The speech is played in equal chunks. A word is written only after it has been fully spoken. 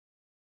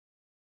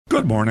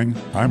Good morning,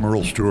 I'm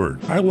Earl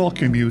Stewart. I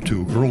welcome you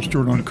to Earl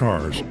Stewart on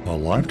Cars, a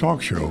live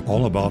talk show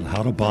all about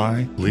how to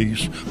buy,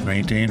 lease,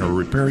 maintain, or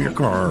repair your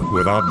car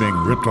without being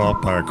ripped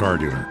off by a car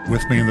dealer.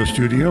 With me in the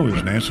studio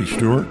is Nancy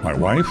Stewart, my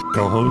wife,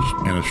 co-host,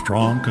 and a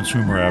strong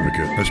consumer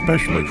advocate,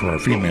 especially for our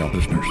female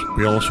listeners.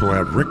 We also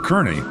have Rick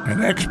Kearney,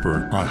 an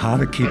expert on how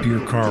to keep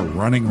your car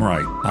running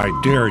right. I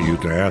dare you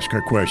to ask a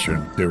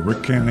question that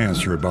Rick can't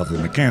answer about the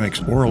mechanics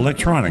or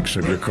electronics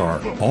of your car.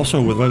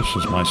 Also with us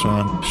is my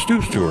son,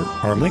 Stu Stewart,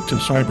 our link to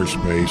cyberspace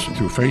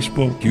through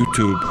Facebook,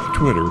 YouTube,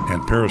 Twitter,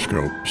 and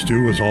Periscope.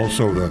 Stu is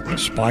also the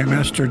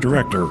Spymaster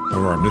Director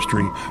of our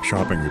Mystery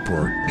Shopping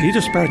Report. He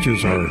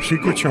dispatches our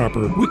secret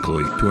shopper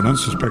weekly to an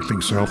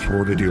unsuspecting South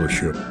Florida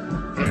dealership.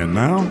 And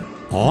now,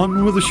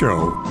 on with the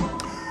show.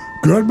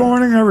 Good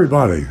morning,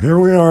 everybody. Here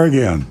we are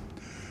again.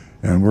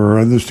 And we're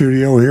in the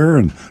studio here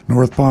in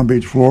North Palm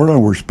Beach, Florida.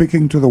 We're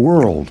speaking to the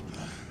world.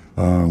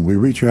 We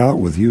reach out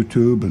with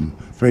YouTube and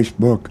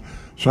Facebook,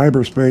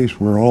 cyberspace.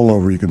 We're all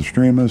over. You can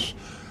stream us.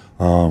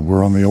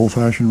 We're on the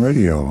old-fashioned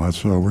radio.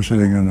 We're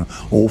sitting in an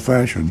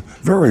old-fashioned,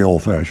 very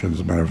old-fashioned, as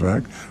a matter of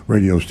fact,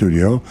 radio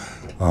studio.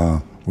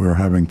 We're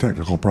having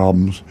technical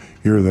problems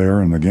here,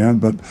 there, and again,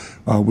 but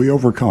we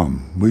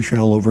overcome. We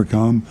shall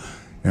overcome,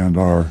 and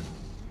our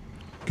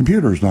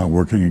computer's not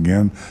working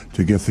again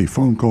to get the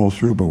phone calls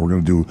through, but we're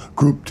going to do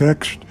group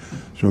text,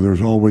 so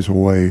there's always a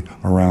way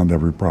around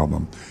every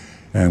problem.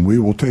 And we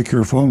will take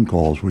your phone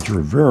calls, which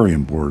are very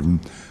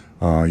important.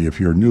 If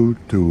you're new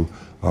to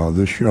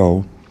this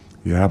show,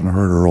 you haven't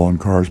heard Earl on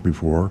Cars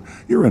before,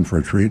 you're in for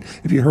a treat.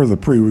 If you heard the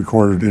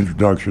pre-recorded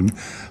introduction,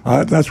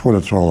 that's what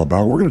it's all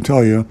about. We're going to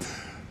tell you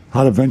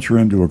how to venture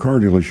into a car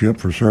dealership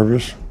for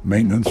service,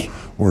 maintenance,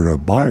 or to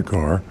buy a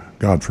car,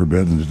 God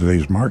forbid, in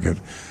today's market.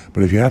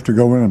 But if you have to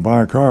go in and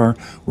buy a car,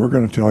 we're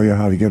going to tell you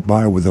how to get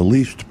by with the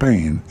least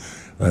pain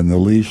and the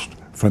least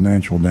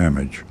financial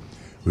damage.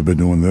 We've been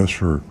doing this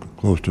for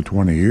close to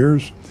 20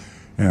 years,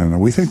 and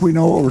we think we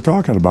know what we're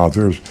talking about.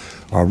 There's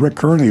Rick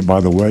Kearney, by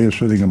the way, is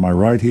sitting on my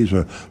right. He's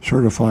a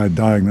certified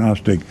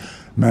diagnostic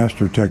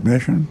master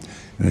technician,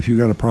 and if you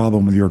got a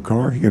problem with your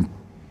car, he can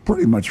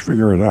pretty much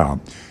figure it out.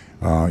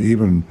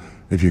 Even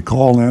if you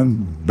call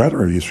in,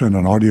 better, you send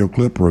an audio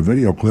clip or a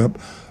video clip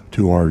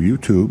to our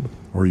YouTube,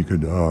 or you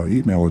could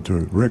email it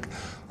to Rick.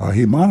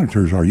 He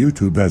monitors our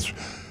YouTube. That's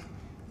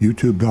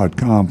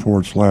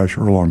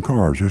youtube.com/Earl on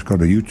Cars. Just go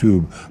to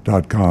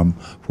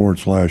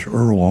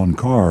youtube.com/Earl on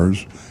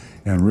Cars,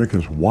 and Rick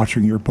is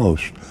watching your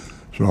post.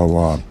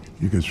 So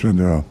you can send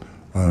an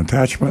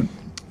attachment,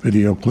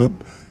 video clip,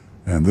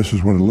 and this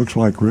is what it looks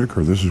like, Rick,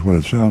 or this is what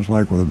it sounds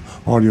like with an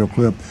audio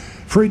clip.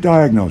 Free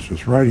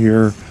diagnosis right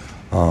here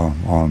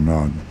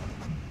on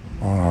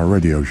our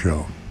radio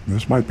show.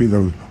 This might be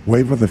the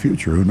wave of the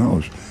future. Who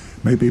knows?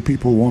 Maybe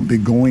people won't be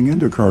going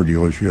into car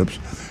dealerships.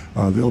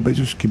 They'll be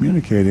just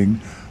communicating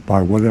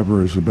by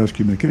whatever is the best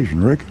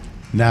communication. Rick?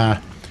 Nah,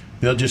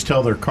 they'll just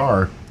tell their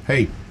car,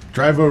 hey,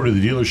 drive over to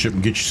the dealership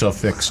and get yourself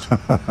fixed.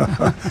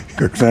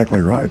 You're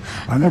exactly right.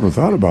 I never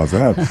thought about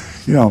that.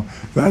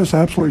 That is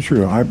absolutely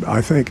true.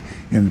 I think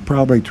in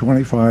probably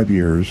 25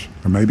 years,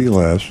 or maybe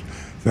less,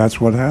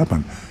 that's what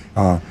happened.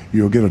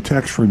 You'll get a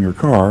text from your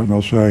car, and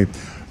they'll say,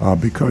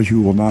 because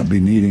you will not be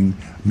needing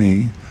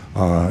me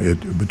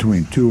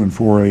between 2 and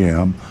 4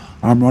 a.m.,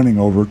 I'm running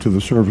over to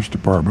the service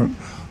department,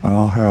 and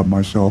I'll have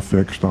myself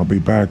fixed. I'll be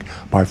back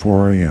by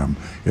 4 a.m.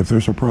 If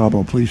there's a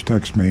problem, please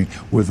text me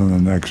within the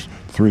next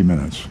 3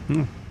 minutes.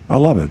 I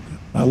love it.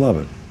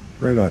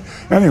 Great idea.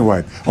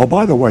 Anyway,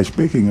 by the way,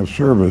 speaking of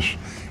service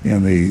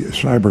in the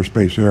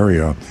cyberspace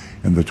area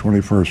in the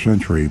 21st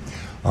century,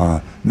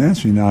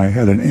 Nancy and I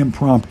had an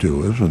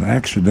impromptu, it was an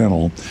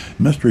accidental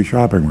mystery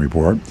shopping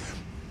report.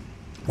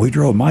 We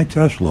drove my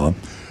Tesla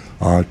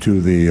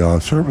to the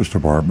service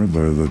department.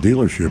 The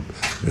dealership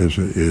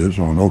is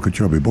on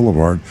Okeechobee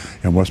Boulevard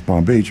in West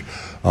Palm Beach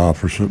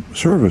for some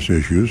service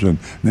issues, and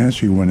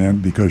Nancy went in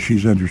because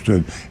she's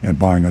interested in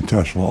buying a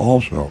Tesla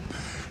also.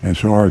 And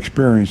so our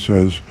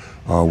experiences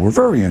were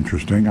very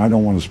interesting. I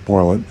don't want to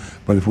spoil it,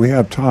 but if we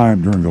have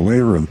time during the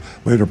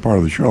later part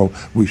of the show,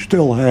 we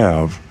still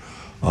have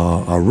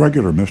a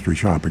regular mystery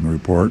shopping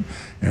report,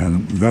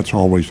 and that's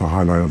always the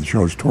highlight of the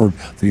show. It's toward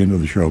the end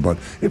of the show, but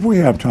if we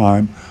have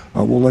time,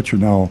 we'll let you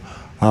know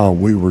how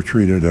we were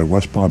treated at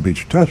West Palm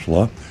Beach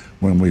Tesla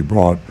when we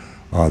brought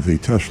the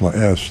Tesla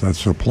S,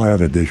 that's the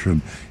Plaid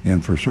edition, in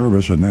for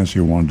service, and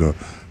Nancy wanted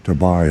to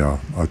buy a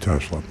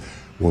Tesla.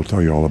 We'll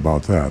tell you all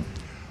about that.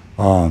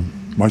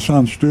 My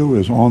son Stu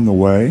is on the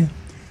way,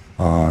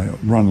 run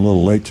a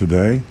little late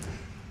today,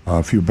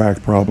 a few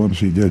back problems.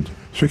 He did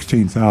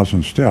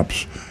 16,000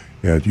 steps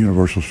at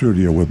Universal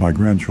Studio with my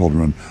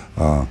grandchildren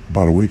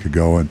about a week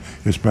ago, and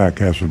his back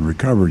hasn't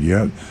recovered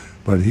yet,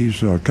 but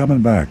he's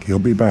coming back. He'll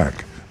be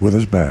back with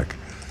his back.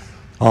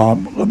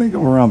 Let me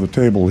go around the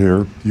table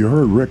here. You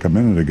heard Rick a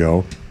minute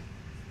ago,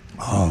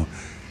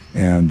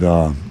 and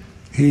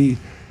he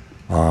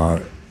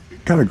kind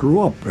of grew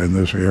up in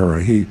this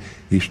era. He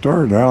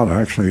started out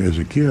actually as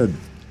a kid,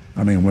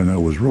 when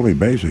it was really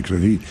basics,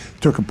 and he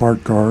took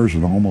apart cars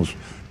and almost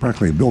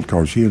practically built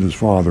cars. He and his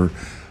father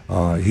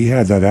He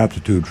had that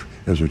aptitude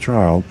as a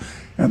child,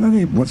 and then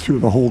he went through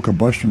the whole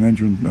combustion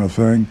engine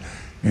thing,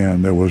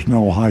 and there was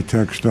no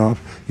high-tech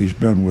stuff. He's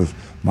been with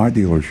my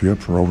dealership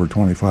for over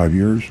 25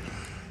 years.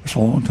 It's a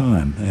long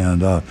time,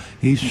 and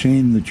he's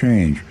seen the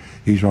change.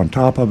 He's on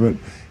top of it.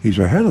 He's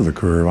ahead of the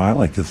curve, I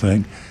like to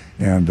think,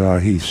 and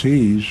he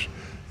sees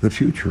the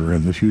future,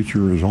 and the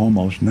future is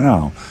almost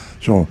now.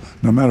 So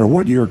no matter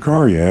what year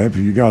car you have,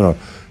 if you got a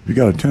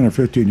 10 or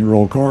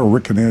 15-year-old car,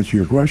 Rick can answer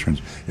your questions.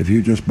 If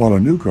you just bought a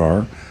new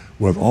car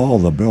with all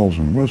the bells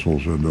and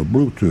whistles and the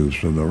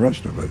Bluetooth and the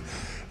rest of it,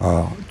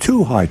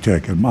 too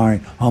high-tech in my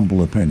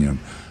humble opinion.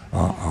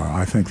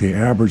 I think the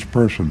average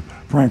person,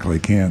 frankly,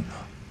 can't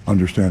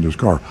understand his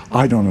car.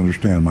 I don't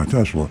understand my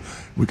Tesla.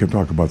 We can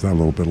talk about that a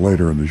little bit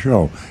later in the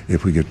show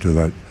if we get to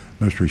that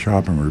mystery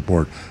shopping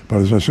report. But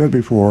as I said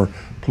before,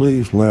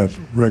 please let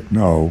Rick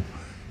know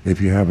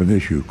if you have an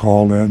issue.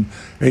 Call in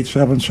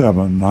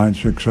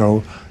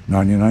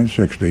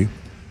 877-960-9960.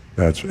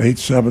 That's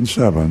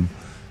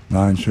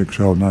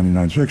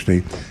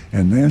 877-960-9960.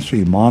 And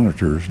Nancy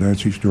monitors,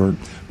 Nancy Stewart,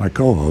 my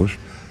co-host,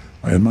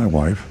 and my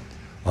wife,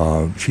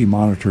 she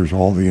monitors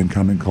all the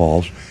incoming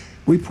calls.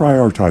 We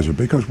prioritize it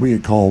because we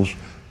get calls,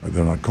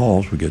 they're not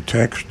calls, we get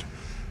text,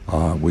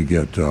 we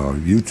get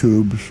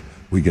YouTubes,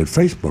 we get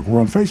Facebook.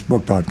 We're on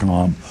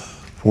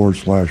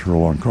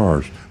Facebook.com/Earl on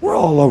Cars. We're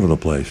all over the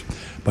place.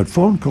 But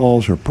phone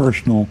calls are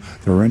personal,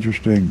 they're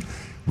interesting.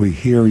 We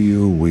hear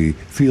you, we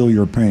feel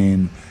your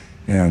pain,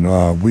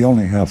 and we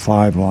only have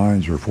 5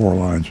 lines or 4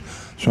 lines,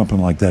 something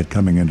like that,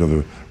 coming into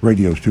the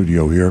radio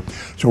studio here.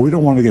 So we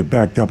don't want to get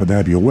backed up and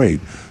have you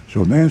wait.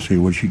 So Nancy,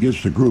 when she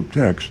gets the group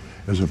text,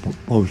 as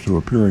opposed to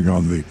appearing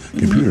on the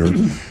computer,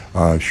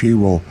 she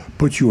will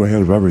put you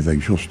ahead of everything.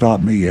 She'll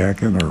stop me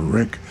yakking or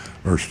Rick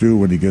or Stu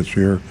when he gets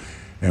here,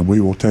 and we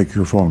will take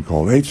your phone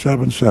call.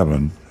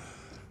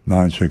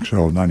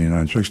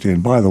 877-960-9960.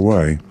 And by the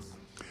way,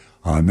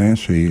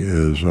 Nancy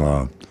is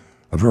a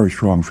very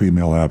strong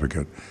female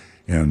advocate,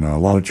 and a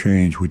lot of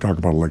change. We talk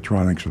about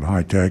electronics and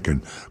high tech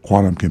and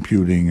quantum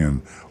computing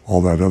and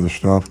all that other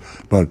stuff,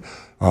 but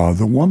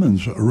the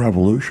women's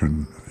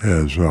revolution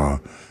has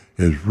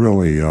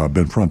really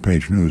been front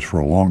page news for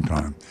a long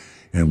time,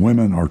 and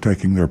women are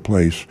taking their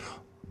place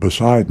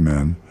beside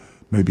men,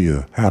 maybe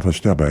a half a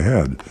step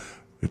ahead.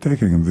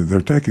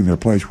 They're taking their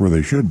place where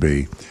they should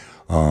be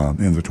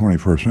in the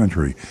 21st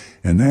century,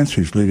 and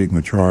Nancy's leading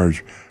the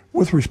charge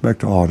with respect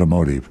to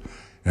automotive,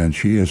 and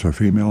she is a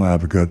female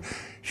advocate.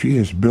 She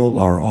has built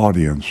our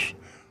audience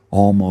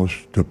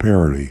almost to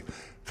parity,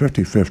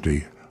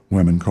 50-50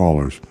 women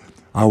callers.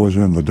 I was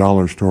in the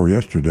dollar store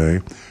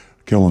yesterday,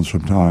 killing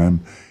some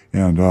time,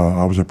 and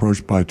I was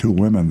approached by 2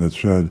 women that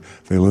said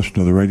they listened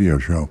to the radio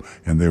show,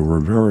 and they were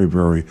very,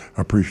 very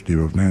appreciative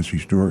of Nancy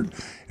Stewart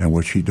and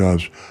what she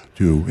does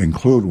to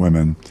include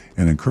women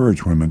and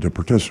encourage women to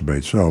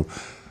participate. So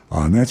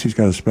Nancy's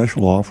got a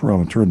special offer. I'm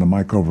going to turn the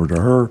mic over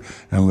to her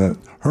and let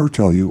her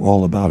tell you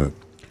all about it.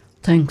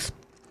 Thanks.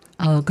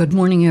 Good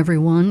morning,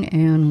 everyone,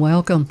 and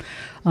welcome.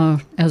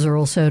 As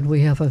Earl said,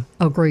 we have a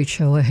great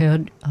show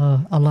ahead,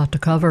 a lot to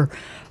cover.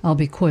 I'll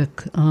be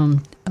quick. I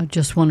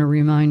just want to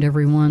remind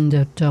everyone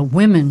that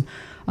women,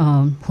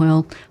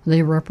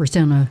 they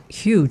represent a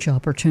huge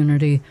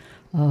opportunity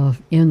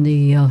in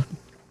the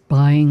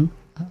buying,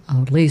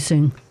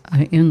 leasing,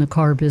 in the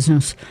car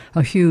business,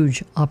 a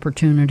huge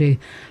opportunity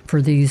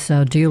for these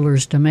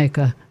dealers to make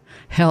a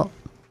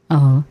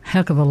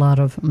heck of a lot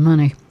of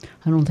money.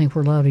 I don't think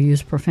we're allowed to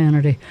use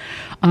profanity.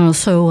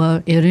 So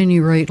at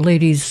any rate,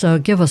 ladies,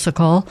 give us a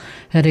call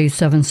at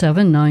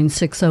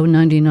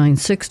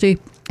 877-960-9960.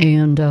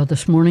 And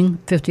this morning,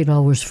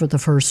 $50 for the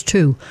first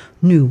 2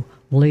 new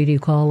lady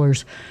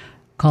callers.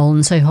 Call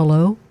and say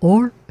hello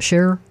or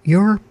share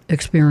your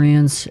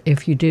experience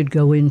if you did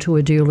go into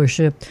a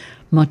dealership.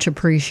 Much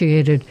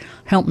appreciated.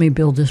 Help me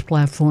build this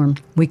platform.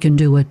 We can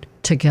do it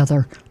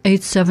together.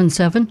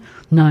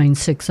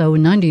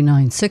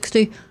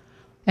 877-960-9960.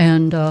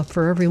 And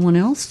for everyone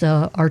else,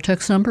 our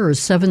text number is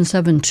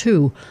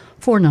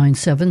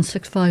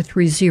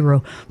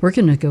 772-497-6530. We're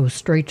going to go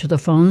straight to the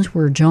phones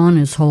where John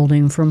is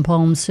holding from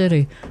Palm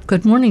City.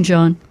 Good morning,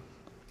 John.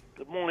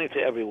 Good morning to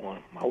everyone.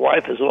 My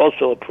wife is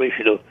also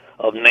appreciative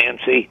of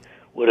Nancy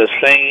with a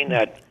saying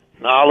that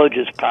knowledge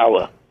is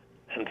power.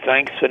 And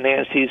thanks for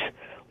Nancy's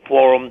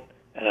forum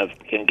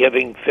and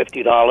giving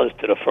 $50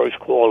 to the first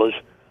callers.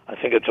 I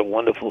think it's a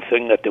wonderful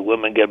thing that the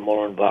women get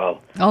more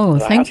involved. Oh,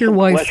 thank your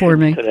wife for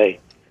me. Today.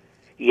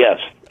 Yes,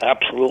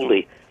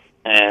 absolutely.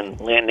 And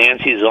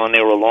Nancy's on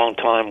there a long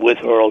time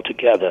with Earl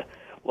together.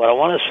 What I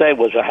want to say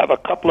was I have a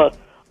couple of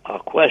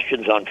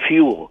questions on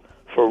fuel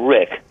for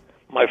Rick.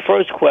 My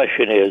first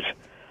question is,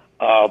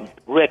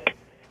 Rick,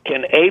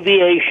 can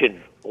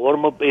aviation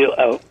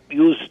automobile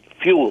used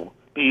fuel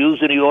be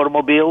used in the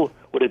automobile?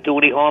 Would it do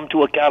any harm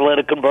to a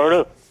catalytic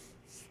converter?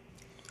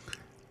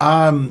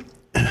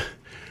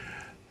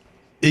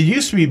 It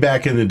used to be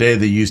back in the day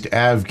they used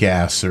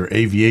avgas or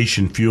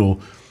aviation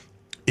fuel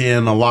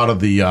in a lot of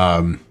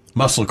the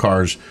muscle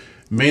cars,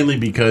 mainly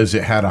because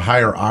it had a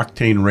higher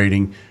octane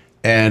rating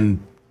and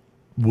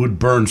would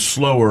burn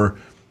slower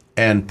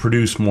and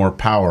produce more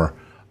power.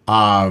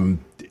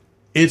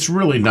 It's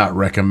really not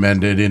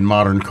recommended in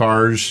modern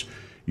cars.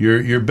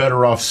 You're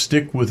better off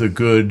stick with a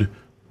good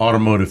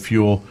automotive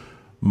fuel.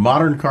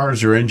 Modern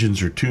cars, their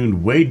engines are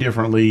tuned way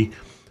differently.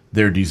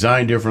 They're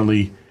designed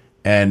differently.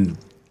 And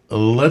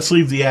let's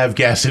leave the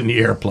avgas in the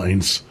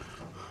airplanes.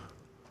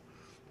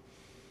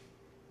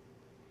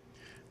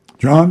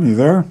 John, you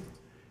there?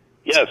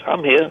 Yes,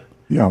 I'm here.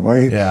 Yeah, well,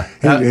 Yeah.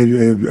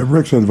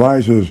 Rick's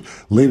advice is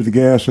leave the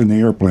gas in the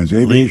airplanes.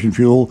 Aviation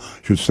fuel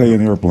should stay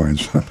in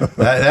airplanes.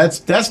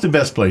 That's the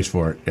best place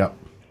for it. Yep.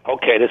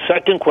 Okay, the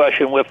second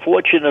question. We're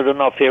fortunate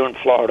enough here in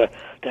Florida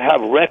to have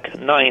Rec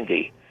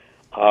 90.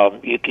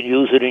 You can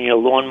use it in your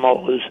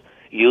lawnmowers,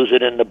 use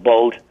it in the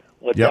boat.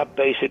 What Yep. that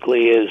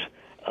basically is,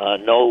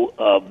 no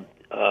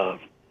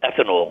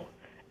ethanol.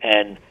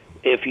 And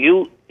if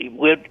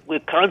we're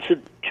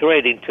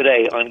concentrating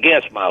today on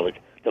gas mileage,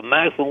 the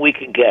maximum we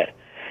can get.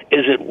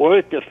 Is it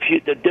worth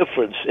the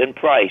difference in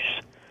price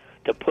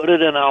to put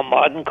it in our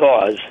modern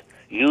cars,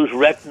 use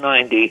Rec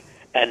 90,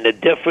 and the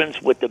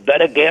difference with the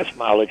better gas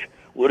mileage,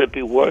 would it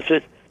be worth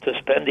it to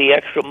spend the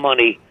extra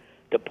money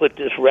to put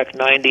this Rec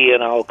 90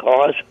 in our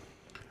cars?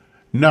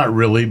 Not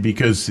really,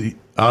 because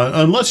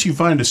unless you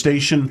find a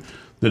station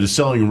that is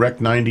selling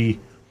Rec 90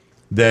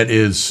 that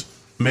is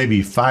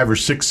maybe 5 or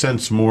 6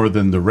 cents more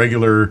than the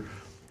regular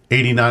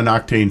 89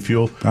 octane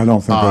fuel. I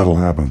don't think that'll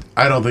happen.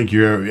 I don't think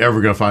you're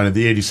ever going to find it.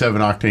 The 87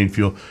 octane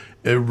fuel,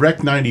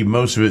 Rec 90,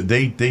 most of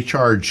it, they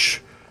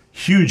charge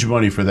huge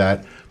money for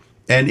that,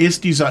 and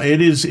it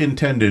is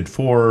intended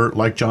for,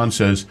 like John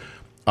says,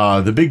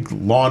 the big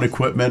lawn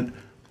equipment,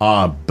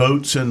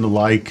 boats and the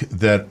like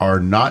that are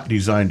not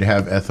designed to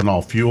have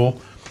ethanol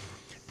fuel.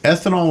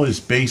 Ethanol is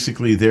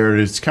basically there.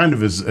 It's kind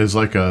of as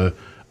like a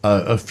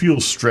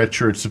fuel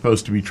stretcher. It's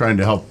supposed to be trying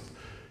to help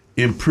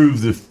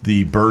improve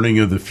the burning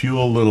of the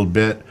fuel a little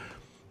bit.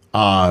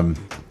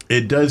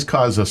 It does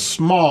cause a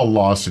small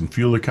loss in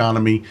fuel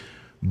economy,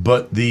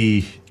 but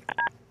the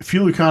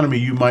fuel economy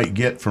you might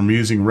get from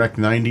using Rec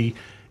 90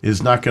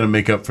 is not going to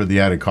make up for the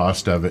added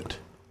cost of it.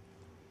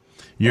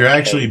 You're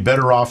actually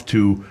better off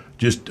to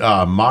just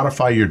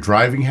modify your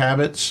driving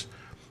habits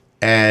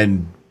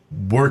and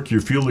work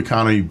your fuel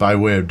economy by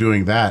way of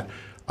doing that.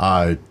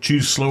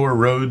 Choose slower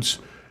roads,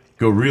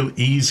 go real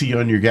easy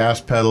on your gas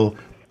pedal,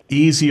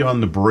 easy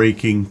on the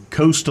braking,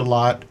 coast a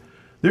lot.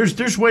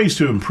 There's ways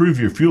to improve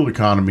your fuel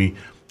economy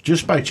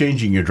just by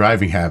changing your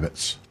driving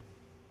habits.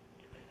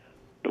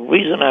 The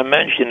reason I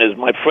mention is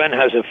my friend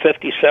has a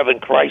 57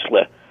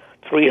 Chrysler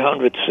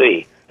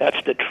 300C.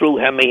 That's the true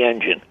Hemi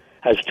engine.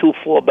 Has 2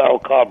 4-barrel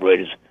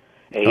carburetors.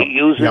 And he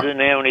used it in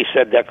there, and he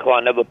said that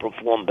car never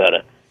performed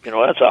better. You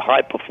know, that's a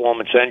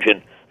high-performance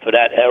engine for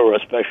that era,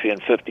 especially in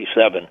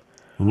 57.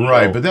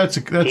 Right, So but that's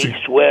he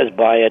swears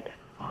by it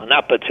on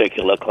that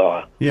particular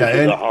car. yeah, which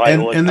is a high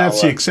and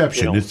that's the horsepower,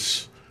 exception. you know.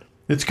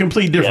 It's a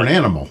complete different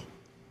animal.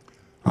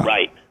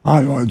 Right.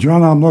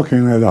 John, I'm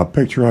looking at a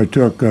picture I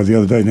took the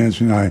other day.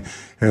 Nancy and I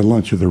had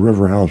lunch at the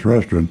River House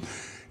restaurant,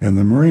 and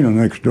the marina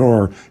next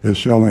door is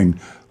selling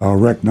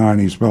Rec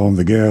 90, smelling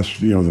the gas,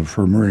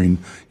 for marine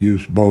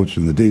use boats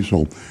and the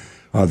diesel.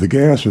 The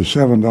gas is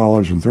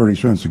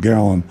 $7.30 a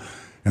gallon,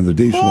 and the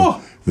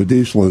diesel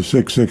is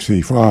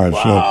 $6.65.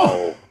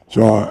 Wow.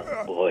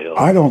 So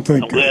I don't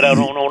think. I'm glad I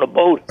don't own a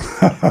boat.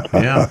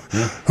 Yeah.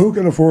 Who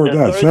can afford The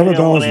that? third thing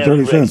I wanna ask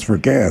 $7.30 Rick, for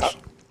gas.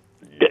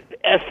 The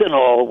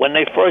ethanol, when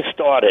they first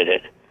started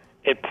it,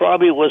 it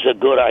probably was a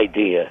good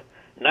idea.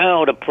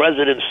 Now the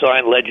president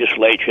signed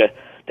legislation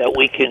that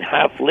we can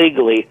have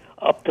legally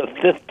up to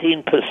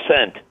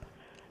 15%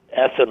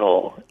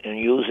 ethanol and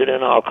use it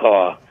in our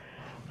car.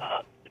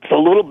 It's a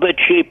little bit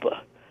cheaper,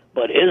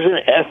 but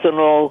isn't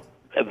ethanol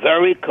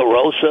very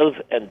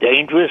corrosive and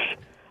dangerous?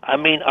 I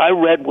mean, I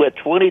read where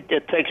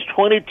it takes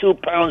 22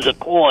 pounds of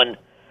corn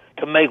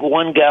to make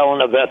 1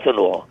 gallon of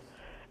ethanol.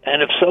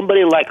 And if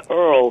somebody like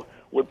Earl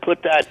would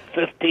put that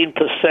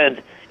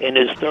 15% in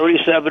his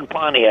 37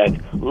 Pontiac,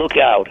 look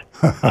out.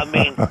 I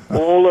mean,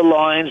 all the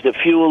lines, the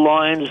fuel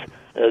lines,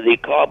 the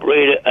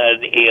carburetor,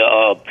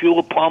 the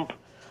fuel pump,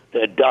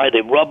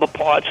 the rubber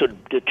parts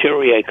would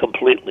deteriorate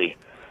completely.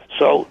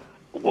 So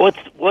what's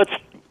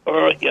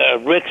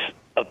Rick's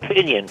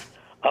opinion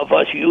of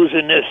us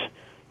using this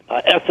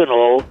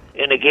ethanol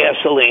in the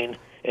gasoline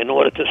in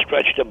order to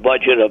stretch the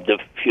budget of the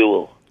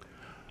fuel?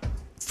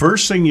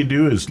 First thing you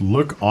do is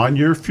look on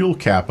your fuel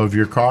cap of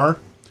your car,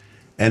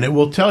 and it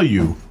will tell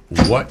you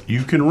what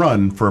you can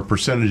run for a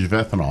percentage of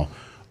ethanol,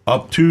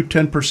 up to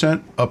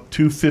 10%, up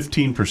to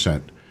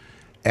 15%.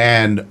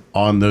 And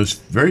on those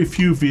very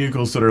few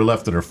vehicles that are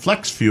left that are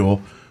flex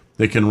fuel,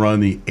 they can run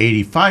the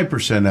 85%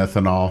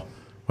 ethanol.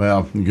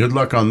 Well, good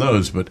luck on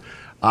those. But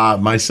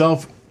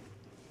myself,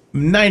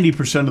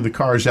 90% of the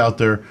cars out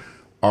there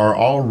are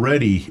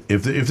already,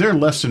 if they're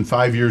less than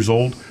 5 years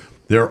old,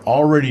 they're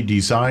already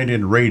designed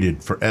and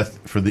rated for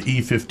the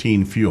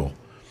E15 fuel.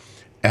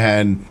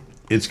 And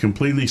it's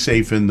completely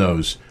safe in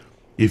those.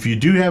 If you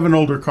do have an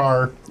older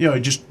car,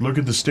 just look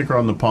at the sticker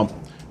on the pump.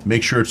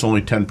 Make sure it's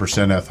only 10%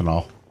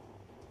 ethanol.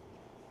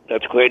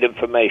 That's great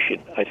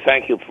information. I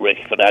thank you, Rick,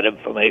 for that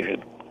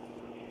information.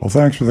 Well,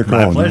 thanks for the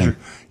My call. pleasure. Man.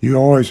 You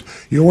always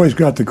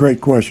got the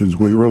great questions.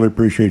 We really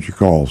appreciate your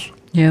calls.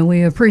 Yeah,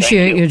 we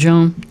appreciate Thank you. you,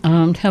 John.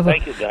 Have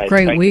Thank a you, guys.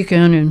 great Thank you.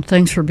 weekend, and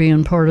thanks for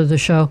being part of the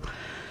show.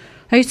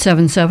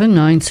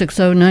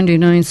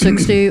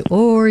 877-960-9960,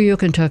 or you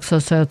can text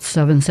us at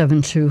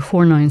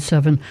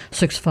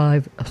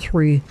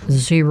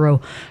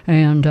 772-497-6530.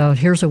 And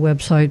here's a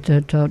website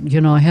that,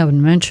 I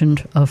haven't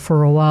mentioned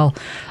for a while,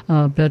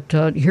 but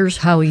here's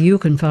how you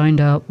can find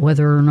out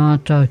whether or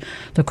not the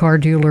car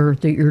dealer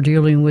that you're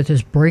dealing with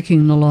is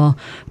breaking the law.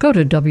 Go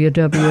to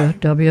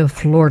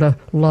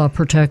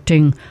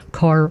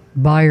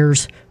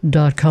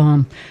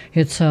www.FloridaLawProtectingCarBuyers.com.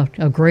 It's a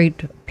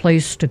great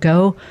place to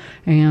go,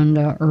 and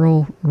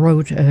Earl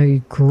wrote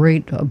a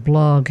great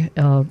blog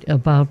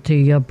about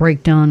the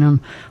breakdown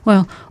and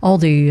all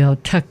the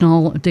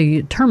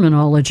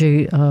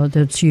terminology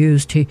that's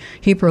used.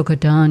 He broke it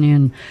down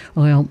in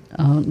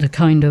the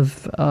kind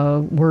of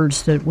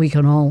words that we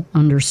can all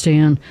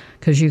understand,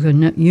 because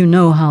you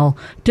know how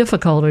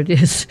difficult it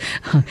is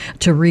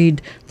to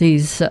read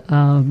these.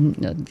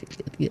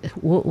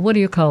 What do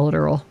you call it,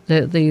 Earl?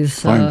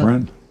 These Fine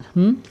print.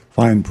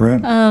 Fine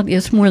print.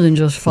 It's more than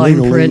just fine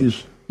print.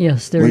 Legalese.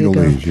 Yes, there you go.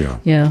 Legalese,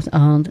 yeah.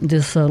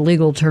 This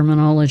legal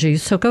terminology.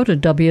 So go to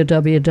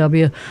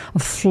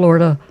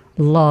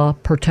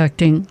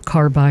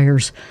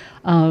www.FloridaLawProtectingCarBuyers.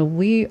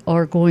 We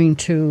are going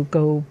to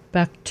go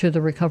back to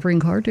the recovering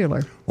car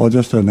dealer. Well,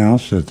 just to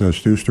announce that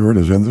Stu Stewart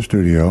is in the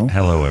studio.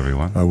 Hello,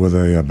 everyone. With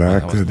a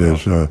back that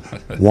is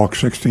walk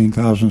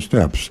 16,000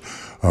 steps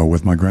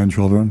with my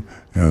grandchildren.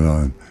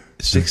 And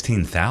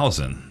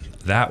 16,000.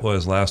 That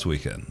was last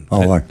weekend.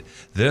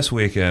 This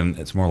weekend,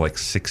 it's more like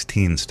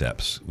 16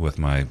 steps with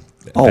my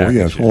back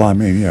yes. issue. Well, I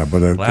mean, yeah.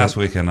 But last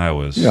weekend, I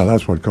was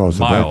that's what caused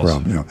the miles.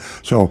 background.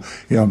 So,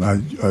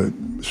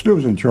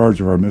 Stu's in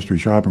charge of our mystery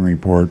shopping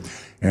report.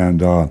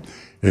 And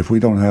if we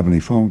don't have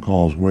any phone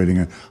calls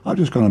waiting, I'm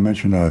just going to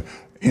mention an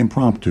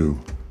impromptu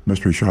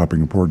mystery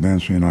shopping report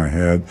Nancy and I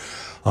had.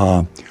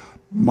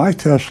 My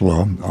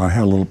Tesla, I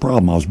had a little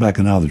problem. I was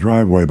backing out of the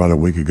driveway about a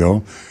week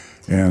ago,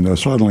 and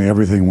suddenly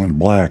everything went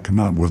black,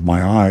 not with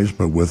my eyes,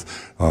 but with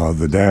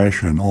the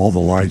dash and all the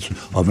lights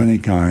of any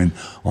kind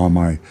on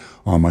my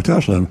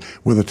Tesla.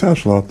 With a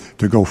Tesla,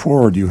 to go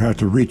forward, you have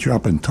to reach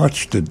up and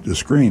touch the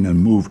screen and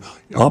move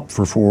up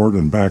for forward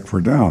and back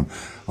for down.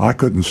 I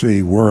couldn't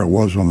see where it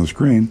was on the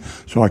screen,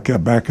 so I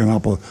kept backing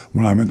up.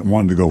 When I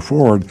wanted to go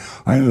forward,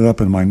 I ended up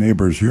in my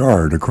neighbor's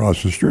yard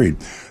across the street.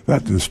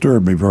 That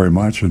disturbed me very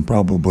much, and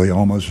probably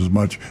almost as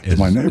much as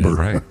my neighbor.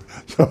 Right.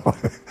 So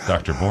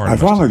Dr. Bourne. I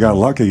finally got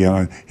lucky, and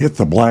I hit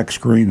the black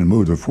screen and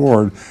moved it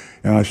forward,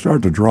 and I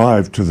started to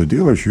drive to the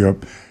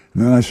dealership,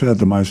 and then I said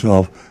to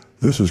myself,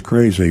 this is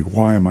crazy.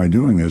 Why am I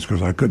doing this?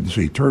 Because I couldn't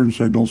see turn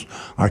signals.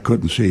 I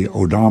couldn't see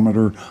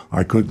odometer.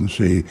 I couldn't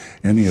see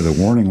any of the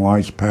warning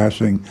lights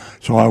passing.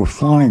 So I was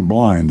flying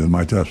blind in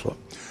my Tesla.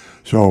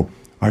 So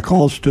I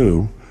called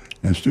Stu,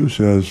 and Stu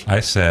says... I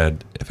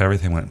said, if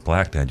everything went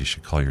black, Dad, you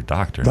should call your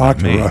doctor,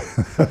 Doctor, not me.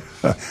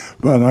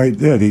 But I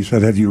did. He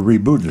said, have you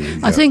rebooted it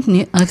yet?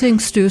 I think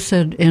Stu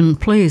said, and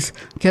please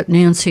get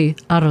Nancy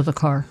out of the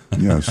car.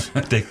 Yes.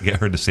 Get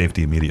her to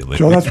safety immediately.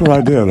 So that's what I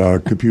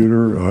did.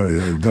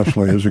 Computer,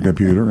 Tesla is a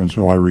computer, and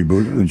so I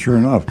rebooted, and sure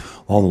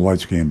enough, all the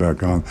lights came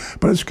back on.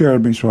 But it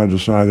scared me, so I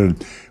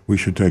decided we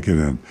should take it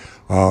in.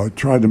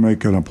 Tried to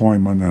make an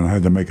appointment, and I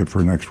had to make it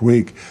for next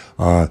week.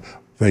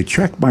 They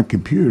checked my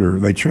computer.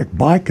 They checked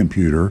my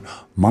computer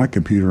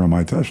on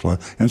my Tesla,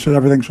 and said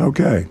everything's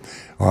okay.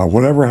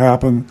 Whatever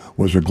happened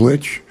was a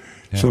glitch.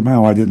 Yeah.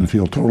 Somehow I didn't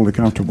feel totally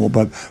comfortable,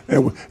 but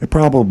it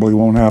probably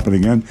won't happen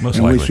again, Most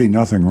and likely. we see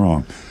nothing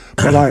wrong.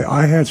 But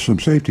I had some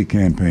safety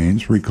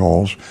campaigns,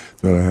 recalls,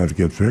 that I had to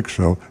get fixed,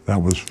 so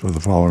that was for the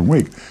following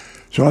week.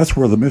 So that's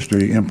where the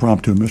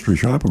impromptu mystery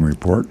shopping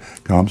report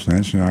comes.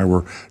 Nancy and I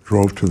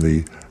drove to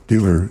the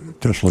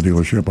Tesla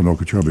dealership on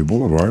Okeechobee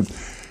Boulevard,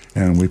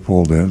 and we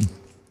pulled in.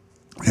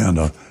 And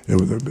it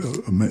was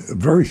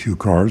very few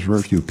cars,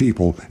 very few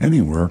people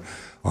anywhere.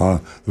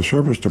 The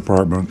service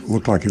department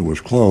looked like it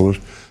was closed,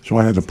 so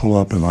I had to pull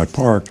up and I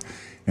parked.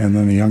 And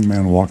then a young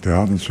man walked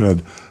out and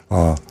said,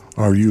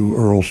 "Are you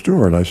Earl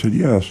Stewart?" I said,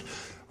 "Yes."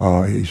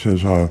 He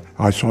says,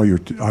 "I saw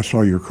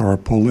your car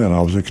pull in.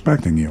 I was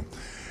expecting you."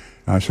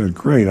 I said,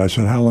 "Great." I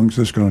said, "How long is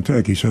this going to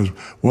take?" He says,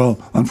 "Well,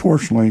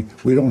 unfortunately,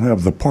 we don't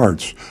have the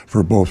parts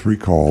for both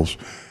recalls."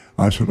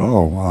 I said,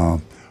 "Oh."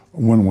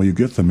 When will you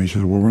get them? He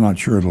said, "Well, we're not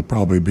sure. It'll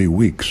probably be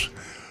weeks."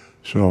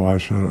 So I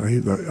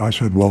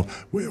said, "Well,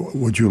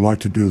 would you like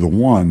to do the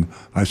one?"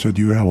 I said,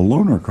 "Do you have a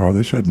loaner car?"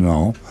 They said,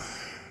 "No."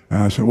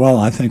 And I said, "Well,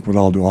 I think what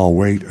I'll do, I'll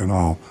wait and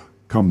I'll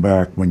come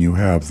back when you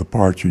have the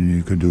parts and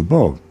you can do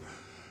both."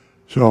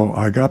 So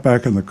I got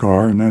back in the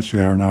car, and Nancy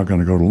and I are now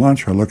going to go to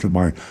lunch. I looked at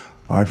my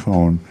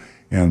iPhone,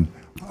 and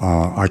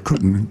I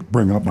couldn't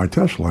bring up my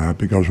Tesla app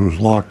because it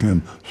was locked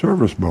in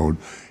service mode.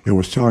 It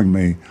was telling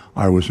me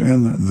I was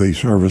in the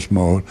service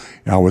mode.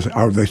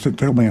 They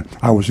told me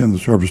I was in the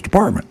service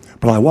department,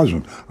 but I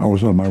wasn't. I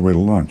was on my way to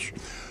lunch.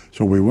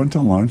 So we went to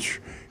lunch,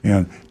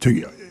 and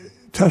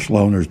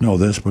Tesla owners know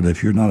this, but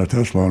if you're not a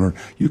Tesla owner,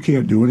 you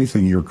can't do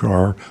anything in your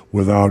car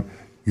without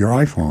your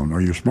iPhone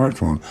or your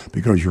smartphone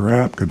because your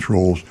app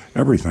controls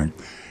everything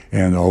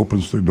and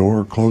opens the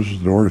door, closes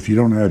the door. If you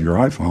don't have your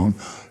iPhone,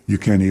 you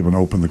can't even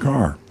open the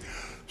car.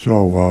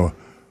 So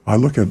I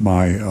look at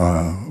my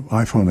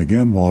iPhone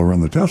again while we're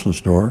in the Tesla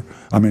store,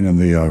 in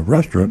the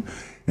restaurant,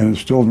 and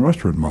it's still in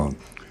restaurant mode.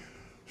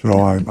 So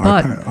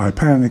I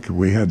panicked.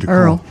 We had to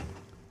Earl, call.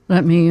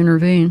 let me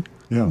intervene.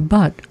 Yeah.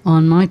 But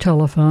on my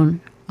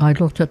telephone, I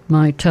looked at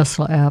my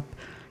Tesla app,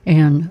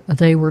 and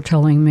they were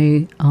telling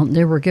me,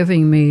 they were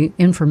giving me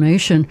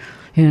information,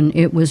 and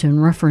it was in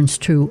reference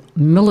to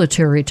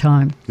military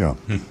time. Yeah,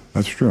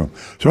 that's true.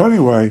 So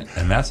anyway.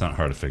 And that's not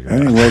hard to figure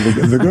out. Anyway,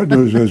 the good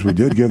news is we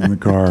did get in the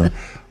car,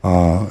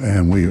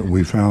 and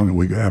we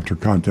found, after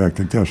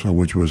contacting Tesla,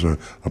 which was a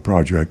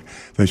project,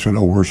 they said,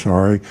 "Oh, we're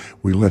sorry,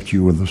 we left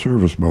you in the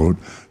service mode."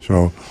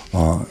 So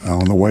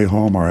on the way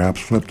home, our apps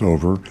flipped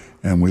over,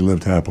 and we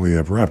lived happily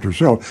ever after.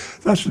 So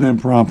that's an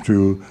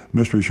impromptu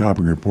mystery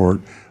shopping report.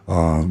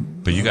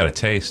 But you got a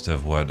taste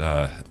of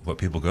what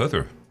people go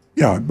through.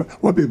 Yeah,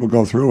 what people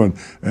go through,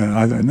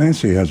 and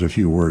Nancy has a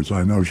few words.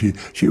 I know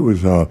she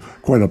was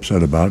quite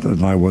upset about it,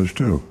 and I was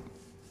too.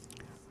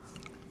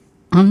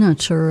 I'm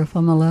not sure if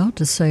I'm allowed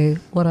to say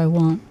what I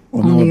want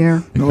on the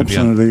air. No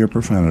obscenity or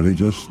profanity,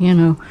 just...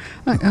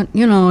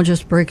 I'll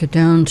just break it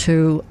down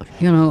to,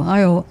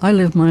 I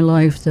live my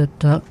life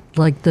that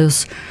like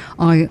this.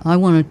 I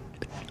want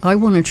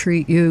to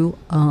treat you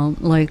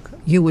like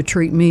you would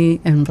treat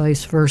me and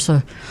vice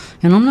versa.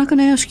 And I'm not going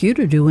to ask you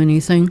to do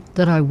anything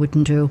that I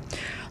wouldn't do.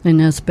 And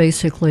that's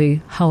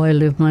basically how I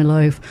live my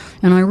life.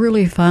 And I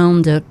really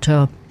found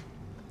that...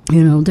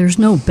 there's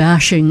no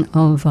bashing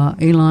of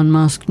Elon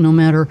Musk, no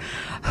matter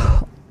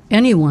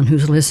anyone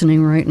who's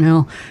listening right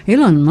now.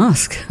 Elon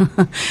Musk,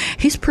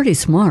 he's pretty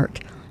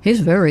smart. He's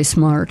very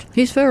smart.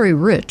 He's very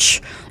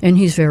rich, and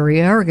he's very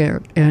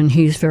arrogant, and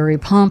he's very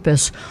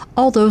pompous.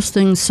 All those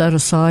things set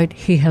aside,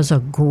 he has a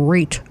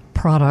great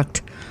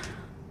product.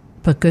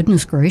 But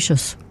goodness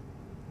gracious,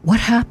 what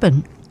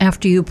happened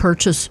after you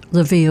purchase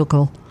the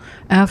vehicle?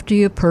 After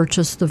you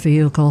purchase the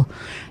vehicle,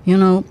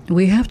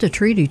 we have to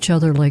treat each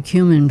other like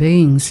human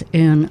beings,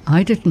 and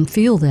I didn't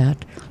feel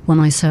that when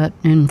I sat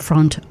in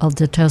front of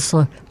the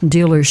Tesla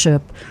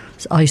dealership.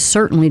 I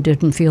certainly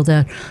didn't feel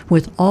that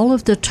with all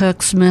of the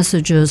text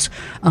messages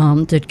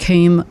that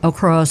came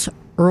across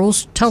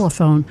Earl's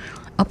telephone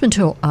up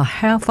until a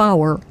half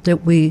hour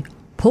that we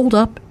pulled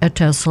up at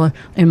Tesla.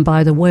 And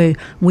by the way,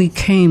 we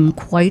came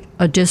quite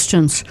a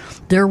distance.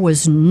 There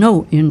was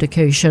no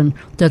indication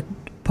that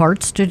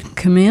parts didn't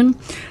come in.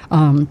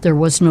 There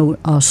was no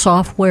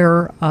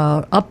software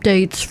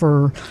updates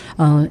for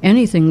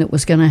anything that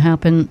was going to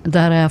happen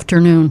that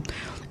afternoon.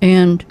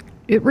 And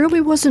it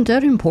really wasn't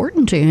that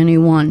important to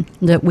anyone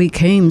that we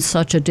came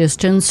such a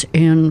distance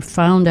and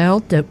found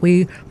out that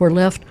we were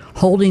left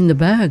holding the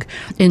bag.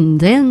 And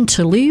then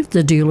to leave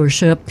the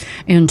dealership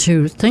and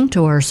to think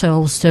to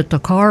ourselves that the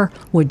car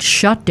would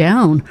shut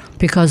down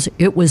because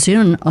it was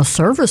in a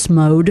service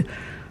mode.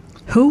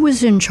 Who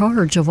was in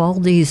charge of all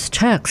these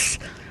texts?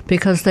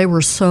 Because they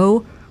were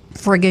so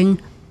frigging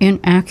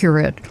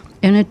inaccurate.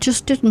 And it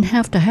just didn't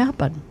have to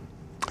happen.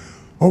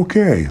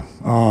 Okay.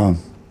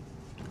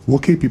 We'll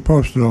keep you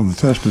posted on the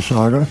Tesla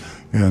saga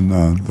and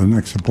the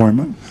next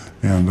appointment.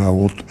 And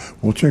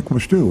we'll check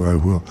with Stu.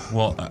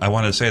 Well, I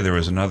wanted to say there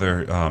was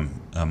another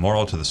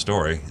moral to the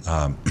story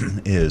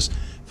is,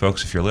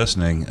 folks, if you're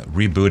listening,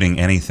 rebooting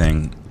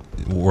anything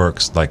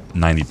works like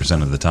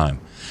 90% of the time.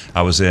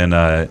 I was in,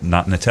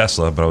 not in a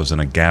Tesla, but I was in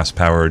a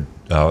gas-powered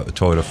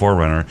Toyota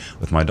 4Runner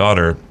with my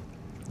daughter,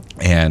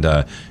 and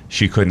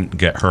she couldn't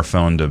get her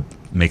phone to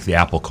make the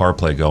Apple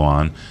CarPlay go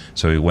on,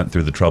 so we went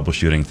through the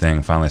troubleshooting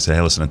thing. Finally, I said,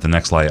 "Hey, listen, at the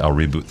next light, I'll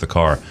reboot the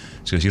car."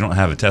 She goes, "You don't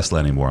have a Tesla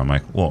anymore." I'm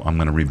like, "Well, I'm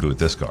going to reboot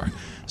this car."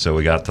 So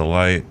we got the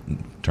light,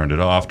 turned it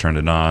off, turned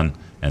it on,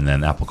 and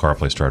then Apple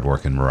CarPlay started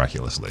working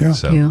miraculously. Yeah.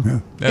 So Yeah.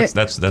 that's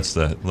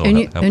the little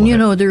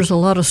and there's a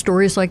lot of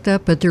stories like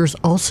that, but there's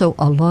also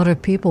a lot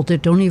of people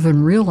that don't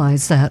even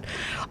realize that.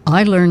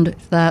 I learned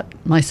that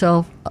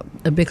myself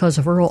because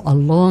of Earl a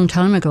long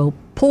time ago.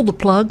 Pull the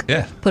plug,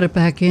 put it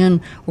back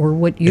in, or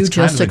what you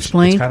just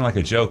explained. It's kind of like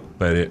a joke,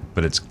 but it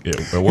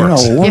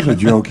works. It was a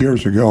joke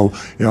years ago.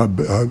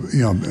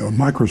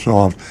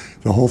 Microsoft,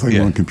 the whole thing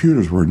when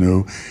computers were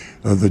new,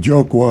 the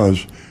joke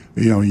was,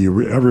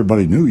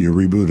 everybody knew you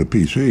reboot a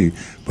PC,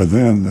 but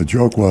then the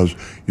joke was,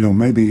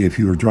 maybe if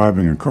you were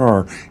driving a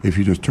car, if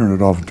you just turn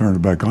it off and turn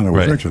it back on, it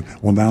would fix it.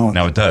 Well,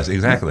 now it does,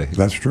 exactly.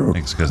 That's true.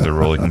 It's because they're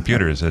rolling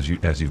computers, as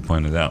you've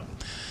pointed out.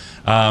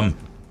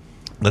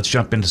 Let's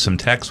jump into some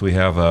text. We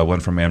have one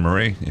from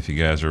Anne-Marie, if you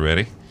guys are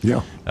ready.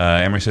 Yeah.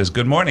 Anne-Marie says,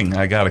 "Good morning.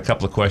 I got a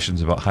couple of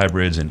questions about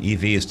hybrids and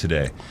EVs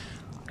today.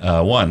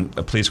 One,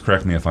 please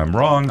correct me if I'm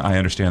wrong. I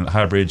understand that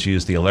hybrids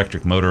use the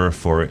electric motor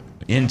for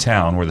in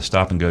town where the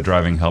stop-and-go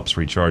driving helps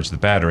recharge the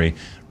battery,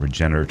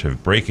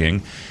 regenerative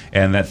braking,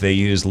 and that they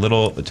use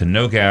little to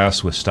no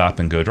gas with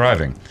stop-and-go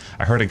driving.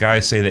 I heard a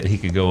guy say that he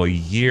could go a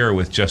year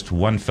with just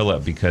one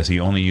fill-up because he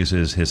only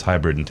uses his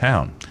hybrid in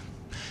town.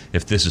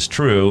 If this is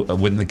true,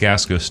 wouldn't the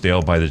gas go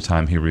stale by the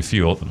time he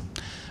refueled?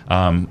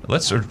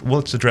 Let's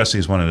address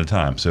these one at a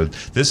time. So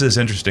this is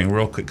interesting,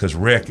 real quick, because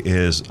Rick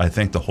is, I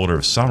think, the holder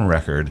of some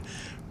record.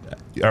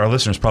 Our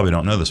listeners probably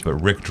don't know this, but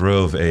Rick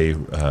drove a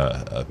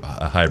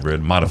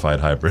hybrid, modified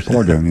hybrid.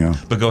 Plug-in, yeah.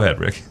 But go ahead,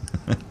 Rick.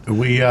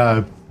 We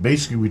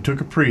basically we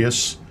took a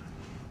Prius,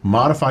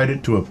 modified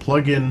it to a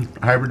plug-in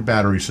hybrid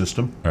battery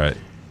system, All right.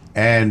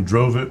 and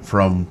drove it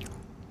from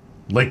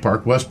Lake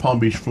Park, West Palm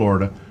Beach,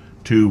 Florida,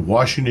 to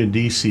Washington,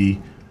 D.C.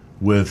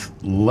 with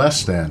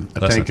less than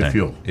a tank of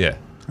fuel. Yeah.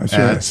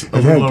 That's It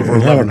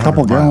had a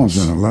couple gallons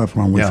in it left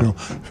when we Yeah.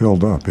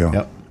 filled up,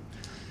 yeah.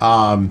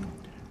 Yep.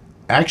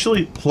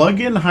 Actually,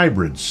 plug-in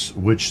hybrids,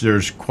 which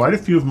there's quite a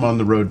few of them on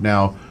the road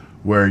now,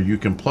 where you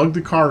can plug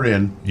the car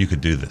in. You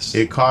could do this.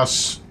 It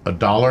costs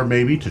 $1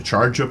 maybe to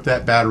charge up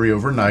that battery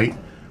overnight,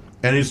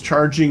 and it's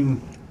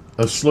charging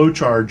a slow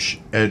charge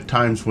at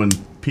times when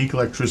peak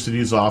electricity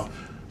is off.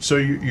 So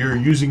you're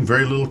using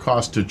very little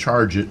cost to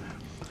charge it.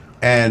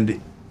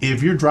 And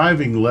if you're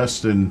driving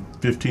less than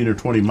 15 or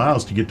 20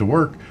 miles to get to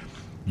work,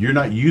 you're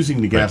not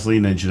using the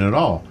gasoline engine at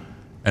all.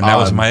 And that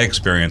was my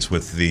experience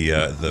with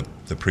the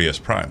Prius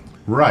Prime.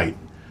 Right.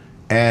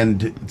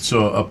 And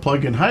so a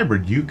plug-in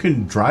hybrid, you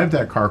can drive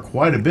that car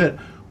quite a bit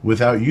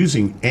without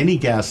using any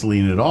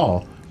gasoline at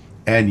all.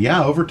 And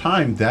yeah, over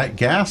time, that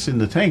gas in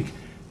the tank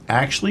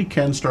actually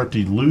can start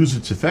to lose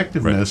its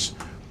effectiveness.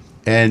 Right.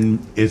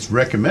 And it's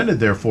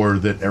recommended, therefore,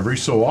 that every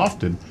so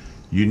often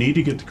you need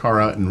to get the car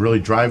out and really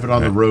drive it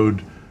on the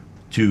road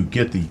to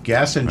get the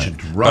gas engine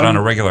to run. But on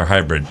a regular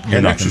hybrid, you're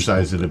and not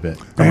exercise it a bit.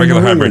 A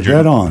regular hybrid, you're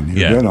dead on.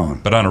 You're dead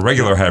on. But on a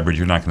regular hybrid,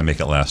 you're not going to make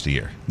it last a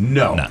year.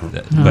 No.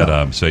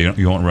 But so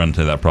you won't run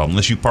into that problem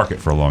unless you park it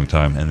for a long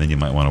time, and then you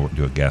might want to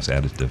do a gas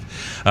additive.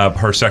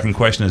 Her second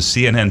question is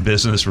CNN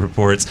Business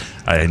reports.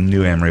 I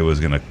knew Anne-Marie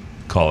was going to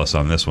call us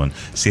on this one.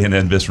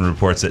 CNN Business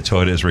reports that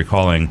Toyota is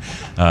recalling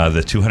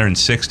the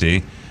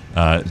 260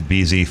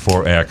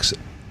 BZ4X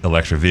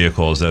electric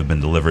vehicles that have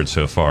been delivered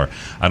so far.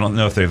 I don't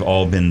know if they've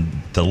all been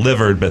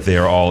delivered, but they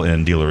are all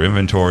in dealer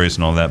inventories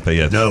and all that. But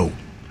yeah, no,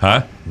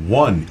 huh?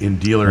 One in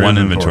dealer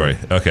inventory.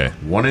 Okay.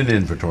 One in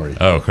inventory.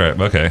 Oh, crap.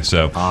 Okay,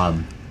 so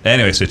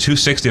anyway, so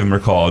 260 of them are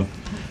called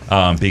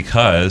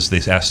because they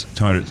asked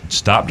Toyota to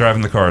stop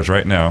driving the cars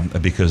right now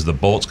because the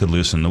bolts could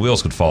loosen, the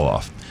wheels could fall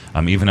off,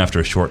 even after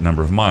a short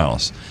number of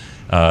miles.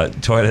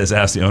 Toyota has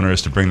asked the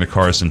owners to bring the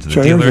cars into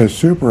the dealer. Here's a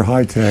super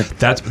high tech.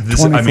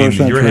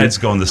 Your head's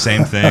going the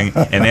same thing,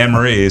 and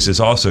Anne-Marie's is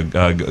also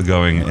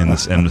going in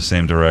the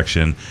same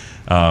direction.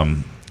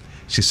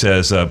 She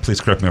says,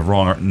 "Please correct me if I'm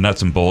wrong.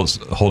 Nuts and bolts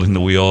holding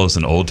the wheels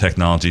and old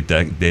technology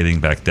dating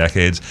back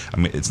decades. I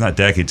mean, it's not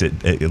decades.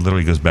 It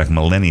literally goes back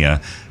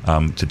millennia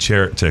to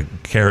chariots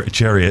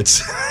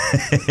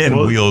and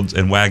wheels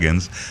and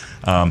wagons."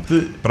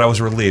 But I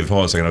was relieved. Hold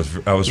on a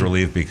second. I was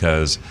relieved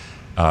because.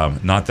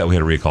 Not that we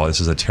had a recall. This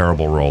is a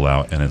terrible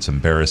rollout, and it's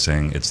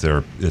embarrassing. It's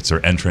their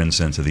entrance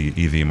into the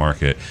EV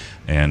market,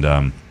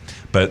 and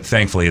but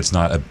thankfully, it's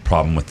not a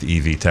problem with the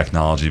EV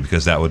technology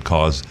because that would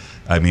cause.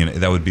 I mean,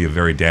 that would be a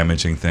very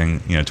damaging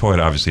thing. You know,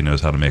 Toyota obviously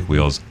knows how to make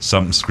wheels.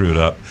 Something screwed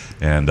up,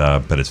 and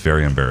but it's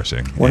very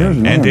embarrassing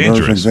and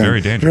dangerous. Very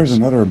dangerous. Here's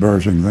another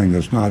embarrassing thing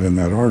that's not in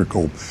that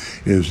article,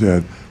 is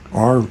that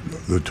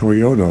the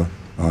Toyota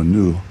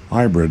new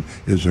hybrid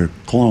is a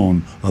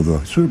clone of the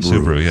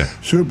Subaru.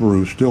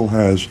 Subaru still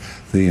has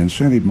the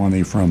incentive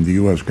money from the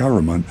U.S.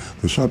 government,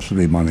 the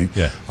subsidy money,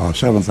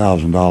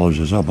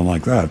 $7,000 or something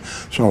like that.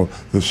 So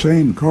the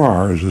same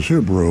car as the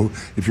Subaru.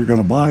 If you're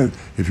going to buy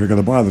the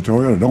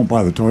Toyota, don't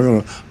buy the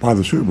Toyota, buy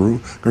the Subaru,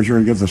 because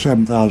you're going to get the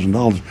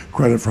 $7,000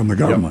 credit from the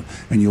government,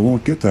 and you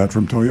won't get that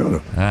from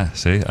Toyota.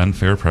 See,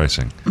 unfair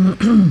pricing.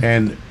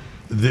 And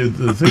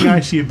the thing I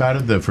see about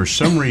it that for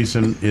some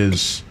reason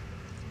is.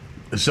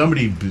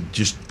 Somebody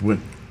just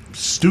went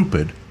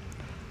stupid.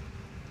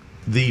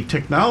 The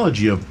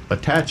technology of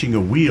attaching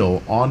a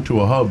wheel onto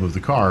a hub of the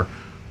car,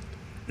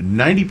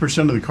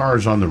 90% of the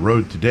cars on the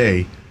road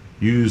today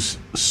use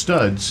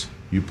studs.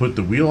 You put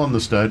the wheel on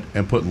the stud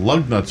and put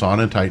lug nuts on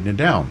and tighten it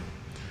down.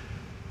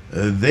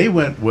 They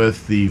went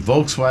with the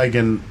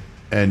Volkswagen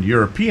and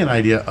European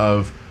idea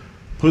of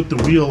put the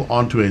wheel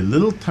onto a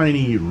little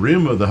tiny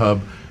rim of the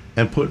hub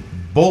and put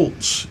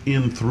bolts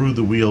in through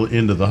the wheel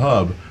into the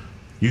hub,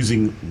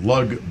 using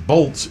lug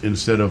bolts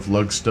instead of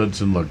lug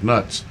studs and lug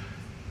nuts,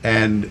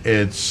 and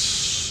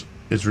it's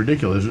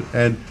ridiculous.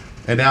 And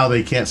now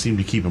they can't seem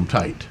to keep them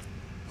tight.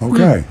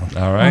 Okay.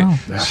 All right.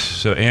 Wow.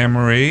 So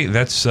Anne-Marie,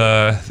 that's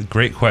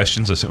great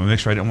questions. Let's make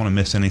sure I didn't want to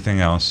miss anything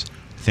else.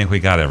 I think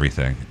we got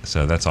everything.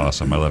 So that's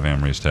awesome. I love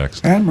Anne-Marie's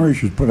text. Anne-Marie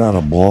should put out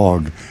a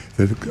blog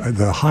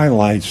the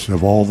highlights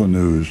of all the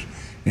news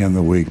in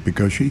the week,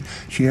 because she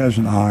has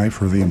an eye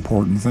for the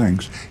important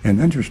things and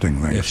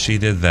interesting things. If she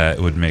did that,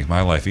 it would make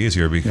my life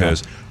easier,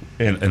 because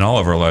in all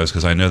of our lives,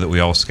 because I know that we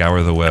all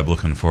scour the web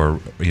looking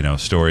for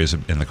stories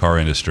in the car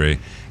industry,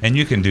 and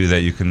you can do that.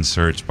 You can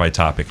search by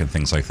topic and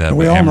things like that. And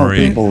we all know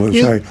people that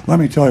say, "Let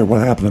me tell you what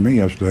happened to me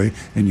yesterday,"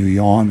 and you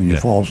yawn and you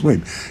fall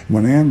asleep.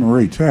 When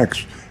Anne-Marie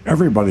texts,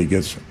 everybody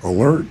gets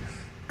alert,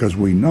 because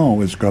we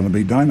know it's going to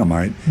be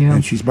dynamite, Yeah.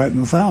 and she's betting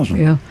 1,000.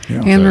 Yeah.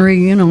 Yeah. Anne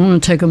Marie, I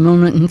want to take a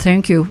moment and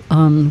thank you.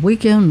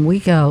 Week in,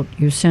 week out,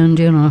 you send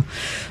in a,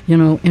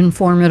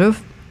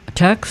 informative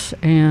text,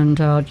 and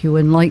you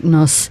enlighten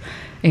us,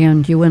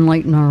 and you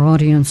enlighten our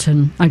audience,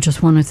 and I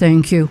just want to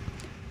thank you.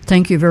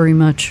 Thank you very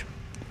much.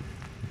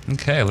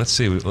 Okay, let's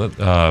see. Let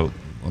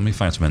me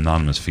find some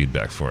anonymous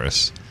feedback for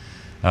us.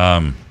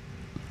 Here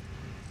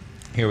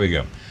we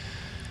go.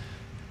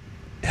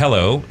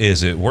 Hello,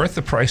 is it worth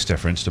the price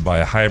difference to buy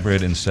a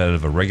hybrid instead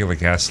of a regular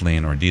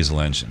gasoline or diesel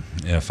engine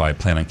if I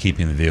plan on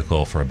keeping the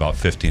vehicle for about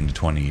 15 to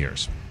 20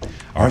 years?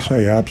 I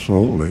say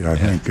absolutely. I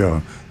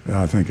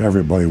think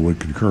everybody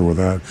would concur with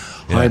that.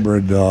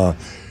 Hybrid,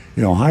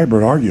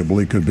 hybrid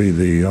arguably could be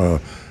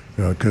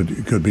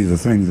could be the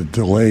thing that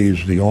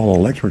delays the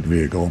all-electric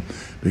vehicle,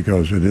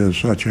 because it is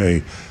such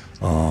a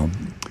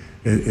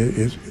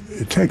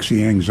it takes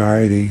the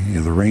anxiety,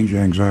 the range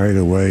anxiety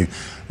away.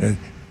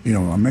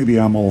 Maybe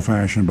I'm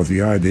old-fashioned, but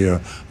the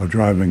idea of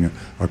driving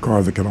a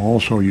car that can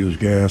also use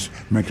gas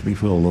makes me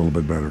feel a little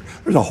bit better.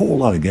 There's a whole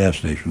lot of gas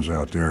stations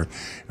out there.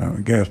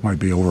 Gas might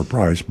be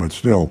overpriced, but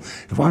still,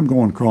 if I'm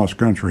going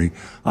cross-country,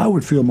 I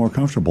would feel more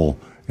comfortable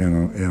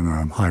in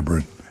a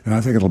hybrid, and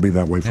I think it'll be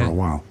that way for a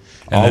while.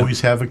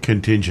 Always have a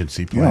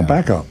contingency plan. Yeah,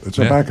 backup. It's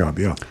a backup,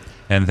 yeah.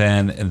 And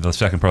then the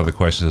second part of the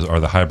question is, are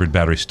the hybrid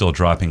batteries still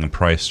dropping in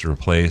price to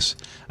replace?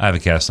 I have a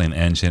gasoline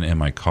engine, and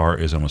my car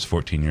is almost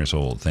 14 years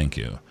old. Thank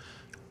you.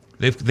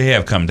 They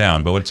have come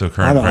down, but what's the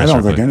current price? I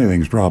don't think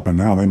anything's dropping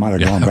now. They might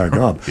have gone back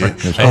up.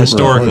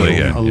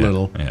 Historically, a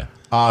little. Yeah.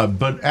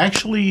 But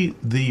actually,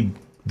 the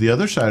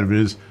other side of it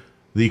is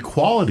the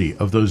quality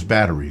of those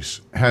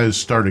batteries has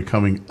started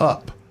coming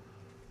up.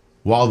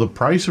 While the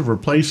price of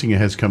replacing it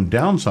has come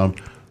down some,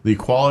 the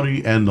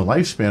quality and the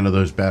lifespan of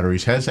those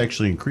batteries has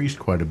actually increased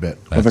quite a bit.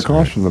 But the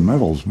cost of the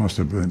metals must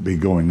have be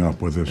going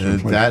up with this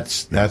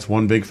inflation. That's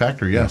one big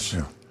factor, yes.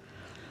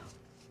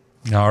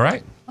 Yeah. All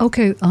right.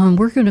 Okay,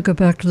 we're going to go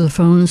back to the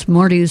phones.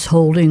 Marty's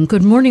holding.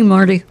 Good morning,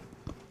 Marty.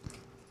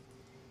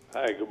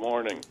 Hi, good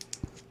morning.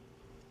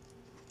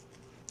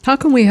 How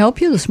can we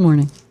help you this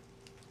morning?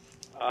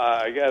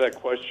 I got a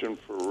question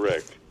for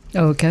Rick.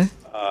 Okay.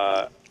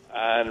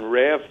 On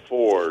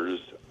RAV4s,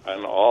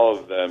 on all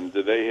of them,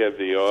 do they have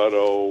the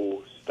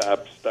auto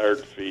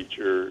stop-start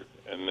feature?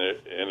 And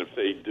if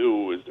they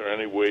do, is there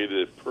any way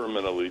to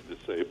permanently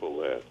disable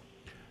that?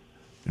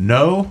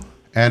 No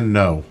and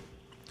no.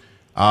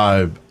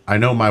 I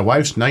know my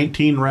wife's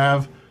 19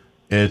 RAV.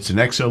 It's an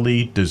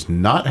XLE, does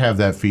not have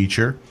that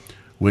feature,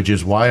 which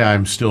is why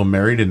I'm still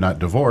married and not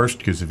divorced,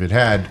 because if it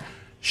had,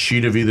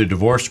 she'd have either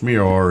divorced me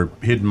or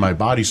hidden my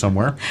body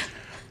somewhere.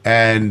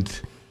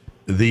 And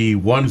the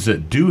ones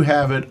that do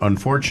have it,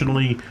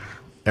 unfortunately,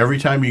 every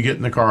time you get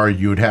in the car,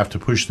 you would have to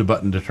push the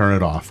button to turn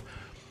it off.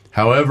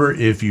 However,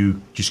 if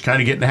you just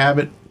kind of get in the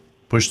habit,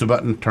 push the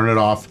button, turn it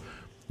off,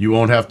 you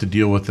won't have to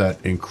deal with that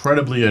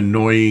incredibly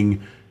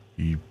annoying,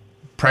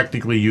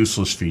 practically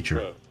useless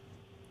feature.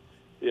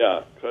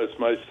 Yeah, because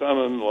my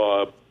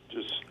son-in-law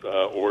just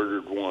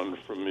ordered one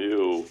from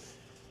you,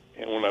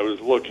 and when I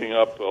was looking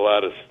up a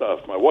lot of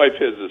stuff, my wife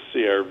has a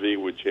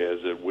CRV which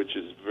has it, which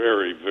is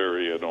very,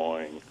 very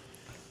annoying.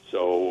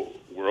 So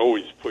we're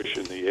always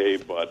pushing the A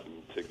button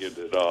to get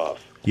it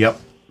off.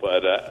 Yep.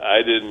 But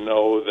I didn't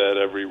know that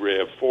every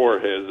RAV4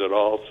 has it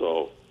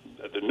also,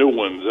 the new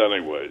ones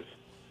anyways.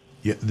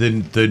 Yeah,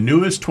 the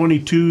newest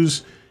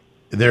 22s,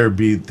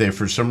 they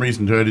for some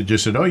reason Toyota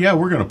just said, "Oh yeah,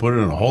 we're going to put in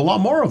a whole lot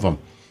more of them."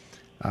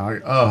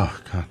 Oh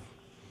God!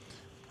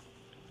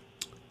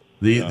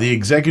 The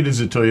executives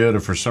at Toyota,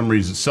 for some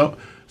reason,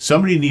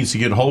 somebody needs to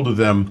get hold of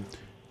them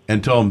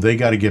and tell them they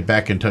got to get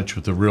back in touch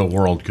with the real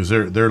world, because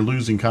they're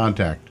losing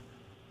contact.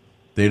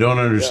 They don't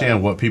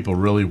understand what people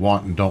really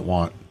want and don't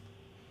want.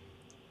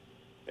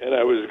 And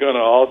I was going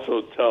to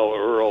also tell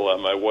Earl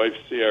on my wife's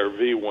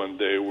CRV one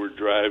day, we're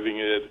driving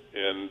it,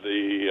 and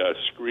the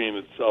screen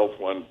itself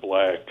went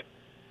black.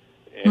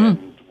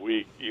 And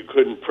you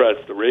couldn't press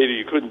the radio.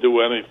 You couldn't do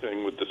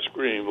anything with the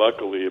screen,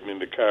 luckily. I mean,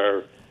 the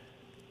car,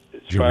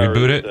 as Did you far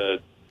reboot as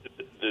it?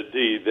 the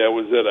deed, that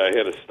was it. I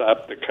had to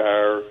stop the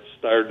car,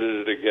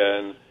 started it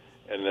again,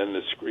 and then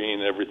the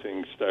screen,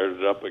 everything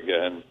started up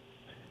again.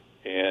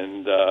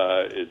 And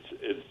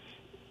it's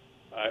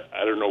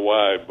I don't know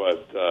why,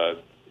 but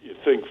you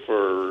think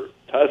for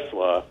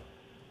Tesla,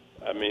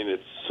 I mean,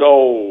 it's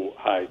so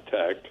high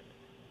tech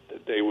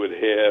that they would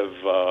have,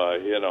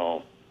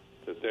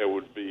 that there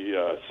would be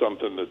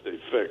something that they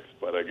fix.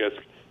 But I guess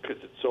because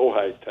it's so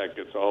high tech,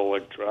 it's all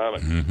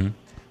electronic. Mm-hmm.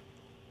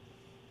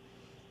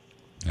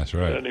 That's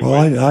right. Anyway,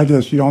 Well, I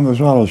just, on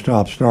this auto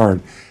stop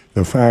start,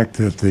 the fact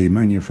that the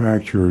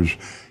manufacturers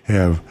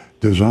have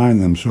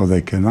designed them so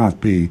they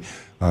cannot be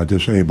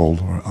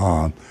disabled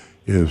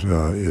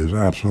is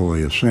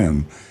absolutely a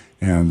sin.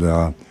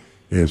 And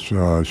it's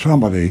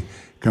somebody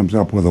comes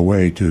up with a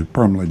way to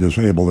permanently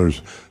disable. There's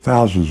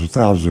thousands and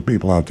thousands of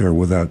people out there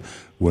with that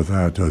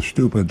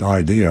stupid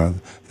idea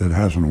that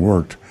hasn't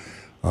worked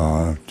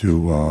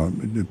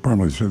to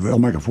permanently disable. They'll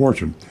make a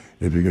fortune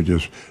if you could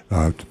just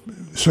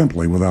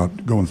simply,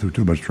 without going through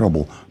too much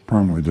trouble,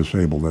 permanently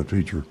disable that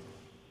feature.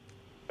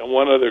 And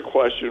one other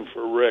question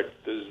for Rick.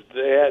 Does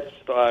that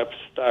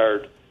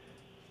start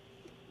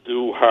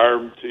do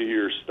harm to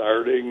your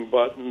starting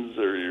buttons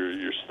or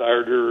your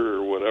starter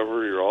or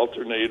whatever, your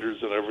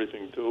alternators and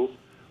everything too?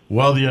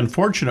 Well, the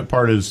unfortunate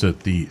part is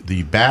that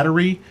the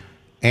battery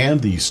and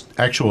the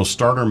actual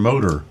starter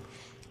motor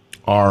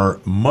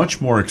are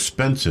much more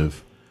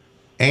expensive,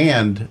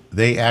 and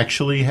they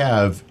actually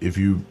have, if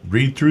you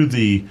read through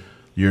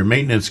your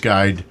maintenance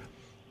guide,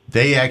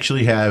 they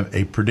actually have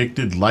a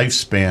predicted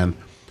lifespan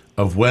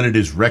of when it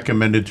is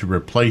recommended to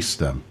replace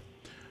them,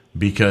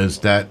 because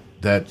that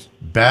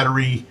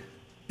battery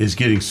is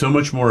getting so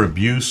much more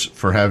abuse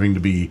for having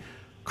to be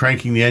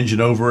cranking the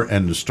engine over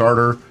and the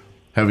starter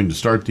having to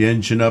start the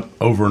engine up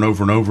over and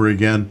over and over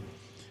again.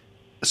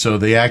 So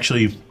they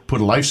actually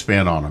put a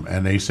lifespan on them,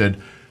 and they said,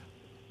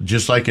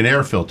 just like an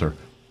air filter,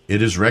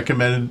 it is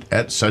recommended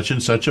at such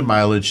and such a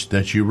mileage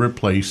that you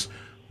replace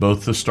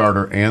both the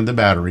starter and the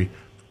battery,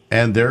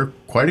 and they're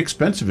quite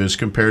expensive as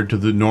compared to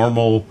the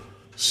normal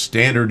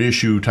standard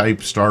issue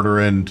type starter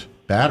and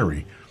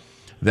battery.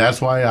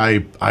 That's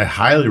why I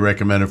highly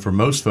recommend it for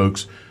most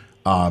folks.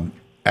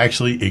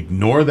 Actually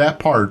ignore that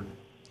part,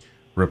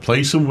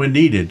 replace them when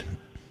needed,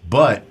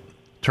 but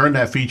turn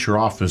that feature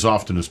off as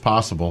often as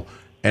possible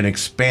and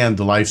expand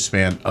the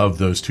lifespan of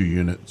those two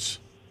units.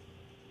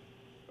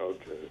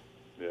 Okay,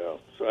 yeah.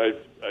 So I'd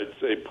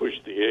say push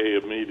the A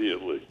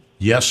immediately.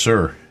 Yes,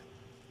 sir.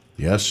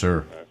 Yes,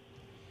 sir.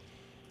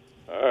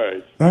 All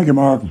right. Thank you,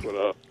 Mark.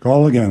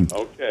 Call again.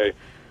 Okay.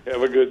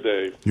 Have a good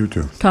day. You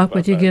too. Talk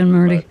with you again,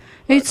 Marty.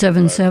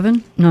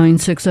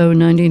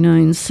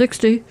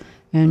 877-960-9960,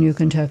 and you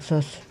can text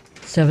us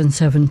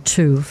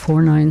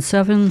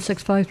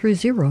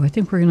 772-497-6530. I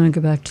think we're going to go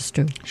back to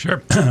Stu.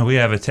 Sure. We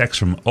have a text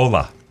from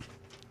Ola.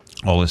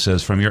 Ola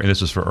says,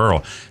 this is for Earl,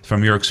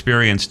 from your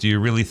experience, do you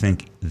really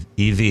think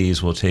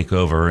EVs will take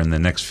over in the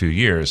next few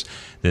years?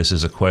 This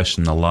is a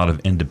question a lot of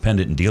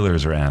independent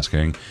dealers are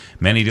asking.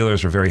 Many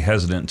dealers are very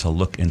hesitant to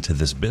look into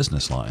this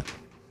business line.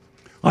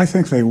 I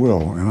think they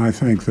will, and I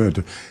think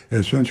that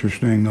it's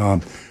interesting.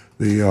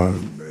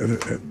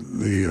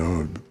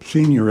 The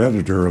senior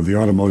editor of the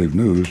Automotive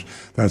News,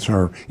 that's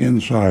our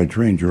inside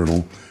train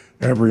journal,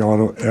 every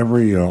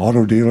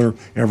auto dealer,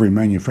 every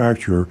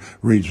manufacturer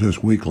reads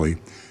this weekly.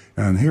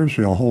 And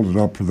I'll hold it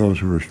up for those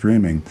who are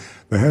streaming.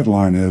 The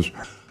headline is,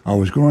 I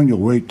was going to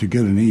wait to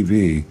get an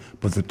EV,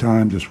 but the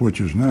time to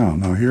switch is now.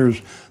 Now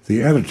here's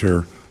the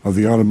editor of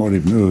the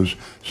Automotive News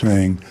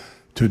saying,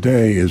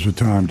 today is the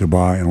time to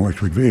buy an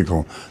electric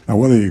vehicle. Now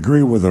whether you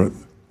agree with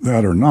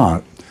that or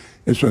not,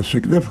 it's a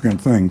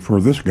significant thing for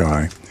this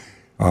guy,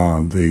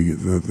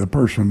 the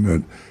person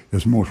that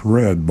is most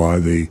read by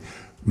the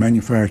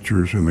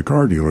manufacturers and the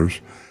car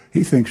dealers.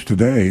 He thinks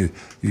today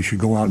you should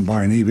go out and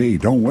buy an EV.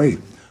 Don't wait.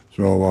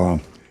 So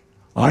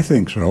I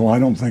think so. I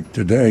don't think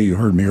today, you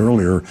heard me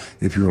earlier,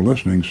 if you were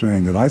listening,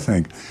 saying that I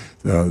think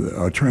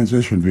a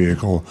transition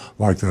vehicle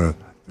like the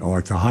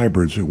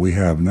hybrids that we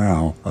have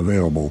now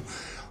available,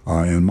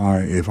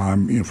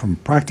 from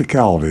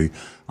practicality,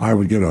 I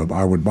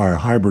would buy a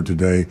hybrid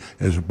today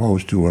as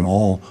opposed to an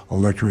all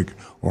electric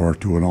or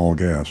to an all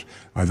gas.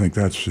 I think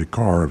that's the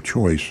car of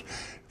choice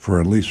for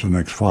at least the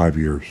next 5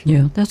 years.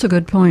 Yeah, that's a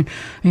good point.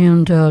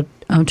 And to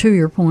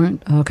your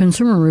point,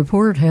 Consumer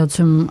Report had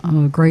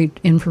some great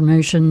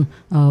information,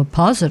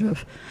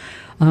 positive.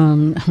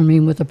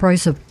 With the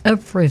price of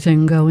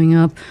everything going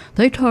up,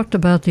 they talked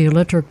about the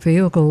electric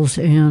vehicles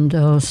and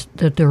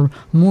that they're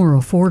more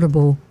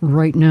affordable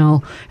right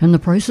now, and the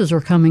prices are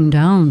coming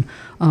down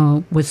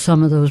with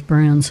some of those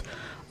brands.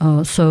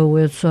 So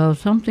it's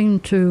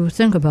something to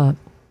think about,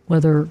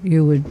 whether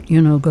you would,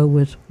 go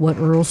with what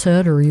Earl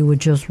said, or you would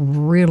just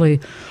really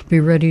be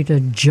ready to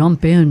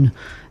jump in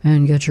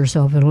and get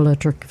yourself an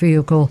electric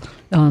vehicle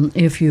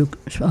if you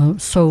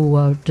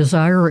so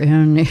desire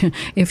and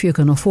if you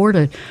can afford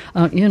it.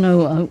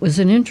 It was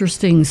an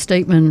interesting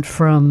statement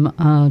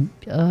from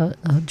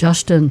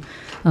Justin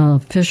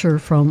Fisher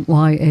from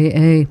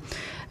YAA.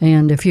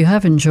 And if you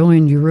haven't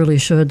joined, you really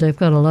should. They've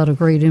got a lot of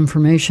great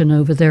information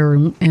over there,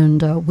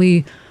 and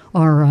we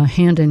are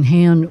hand in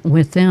hand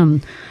with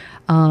them.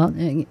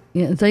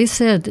 They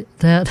said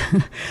that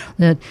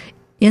that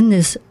in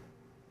this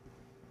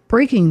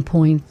breaking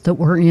point that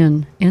we're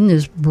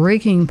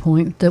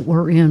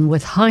in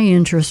with high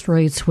interest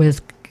rates,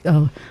 with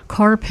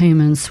car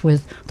payments,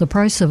 with the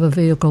price of a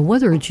vehicle,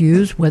 whether it's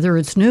used, whether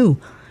it's new,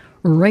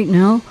 right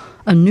now,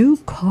 a new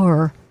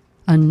car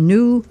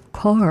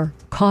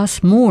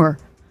costs more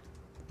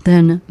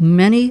than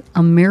many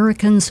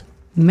Americans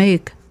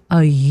make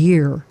a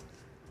year.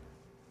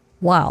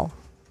 Wow,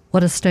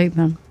 what a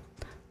statement.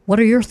 What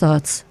are your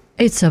thoughts?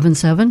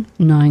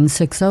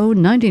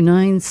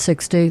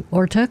 877-960-9960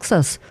 or text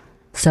us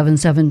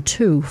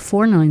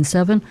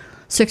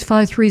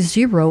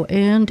 772-497-6530.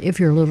 And if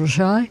you're a little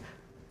shy,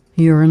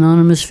 you're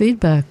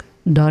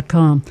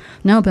anonymousfeedback.com.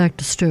 Now back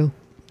to Stu.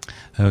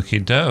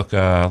 Okie doke.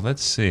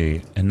 Let's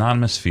see.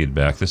 Anonymous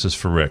feedback. This is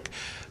for Rick.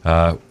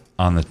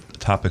 on the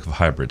topic of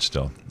hybrid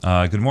still.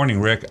 Good morning,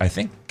 Rick. I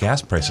think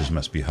gas prices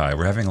must be high.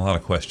 We're having a lot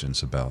of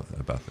questions about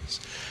this.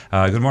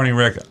 Good morning,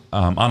 Rick.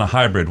 On a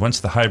hybrid, once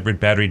the hybrid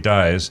battery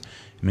dies,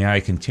 may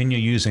I continue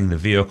using the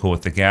vehicle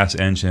with the gas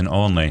engine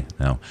only?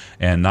 No.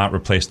 And not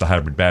replace the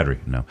hybrid battery?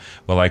 No.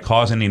 Will I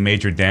cause any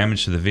major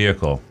damage to the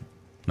vehicle?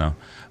 No.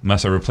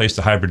 Must I replace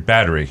the hybrid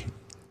battery?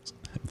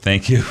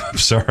 Thank you. I'm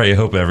sorry. I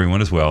hope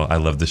everyone is well. I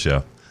love the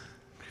show.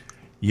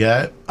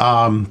 Yeah.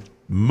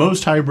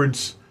 Most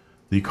hybrids,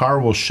 the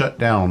car will shut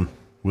down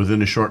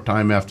within a short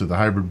time after the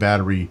hybrid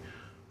battery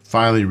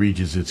finally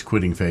reaches its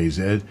quitting phase.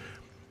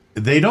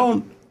 They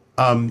don't,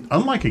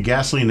 unlike a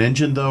gasoline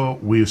engine, though,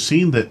 we've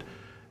seen that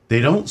they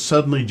don't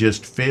suddenly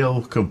just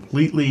fail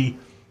completely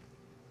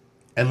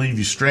and leave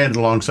you stranded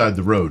alongside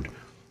the road.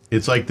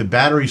 It's like the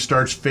battery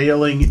starts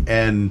failing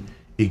and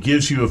it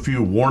gives you a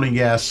few warning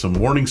gas, some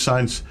warning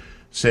signs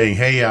saying,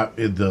 hey,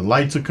 the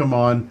lights will come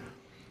on,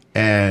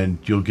 and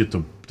you'll get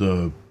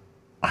the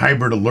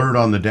hybrid alert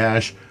on the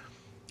dash.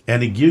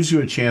 And it gives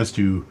you a chance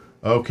to,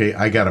 okay,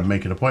 I got to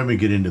make an appointment,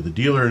 get into the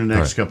dealer in the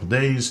next couple of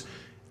days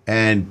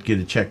and get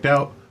it checked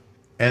out.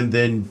 And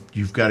then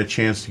you've got a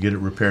chance to get it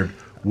repaired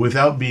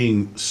without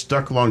being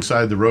stuck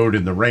alongside the road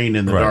in the rain,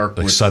 in the dark,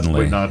 like suddenly,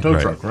 waiting on a tow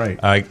truck. Right.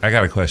 I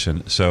got a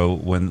question. So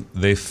when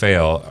they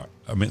fail,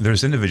 I mean,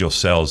 there's individual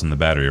cells in the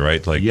battery,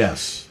 right? Like,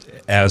 yes.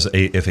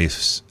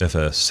 If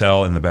a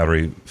cell in the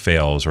battery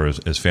fails or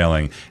is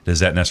failing, does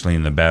that necessarily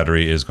mean the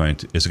battery is it going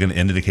to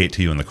indicate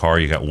to you in the car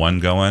you got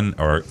one going,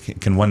 or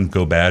can one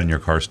go bad and your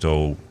car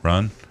still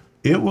run?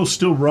 It will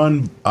still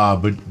run,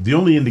 but the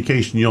only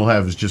indication you'll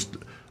have is just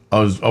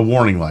a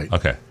warning light.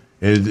 Okay.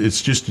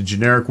 It's just a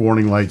generic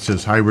warning light that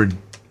says hybrid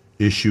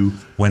issue.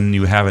 When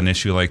you have an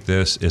issue like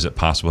this, is it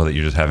possible that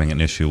you're just having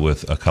an issue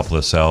with a couple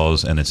of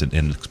cells and it's an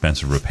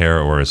inexpensive repair,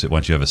 or is it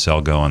once you have a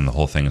cell going, the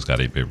whole thing has got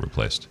to be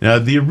replaced? Now,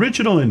 the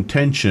original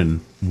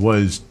intention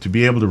was to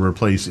be able to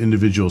replace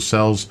individual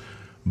cells,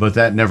 but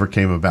that never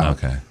came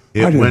about. Okay.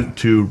 It went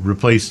to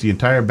replace the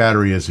entire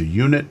battery as a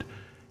unit,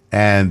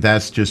 and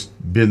that's just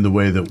been the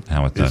way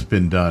that it's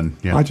been done.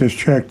 Yeah. I just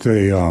checked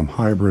the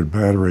hybrid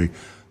battery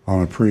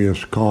on a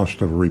Prius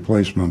cost of a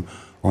replacement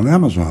on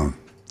Amazon.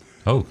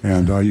 Oh.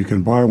 And you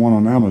can buy one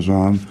on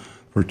Amazon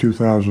for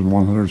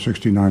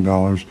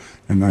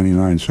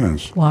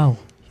 $2,169.99. Wow.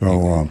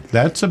 So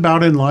that's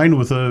about in line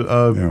with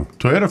a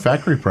Toyota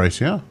factory price,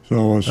 yeah.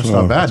 So it's that's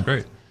not bad. That's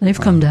great. They've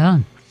come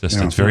down.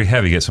 Just it's very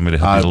heavy. Get somebody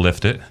to help you to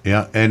lift it.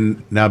 Yeah,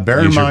 and now bear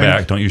in mind. Use your mind.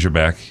 back. Don't use your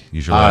back.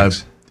 Use your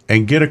legs.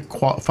 And get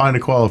find a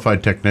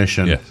qualified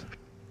technician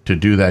to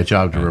do that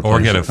job to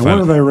replace it. And what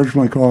did they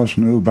originally cost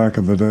new back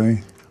in the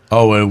day?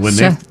 Oh, and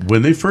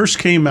when they first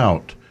came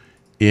out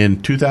in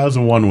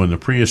 2001, when the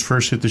Prius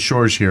first hit the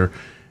shores here,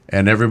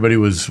 and everybody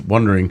was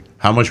wondering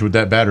how much would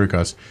that battery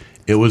cost,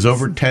 it was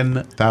over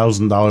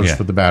 $10,000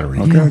 for the battery.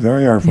 Okay, there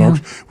you are, folks.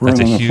 Yeah. We're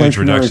That's in a an huge inflationary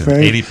reduction.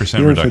 phase.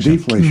 80% reduction.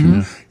 Here's the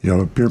deflation. You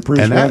know,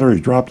 Prius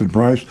batteries dropped in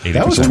price. 80%.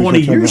 That was 20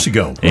 years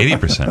ago.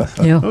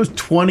 80%. That was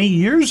 20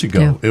 years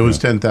ago. It was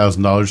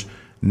 $10,000.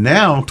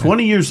 Now,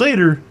 20 years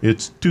later,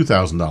 it's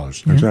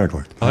 $2,000.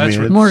 Exactly.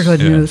 Well, more good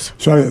news.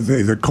 So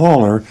the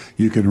caller,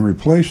 you can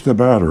replace the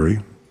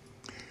battery,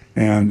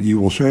 and you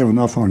will save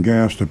enough on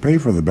gas to pay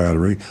for the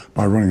battery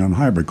by running on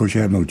hybrid, because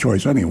you have no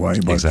choice anyway.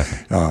 But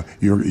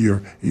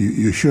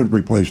you should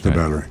replace the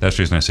battery. That's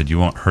the reason I said you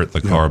won't hurt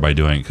the car by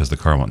doing it, because the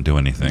car won't do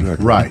anything.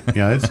 Exactly. Right.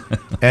 Yeah.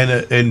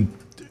 And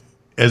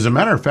as a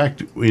matter of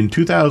fact, in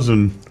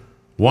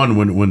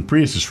 2001, when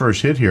Prius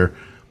first hit here,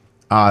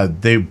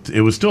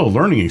 it was still a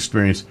learning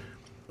experience.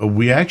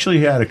 We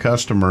actually had a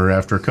customer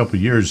after a couple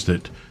of years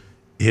that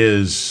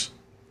his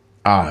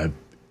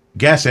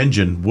gas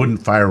engine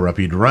wouldn't fire up.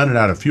 He'd run it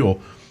out of fuel,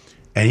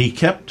 and he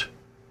kept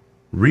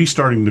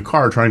restarting the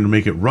car, trying to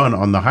make it run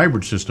on the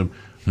hybrid system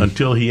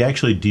until he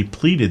actually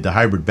depleted the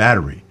hybrid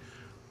battery.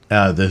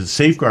 The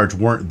safeguards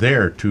weren't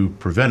there to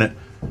prevent it,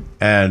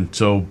 and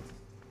so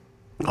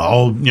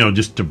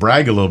just to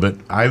brag a little bit,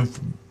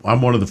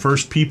 I'm one of the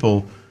first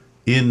people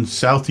in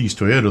Southeast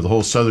Toyota, the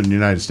whole southern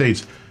United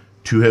States,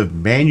 to have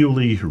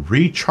manually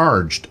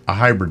recharged a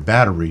hybrid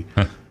battery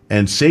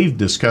and saved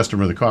this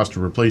customer the cost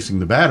of replacing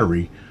the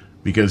battery,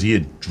 because he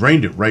had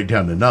drained it right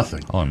down to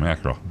nothing. Holy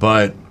mackerel.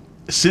 But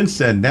since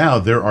then, now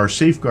there are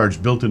safeguards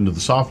built into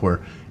the software.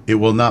 It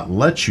will not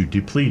let you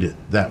deplete it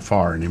that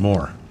far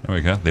anymore. There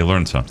we go. They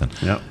learned something.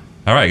 Yep.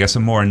 All right, I got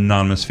some more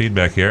anonymous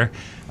feedback here.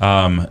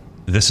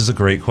 This is a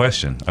great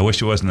question. I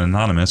wish it wasn't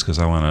anonymous, because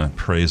I want to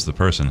praise the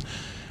person.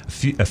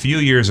 A few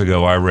years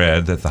ago, I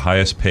read that the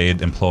highest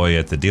paid employee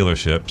at the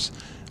dealerships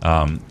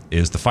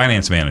is the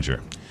finance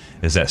manager.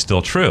 Is that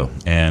still true?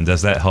 And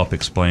does that help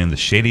explain the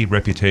shady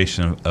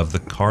reputation of the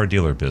car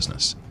dealer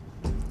business?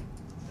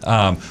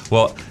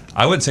 Well,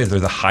 I would say they're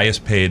the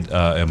highest paid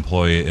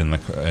employee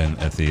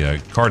at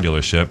the car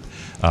dealership,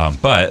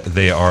 but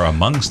they are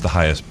amongst the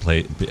highest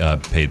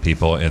paid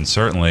people, and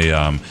certainly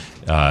of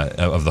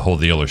the whole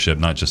dealership,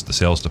 not just the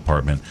sales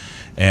department.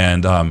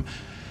 And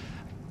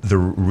the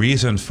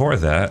reason for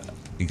that,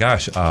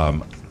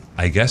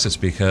 I guess it's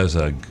because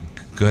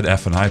good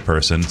F&I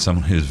person,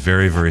 someone who's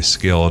very, very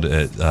skilled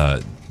at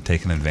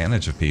taking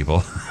advantage of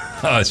people.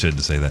 I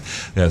shouldn't say that.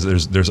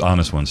 Yes, there's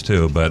honest ones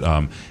too,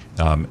 but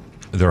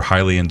they're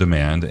highly in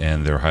demand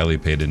and they're highly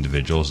paid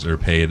individuals. They're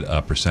paid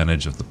a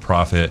percentage of the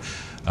profit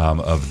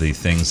of the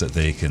things that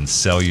they can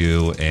sell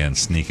you and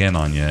sneak in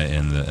on you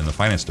in the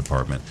finance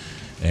department.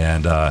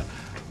 And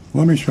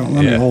let me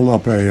hold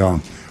up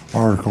a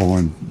article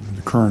in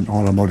the current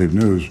automotive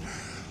news.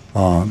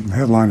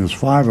 Headline is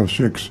 5 of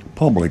 6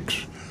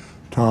 Publix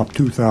top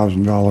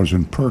 $2,000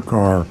 in per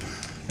car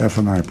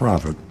F&I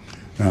profit.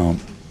 Now,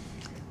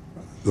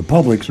 the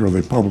Publix are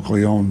the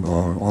publicly owned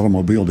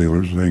automobile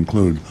dealers. They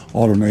include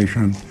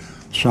AutoNation,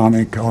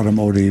 Sonic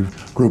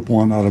Automotive, Group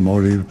 1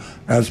 Automotive,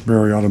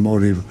 Asbury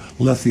Automotive,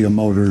 Lithium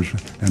Motors,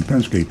 and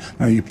Penske.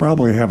 Now, you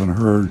probably haven't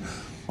heard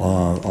a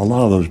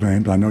lot of those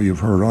names. I know you've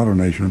heard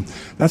AutoNation.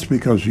 That's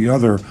because the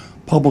other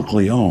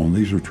publicly owned,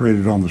 these are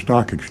traded on the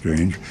stock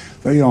exchange,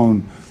 they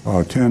own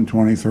 10,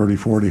 20, 30,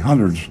 40,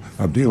 hundreds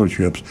of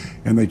dealerships,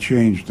 and they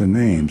changed the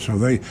name. So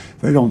they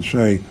don't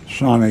say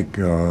Sonic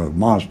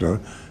Mazda.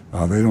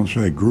 They don't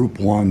say Group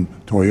 1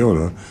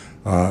 Toyota.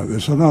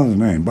 It's another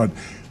name. But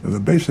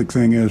the basic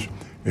thing is,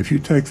 if you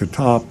take the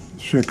top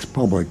 6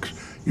 Publix,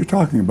 you're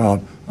talking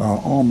about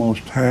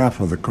almost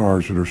half of the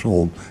cars that are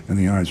sold in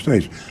the United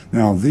States.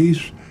 Now,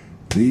 these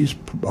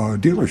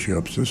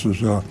dealerships, this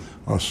is a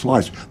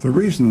slice. The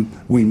reason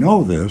we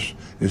know this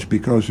is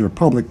because they're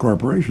public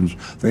corporations.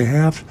 They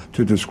have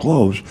to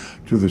disclose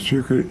to the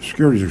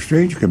Securities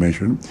Exchange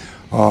Commission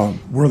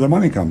where the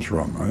money comes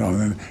from.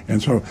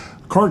 And so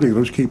car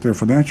dealers keep their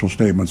financial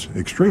statements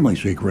extremely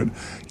secret.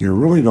 You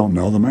really don't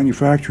know. The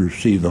manufacturers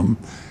see them,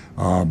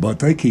 but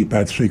they keep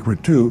that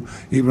secret too.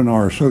 Even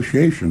our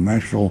association,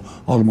 National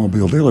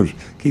Automobile Dealers,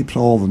 keeps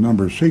all the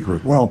numbers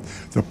secret. Well,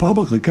 the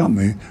publicly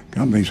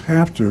companies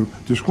have to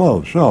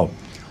disclose. So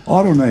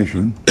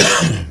AutoNation,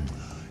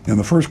 in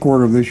the first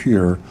quarter of this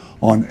year,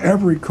 on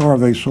every car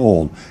they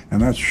sold,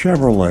 and that's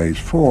Chevrolets,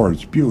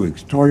 Fords,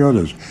 Buicks,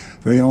 Toyotas,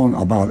 they own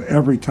about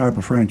every type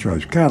of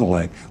franchise,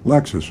 Cadillac,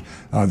 Lexus,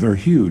 they're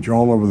huge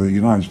all over the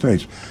United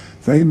States.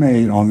 They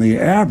made, on the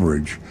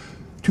average,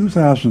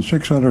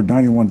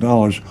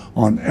 $2,691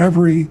 on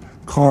every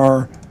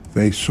car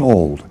they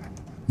sold,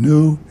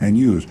 new and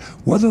used,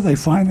 whether they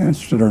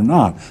financed it or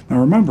not. Now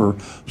remember,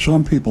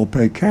 some people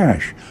pay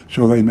cash,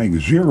 so they make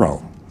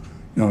zero.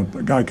 You know,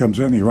 the guy comes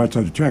in, he writes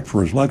out a check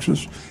for his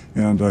Lexus,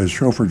 and his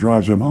chauffeur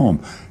drives him home.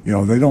 You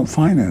know, they don't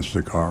finance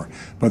the car,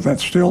 but that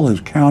still is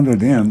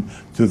counted in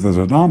to the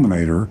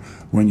denominator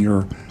when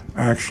you're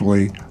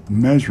actually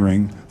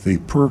measuring the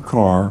per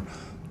car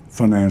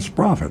finance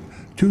profit,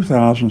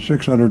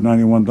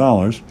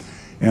 $2,691,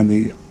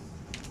 and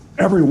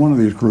every one of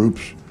these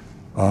groups,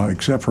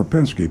 except for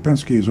Penske.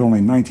 Penske is only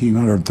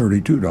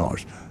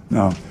 $1,932.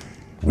 Now,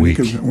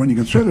 when you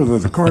consider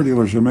that the car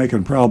dealers are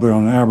making probably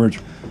on average,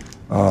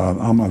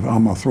 I'm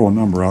gonna throw a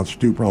number out.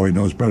 Stu probably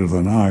knows better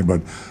than I,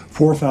 but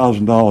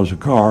 $4,000 a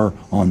car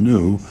on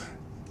new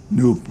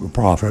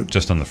profit.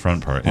 just on the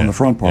front part. On the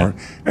front part,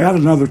 add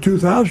another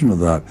 $2,000 of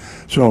that.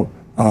 So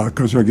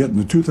because they're getting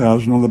the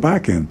 $2,000 on the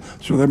back end,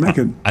 so they're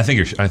making. I think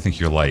you're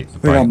light.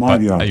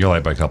 You're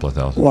light by a couple of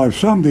thousand. Well,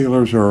 some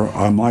dealers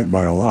I'm light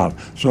by a lot.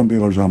 Some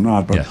dealers I'm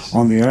not, but yes.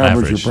 On the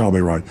average, you're probably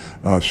right.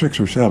 6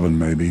 or 7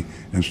 maybe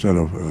instead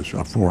of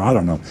 4. I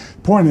don't know.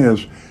 Point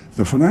is,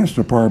 the finance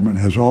department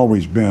has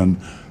always been,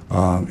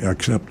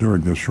 except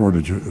during this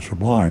shortage of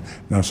supply.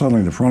 Now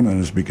suddenly the front end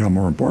has become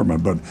more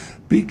important. But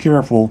be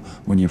careful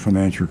when you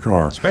finance your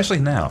car, especially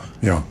now.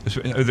 Yeah,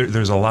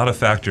 there's a lot of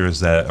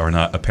factors that are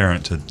not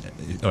apparent to,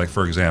 like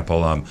for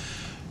example,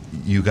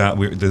 you got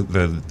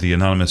the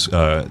anonymous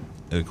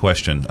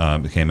question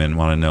came in,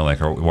 want to know like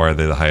why are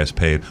they the highest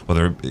paid?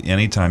 Well,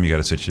 anytime you got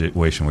a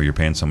situation where you're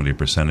paying somebody a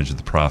percentage of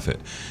the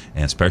profit,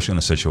 and especially in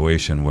a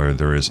situation where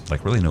there is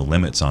like really no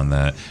limits on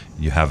that,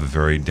 you have a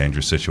very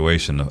dangerous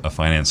situation. A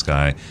finance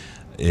guy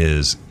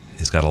has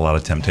got a lot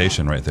of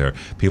temptation right there.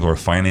 People are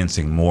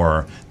financing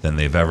more than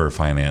they've ever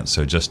financed.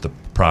 So just the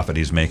profit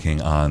he's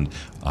making on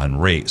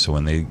rate. So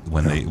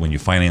when you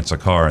finance a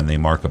car and they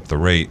mark up the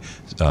rate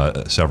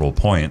several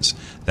points,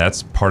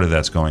 that's part of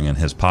that's going in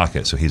his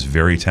pocket. So he's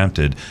very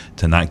tempted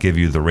to not give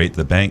you the rate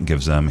the bank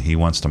gives them. He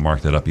wants to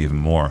mark that up even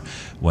more.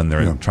 When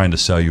they're trying to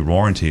sell you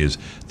warranties,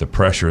 the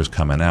pressure is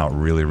coming out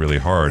really, really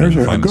hard. There's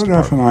a good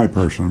F&I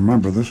person.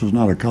 Remember, this is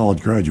not a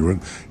college graduate.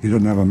 He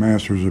doesn't have a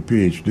master's or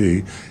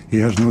PhD. He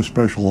has no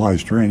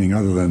specialized training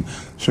other than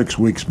 6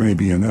 weeks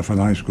maybe in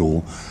F&I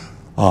school.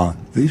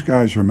 These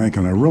guys are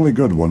making a really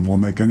good one. Will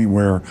make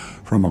anywhere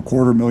from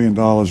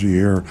 $250,000 a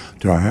year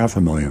to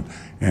 $500,000,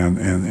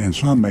 and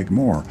some make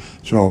more.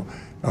 So,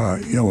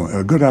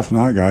 a good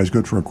F&I guy is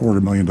good for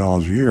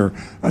 $250,000 a year.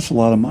 That's a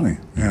lot of money,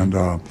 and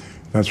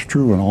That's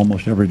true in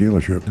almost every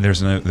dealership.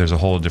 There's a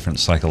whole different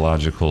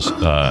psychological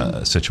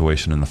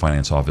situation in the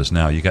finance office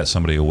now. You got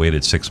somebody who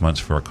waited 6 months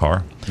for a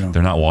car. Yeah.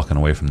 They're not walking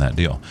away from that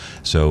deal.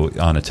 So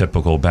on a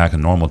typical, back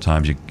in normal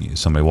times,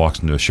 somebody walks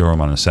into a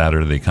showroom on a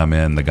Saturday, they come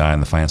in, the guy in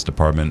the finance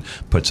department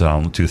puts it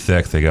on too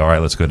thick, they go, all right,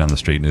 let's go down the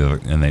street,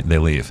 and they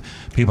leave.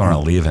 People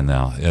aren't leaving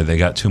now. They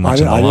got too much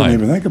in the line. I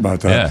didn't even think about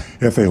that.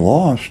 Yeah. If they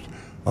lost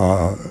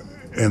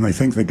and they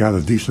think they got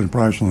a decent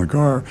price on the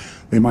car,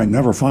 they might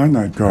never find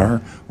that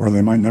car, or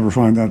they might never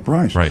find that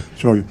price. Right.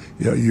 So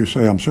you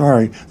say, I'm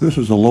sorry, this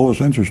is the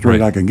lowest interest rate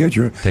Right. I can get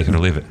you. Take it or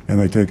leave it. And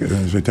they take it or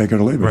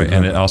leave it. Right,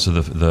 and also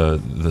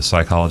the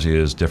psychology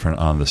is different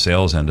on the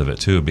sales end of it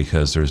too,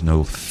 because there's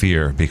no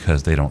fear,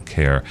 because they don't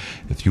care.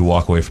 If you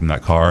walk away from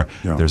that car,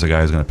 Yeah. there's a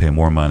guy who's going to pay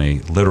more money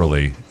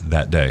literally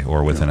that day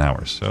or within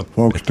hours. So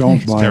Folks,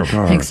 don't buy a terrible.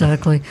 car.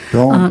 Exactly.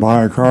 Don't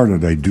buy a car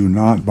today. Do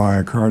not buy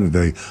a car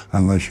today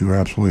unless you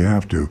absolutely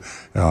have to.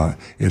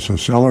 It's a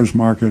seller's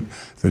market.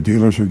 The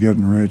dealers are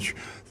getting rich.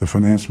 The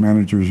finance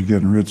managers are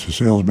getting rich. The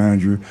sales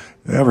manager,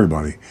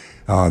 everybody.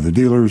 The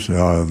dealers,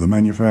 the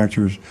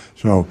manufacturers.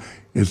 So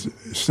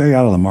stay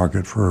out of the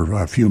market for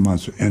a few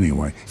months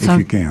anyway, if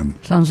you can.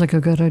 Sounds like a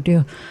good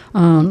idea.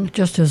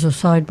 Just as a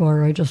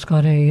sidebar, I just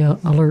got a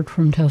alert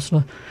from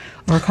Tesla.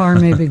 Our car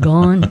may be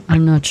gone.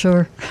 I'm not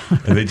sure.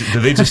 Do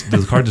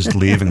the car just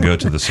leave and go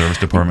to the service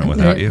department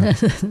without you?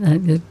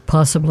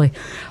 Possibly.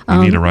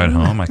 You need a ride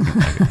home?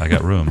 I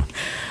got room.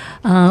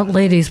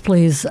 Ladies,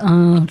 please,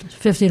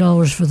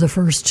 $50 for the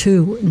first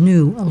 2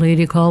 new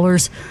lady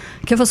callers.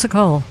 Give us a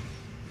call.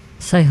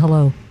 Say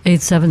hello.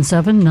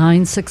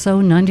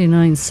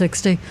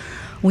 877-960-9960.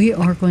 We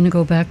are going to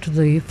go back to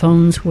the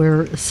phones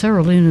where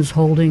Sarah Lynn is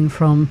holding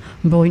from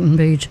Boynton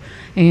Beach.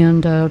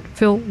 And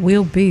Phil,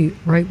 we'll be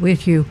right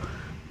with you.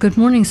 Good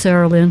morning,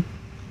 Sarah Lynn.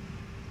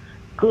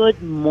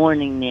 Good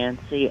morning,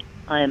 Nancy.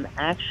 I am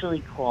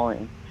actually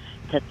calling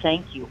to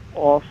thank you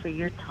all for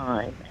your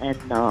time and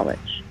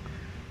knowledge.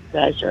 You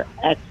guys are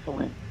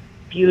excellent,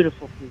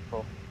 beautiful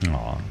people.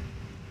 Aw.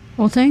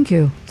 Well, thank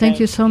you. Thank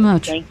you so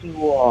much. Thank you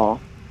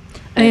all.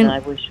 And And I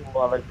wish you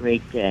all a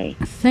great day.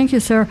 thank you,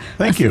 Sarah.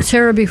 Thank you.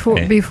 Sarah, before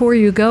Hey. before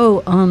you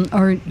go,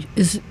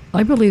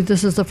 I believe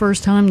this is the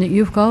first time that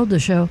you've called the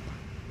show.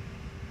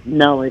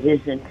 No, it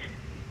isn't.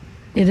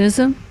 It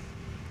isn't?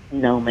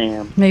 No,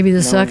 ma'am. Maybe the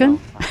No, second?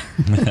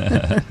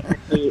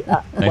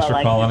 Thanks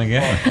for calling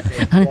again.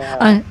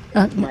 My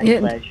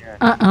It- pleasure.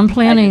 I'm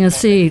planting I a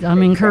just wanted seed. to I'm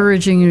say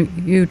encouraging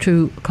you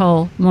to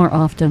call more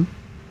often.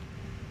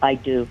 I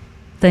do.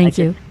 Thank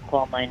I you. just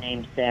call my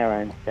name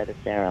Sarah instead of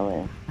Sarah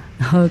Lynn.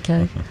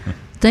 Okay.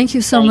 Thank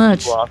you so Thank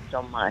much. you all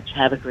so much.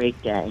 Have a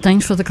great day.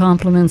 Thanks for the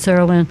compliment,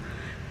 Sarah Lynn.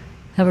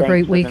 Have a Thanks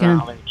great for the weekend.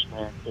 knowledge,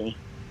 Nancy.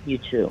 You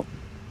too.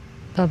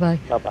 Bye-bye.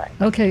 Bye-bye.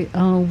 Okay,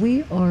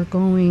 we are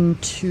going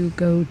to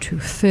go to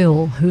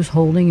Phil, who's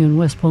holding in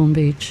West Palm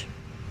Beach.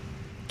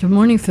 Good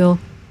morning, Phil.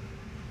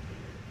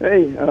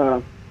 Hey,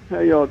 how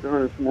y'all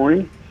doing this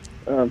morning?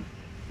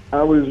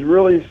 I was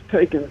really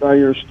taken by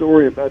your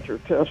story about your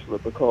Tesla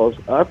because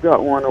I've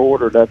got one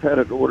ordered. I've had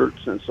it ordered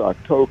since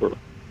October,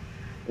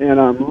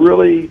 and I'm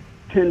really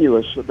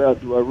tenuous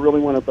about do I really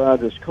want to buy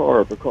this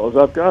car because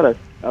I've got a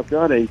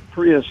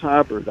Prius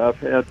hybrid I've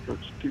had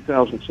since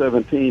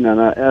 2017, and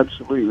I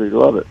absolutely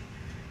love it.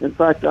 In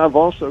fact, I've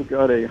also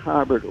got a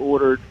hybrid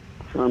ordered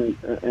from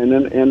an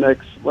NX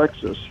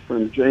Lexus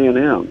from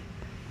J&M,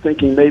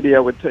 thinking maybe I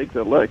would take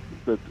the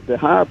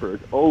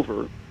hybrid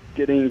over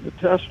getting the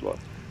Tesla.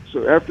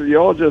 So after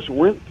y'all just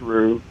went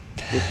through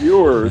with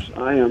yours,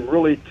 I am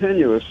really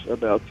tenuous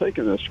about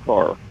taking this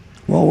car.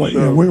 Well,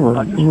 So, we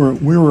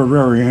were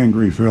very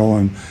angry, Phil,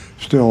 and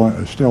still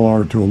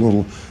are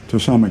to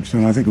some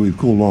extent. I think we've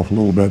cooled off a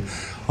little bit.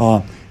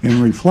 In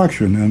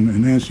reflection,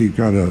 and Nancy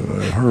got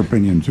her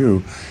opinion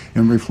too.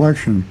 In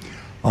reflection,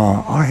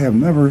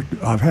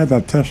 I've had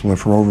that Tesla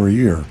for over a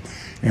year,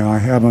 and I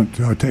haven't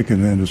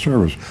taken it into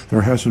service.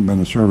 There hasn't been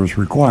a service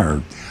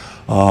required.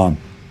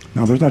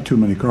 Now, there's not too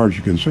many cars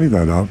you can say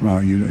that of.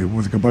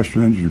 With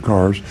combustion engine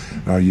cars,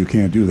 you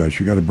can't do that.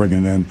 You got to bring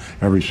it in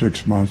every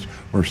 6 months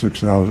or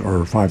 6,000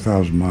 or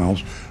 5,000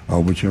 miles,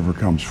 whichever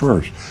comes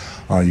first.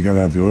 You got to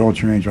have the oil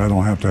change. I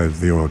don't have to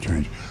have the oil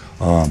change.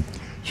 I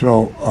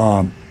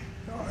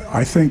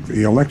think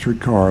the all-electric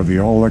car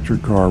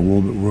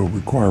will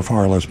require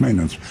far less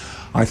maintenance.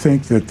 I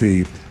think that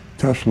the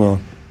Tesla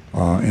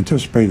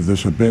anticipated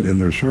this a bit in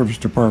their service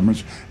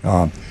departments.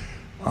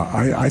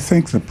 I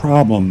think the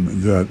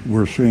problem that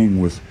we're seeing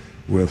with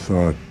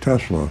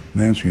Tesla,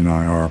 Nancy and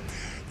I, are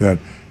that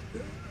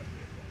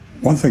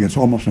one thing, it's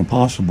almost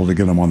impossible to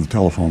get them on the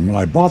telephone. When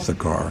I bought the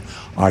car,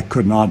 I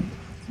could not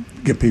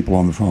get people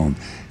on the phone.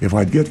 If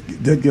I did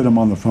get them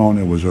on the phone,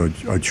 it was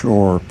a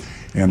chore,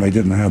 and they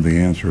didn't have the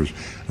answers.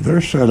 They're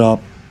set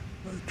up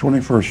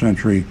 21st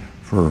century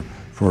for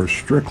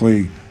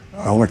strictly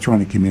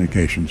electronic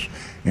communications,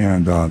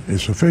 and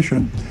it's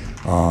efficient.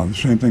 The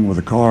same thing with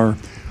the car.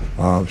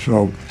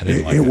 So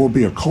it will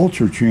be a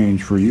culture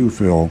change for you,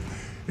 Phil.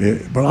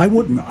 But I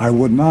would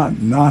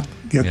not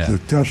get the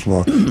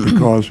Tesla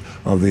because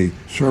of the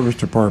service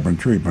department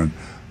treatment.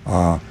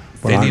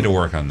 They need to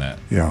work on that.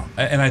 Yeah.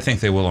 And I think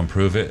they will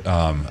improve it.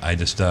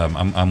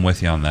 I'm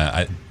with you on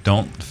that.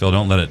 Phil,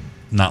 don't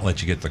not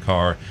let you get the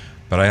car.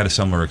 But I had a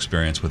similar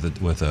experience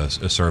with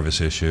a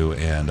service issue,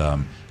 and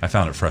I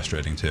found it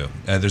frustrating too.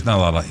 There's not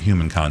a lot of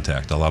human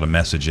contact, a lot of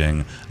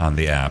messaging on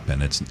the app,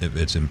 and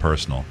it's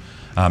impersonal.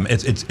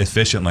 It's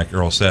efficient, like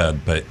Earl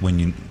said, but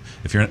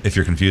if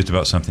you're confused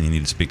about something, you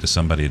need to speak to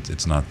somebody.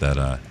 It's not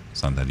that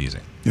easy.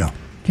 Yeah.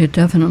 It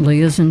definitely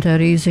isn't that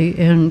easy.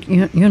 And,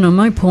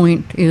 my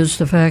point is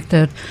the fact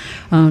that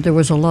there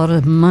was a lot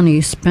of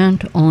money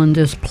spent on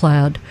this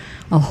Plaid,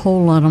 a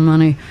whole lot of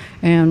money.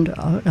 And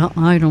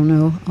I don't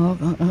know,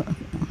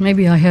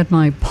 maybe I had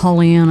my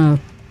Pollyanna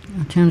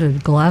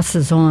tinted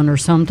glasses on or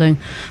something,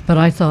 but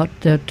I thought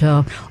that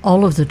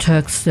all of the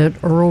texts that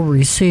Earl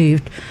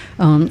received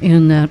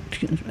in that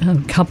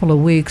couple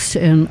of weeks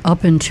and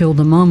up until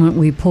the moment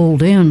we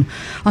pulled in,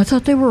 I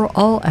thought they were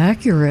all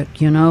accurate,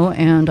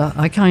 and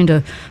I kind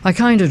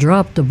of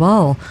dropped the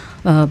ball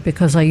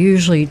because I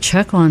usually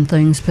check on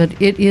things,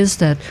 but it is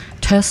that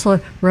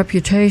Tesla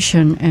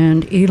reputation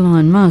and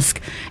Elon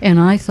Musk, and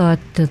I thought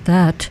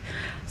that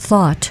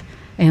thought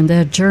and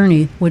that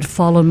journey would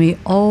follow me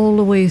all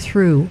the way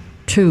through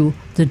to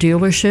the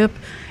dealership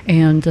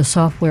and the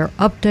software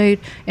update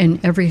and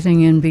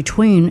everything in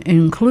between,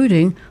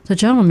 including the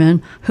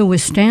gentleman who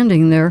was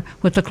standing there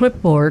with the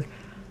clipboard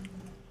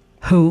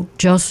who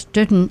just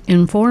didn't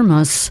inform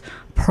us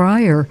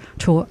prior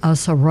to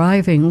us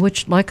arriving,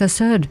 which, like I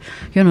said,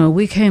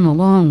 we came a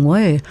long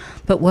way.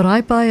 But would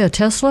I buy a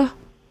Tesla?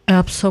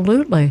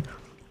 Absolutely.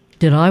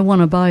 Did I want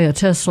to buy a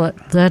Tesla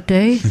that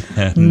day?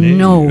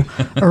 No.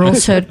 Earl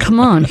said, come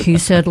on. He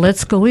said,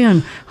 let's go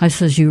in. I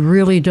says, you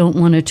really don't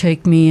want to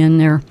take me in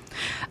there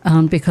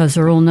because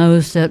Earl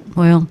knows that,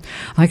 well,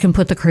 I can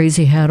put the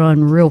crazy hat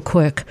on real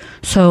quick.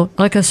 So,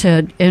 like I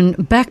said,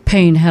 and back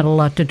pain had a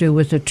lot to do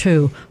with it,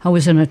 too. I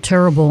was in a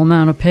terrible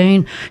amount of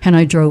pain, and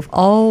I drove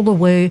all the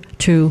way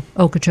to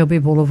Okeechobee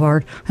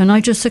Boulevard, and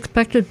I just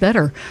expected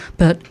better.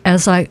 But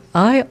as I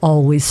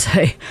always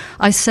say,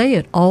 I say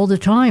it all the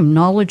time,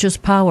 knowledge is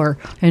power.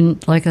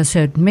 And like I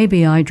said,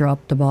 maybe I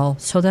dropped the ball.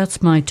 So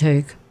that's my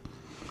take.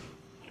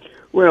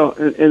 Well,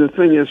 and the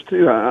thing is,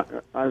 too,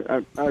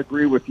 I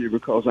agree with you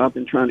because I've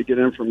been trying to get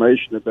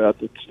information about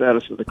the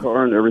status of the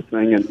car and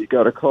everything, and you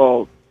got to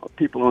call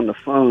people on the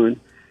phone,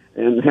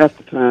 and half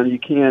the time you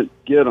can't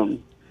get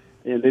them,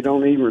 and they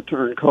don't even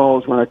return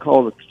calls when I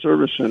call the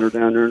service center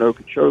down there in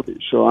Okeechobee.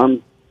 So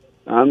I'm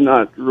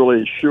not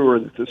really sure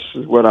that this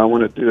is what I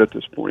want to do at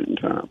this point in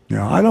time.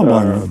 Yeah, I don't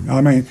blame her.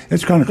 I mean,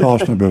 it's kind of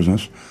costing the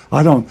business.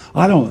 I don't.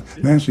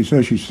 Nancy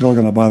says she's still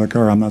going to buy the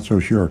car. I'm not so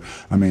sure.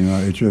 I mean,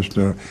 it's just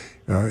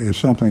it's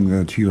something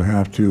that you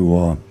have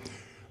to.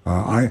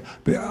 I'm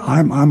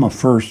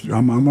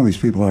one of these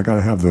people. I got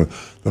to have the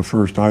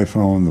first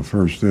iPhone, the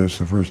first this,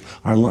 the first.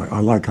 I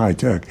like high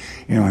tech,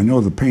 and I know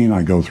the pain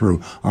I go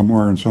through. I'm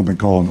wearing something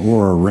called an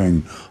Oura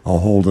ring. I'll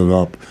hold it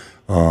up.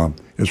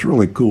 It's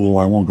really cool.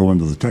 I won't go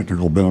into the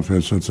technical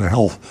benefits. It's a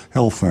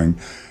health thing.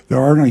 There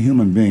are no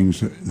human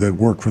beings that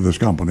work for this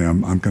company.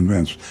 I'm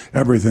convinced.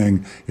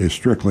 Everything is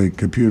strictly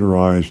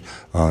computerized,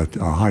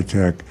 high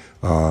tech,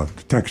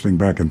 texting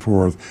back and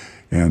forth,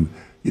 and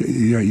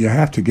you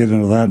have to get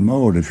into that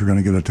mode if you're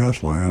going to get a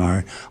Tesla.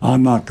 And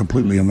I'm not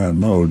completely in that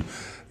mode.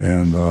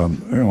 And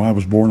I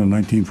was born in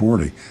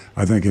 1940.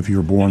 I think if you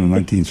were born in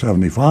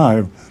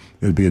 1975,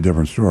 it'd be a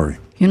different story.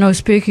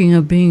 Speaking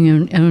of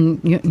being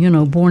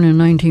born in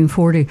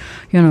 1940,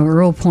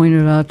 Earl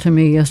pointed out to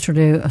me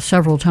yesterday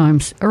several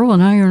times, Earl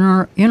and I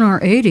are in our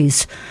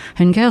 80s,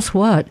 and guess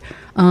what?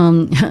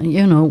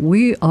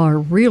 We are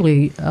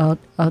really a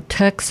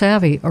tech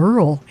savvy.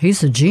 Earl,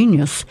 he's a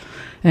genius,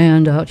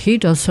 and he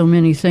does so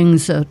many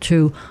things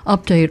to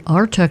update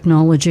our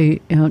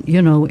technology,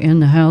 in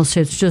the house.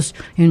 It's just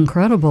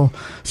incredible.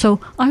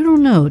 So I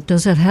don't know,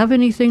 does it have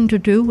anything to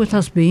do with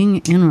us being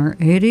in our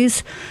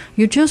 80s?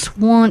 You just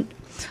want...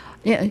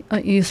 Yeah,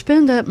 you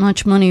spend that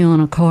much money on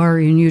a car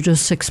and you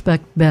just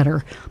expect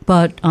better.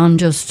 But I'm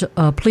just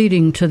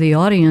pleading to the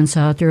audience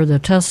out there, the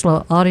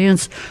Tesla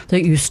audience,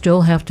 that you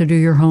still have to do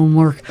your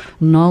homework.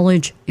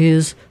 Knowledge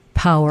is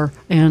power.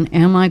 And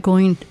am I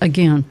going,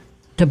 again,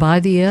 to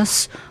buy the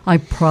S? I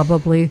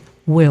probably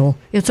will.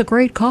 It's a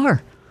great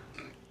car.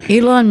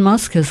 Elon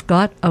Musk has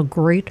got a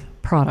great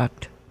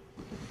product.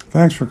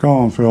 Thanks for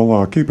calling,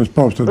 Phil. Keep us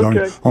posted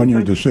on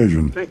your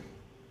decision.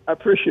 I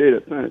appreciate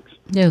it. Thanks.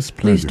 Yes,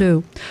 please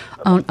do.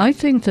 I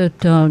think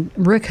that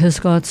Rick has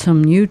got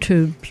some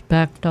YouTube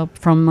backed up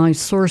from my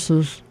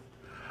sources.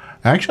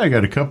 Actually, I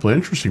got a couple of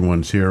interesting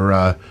ones here.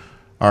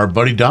 Our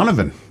buddy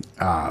Donovan,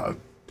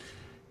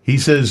 he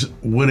says,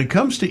 when it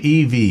comes to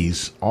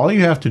EVs, all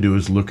you have to do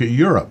is look at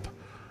Europe.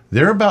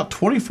 They're about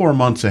 24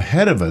 months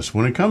ahead of us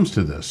when it comes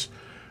to this.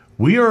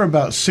 We are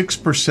about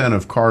 6%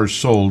 of cars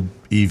sold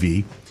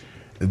EV.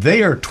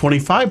 They are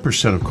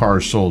 25% of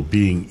cars sold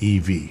being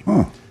EV.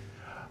 Huh.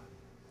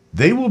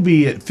 They will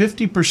be at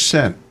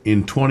 50%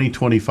 in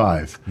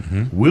 2025.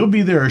 Mm-hmm. We'll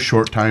be there a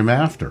short time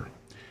after.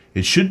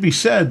 It should be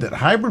said that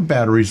hybrid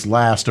batteries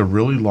last a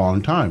really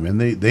long time,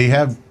 and they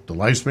have, the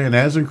lifespan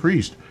has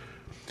increased.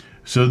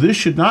 So this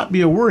should not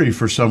be a worry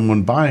for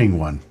someone buying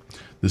one.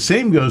 The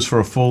same goes for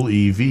a full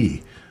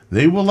EV.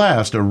 They will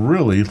last a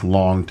really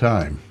long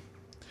time.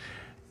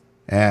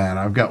 And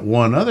I've got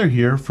one other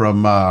here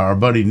from our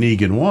buddy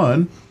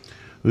Negan1,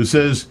 who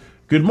says,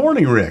 "Good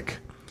morning, Rick.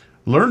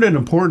 Learned an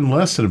important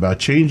lesson about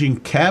changing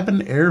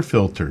cabin air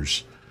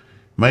filters.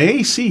 My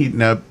AC,"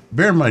 now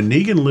bear in mind,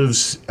 Negan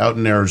lives out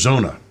in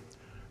Arizona.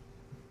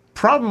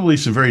 Probably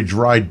some very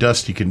dry,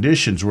 dusty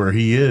conditions where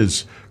he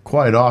is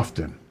quite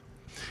often.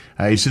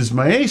 He says,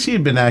 "My AC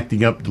had been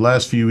acting up the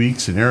last few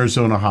weeks in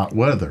Arizona hot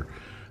weather.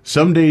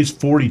 Some days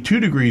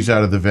 42 degrees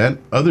out of the vent,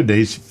 other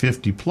days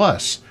 50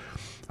 plus.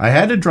 I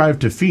had to drive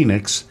to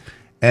Phoenix,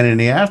 and in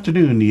the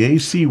afternoon, the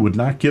AC would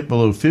not get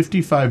below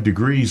 55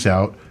 degrees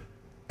out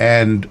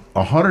and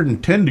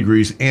 110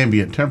 degrees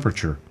ambient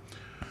temperature.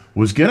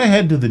 Was going to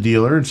head to the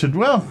dealer and said,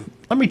 well,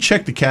 let me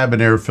check the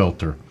cabin air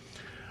filter.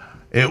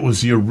 It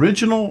was the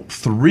original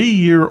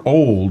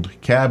 3-year-old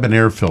cabin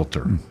air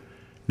filter.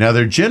 Now,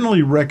 they're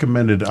generally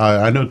recommended,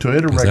 I know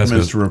Toyota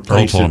recommends to Earl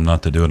replace told it. him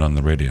not to do it on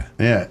the radio.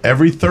 Yeah,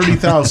 every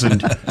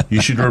 30,000,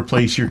 you should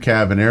replace your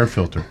cabin air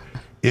filter.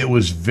 It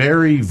was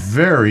very,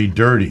 very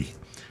dirty.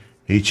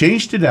 He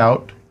changed it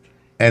out,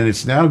 and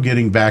it's now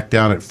getting back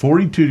down at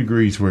 42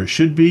 degrees where it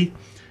should be.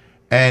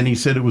 And he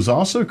said it was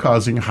also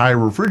causing high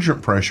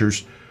refrigerant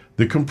pressures.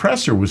 The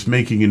compressor was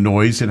making a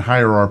noise in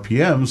higher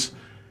RPMs,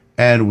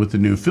 and with the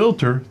new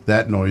filter,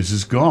 that noise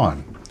is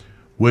gone,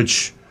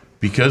 which,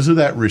 because of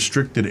that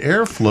restricted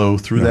airflow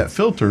through that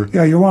filter,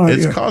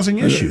 it's causing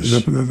issues.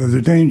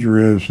 The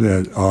danger is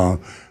that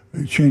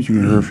changing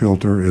an air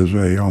filter is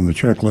on the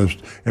checklist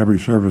every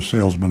service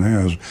salesman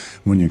has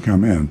when you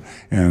come in,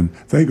 and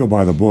they go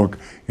by the book.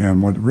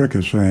 And what Rick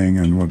is saying,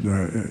 and what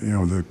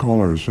the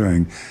caller is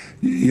saying,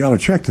 you got to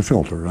check the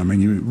filter. I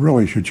mean, you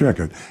really should check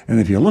it. And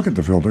if you look at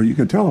the filter, you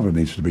can tell if it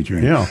needs to be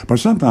changed. Yeah. But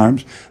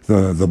sometimes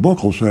the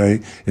book will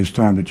say it's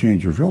time to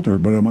change your filter,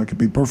 but it might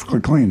be perfectly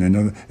clean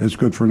and it's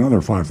good for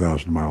another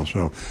 5,000 miles.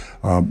 So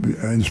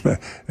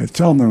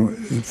tell them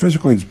to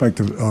physically inspect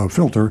the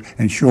filter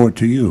and show it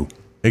to you.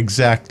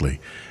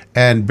 Exactly.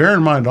 And bear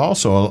in mind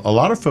also, a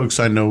lot of folks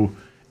I know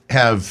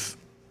have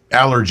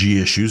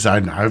allergy issues.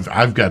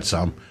 I've got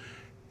some.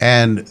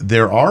 And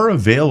there are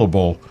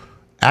available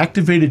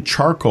activated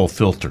charcoal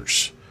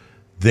filters.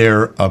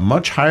 They're a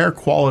much higher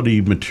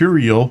quality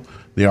material.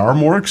 They are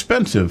more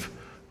expensive.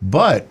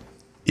 But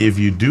if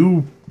you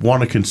do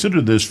want to consider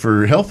this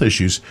for health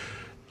issues,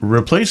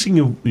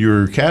 replacing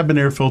your cabin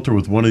air filter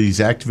with one of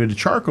these activated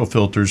charcoal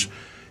filters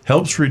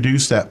helps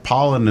reduce that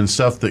pollen and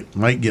stuff that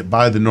might get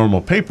by the normal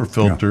paper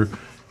filter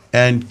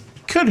and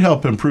could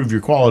help improve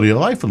your quality of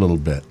life a little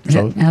bit.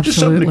 So just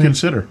something to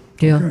consider.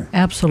 Yeah, Okay.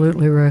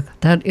 absolutely, Rick.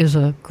 That is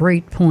a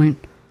great point.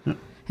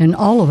 And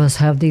all of us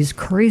have these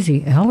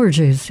crazy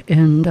allergies,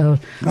 and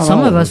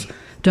some of us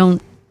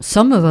don't.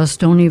 Some of us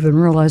don't even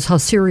realize how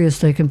serious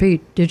they can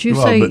be. Did you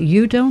say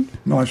you don't?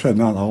 No, I said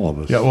not all of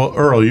us. Yeah, well,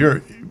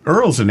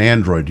 Earl's an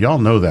android. Y'all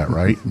know that,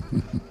 right?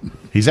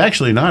 He's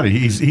actually not.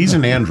 He's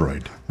an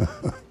android. Who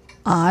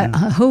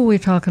are we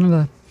talking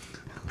about?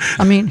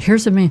 I mean,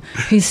 here's the man.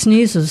 He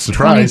sneezes.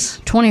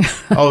 Surprise. 20.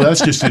 Oh,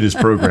 that's just in his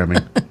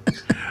programming.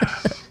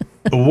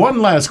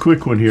 One last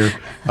quick one here.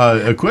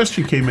 A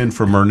question came in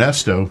from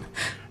Ernesto.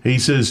 He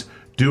says,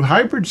 do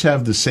hybrids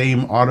have the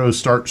same auto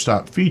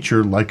start-stop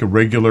feature like a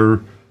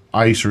regular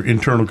ICE or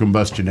internal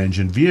combustion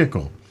engine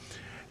vehicle?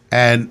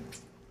 And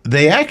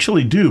they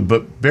actually do,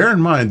 but bear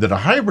in mind that a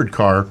hybrid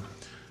car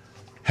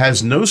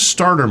has no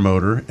starter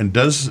motor and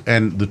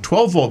the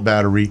 12-volt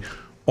battery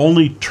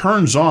only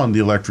turns on the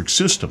electric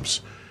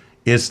systems.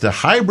 It's the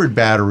hybrid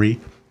battery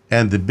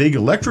and the big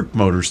electric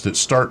motors that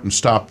start and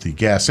stop the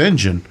gas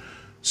engine.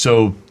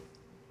 So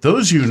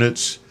those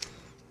units,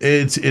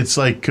 it's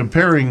like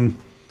comparing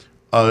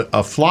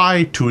a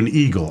fly to an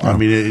eagle. I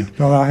mean,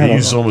 it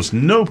uses almost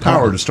no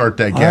power to start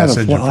that gas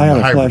engine from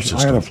the hybrid system.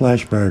 I had a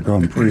flashback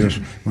on Prius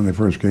when they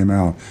first came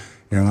out,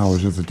 and I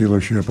was at the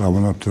dealership. I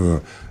went up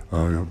to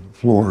the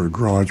floor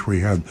garage. We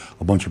had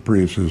a bunch of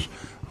Priuses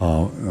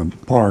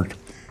parked,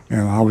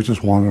 and I was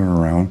just wandering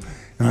around,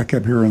 and I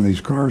kept hearing these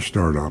cars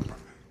start up.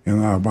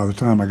 And by the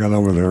time I got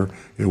over there,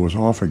 it was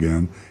off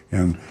again,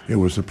 and it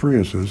was the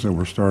Priuses that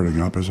were starting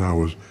up as I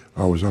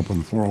was up on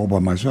the floor all by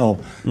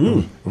myself.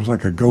 It was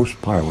like a ghost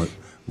pilot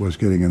was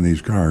getting in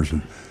these cars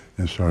and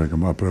starting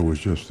them up, but it was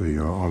just the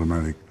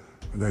automatic.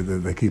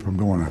 They keep them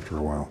going after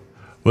a while.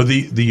 Well,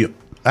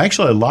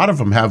 actually a lot of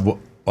them have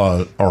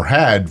or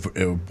had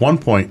at one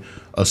point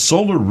a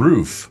solar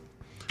roof.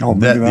 Oh,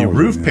 that the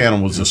roof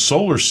panel was a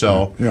solar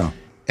cell. Yeah.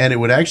 And it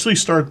would actually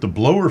start the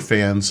blower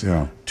fans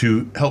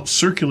to help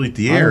circulate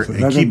the air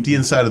and keep the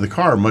inside of the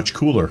car much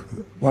cooler.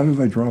 Why did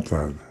they drop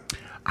that?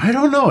 I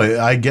don't know.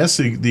 I guess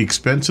the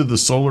expense of the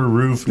solar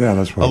roof. Yeah,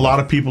 that's what a lot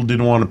of people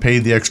didn't want to pay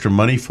the extra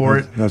money for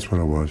it. That's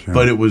what it was. Yeah.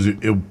 But it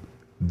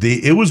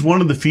was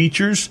one of the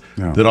features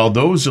that,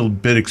 although it was a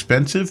bit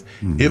expensive,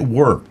 it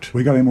worked.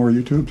 We got any more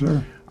YouTubes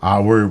there?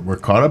 We're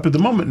caught up at the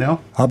moment now.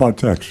 How about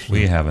text?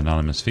 We have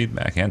anonymous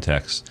feedback and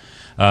text.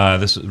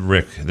 This is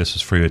Rick. This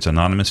is for you. It's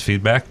anonymous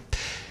feedback.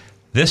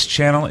 This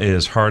channel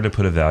is hard to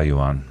put a value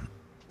on.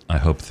 I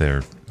hope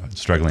they're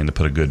struggling to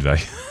put a good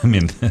value. I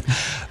mean,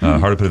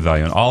 hard to put a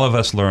value on. All of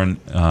us learn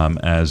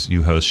as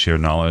you hosts share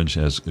knowledge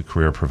as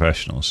career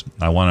professionals.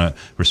 I want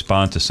to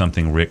respond to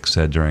something Rick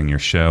said during your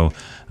show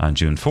on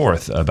June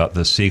 4th about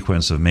the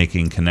sequence of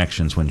making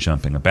connections when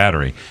jumping a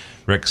battery.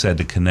 Rick said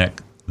to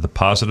connect the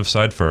positive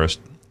side first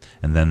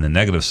and then the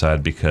negative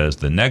side, because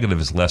the negative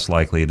is less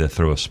likely to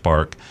throw a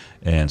spark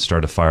and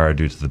start a fire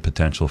due to the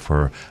potential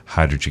for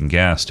hydrogen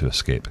gas to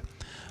escape.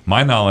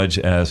 My knowledge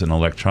as an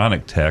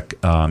electronic tech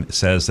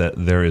says that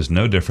there is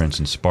no difference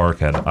in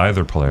spark at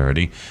either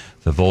polarity.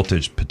 The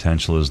voltage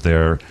potential is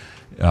there,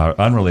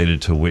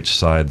 unrelated to which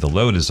side the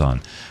load is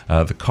on.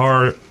 The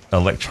car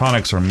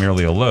electronics are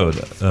merely a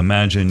load.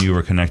 Imagine you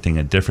were connecting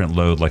a different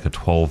load like a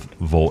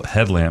 12-volt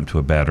headlamp to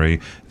a battery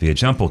via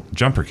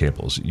jumper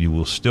cables. You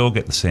will still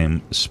get the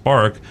same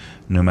spark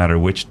no matter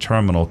which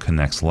terminal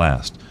connects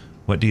last.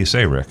 What do you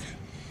say, Rick?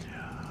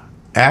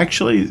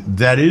 Actually,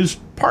 that is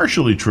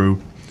partially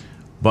true.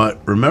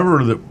 But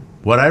remember that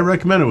what I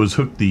recommended was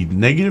hook the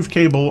negative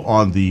cable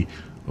on the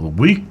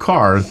weak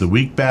car, the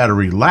weak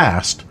battery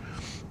last,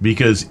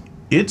 because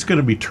it's going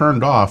to be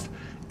turned off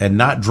and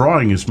not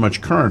drawing as much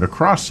current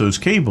across those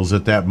cables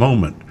at that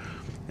moment.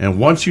 And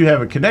once you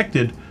have it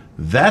connected,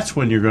 that's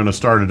when you're going to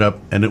start it up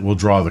and it will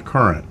draw the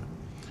current.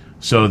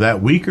 So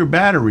that weaker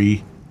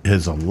battery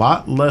has a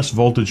lot less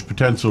voltage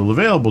potential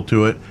available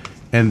to it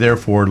and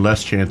therefore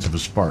less chance of a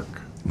spark.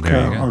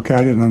 Okay,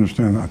 I didn't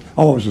understand that.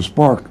 Oh, it was the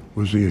spark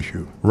was the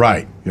issue.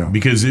 Right. Yeah.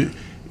 Because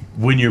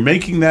when you're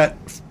making that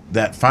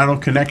final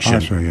connection, I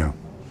see, yeah.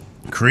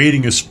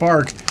 creating a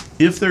spark,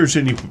 if there's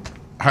any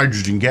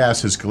hydrogen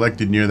gas has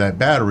collected near that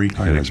battery,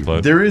 Could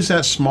explode. there is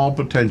that small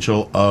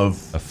potential of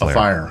a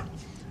fire.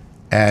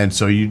 And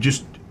so you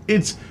just,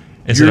 Is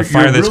it a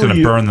fire that's going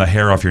to burn the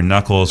hair off your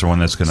knuckles, or one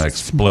that's going to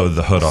explode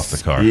the hood off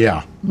the car?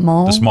 Yeah.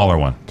 Small? The smaller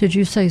one. Did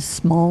you say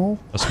small?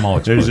 A small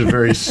There's explosion. a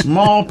very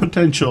small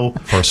potential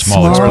For a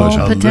small Small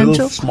explosion. a potential?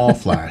 little small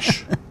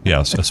flash.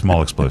 Yes, a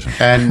small explosion.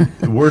 And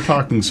we're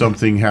talking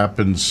something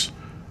happens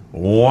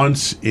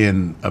once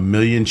in a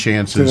million Did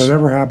chances. it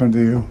ever happen to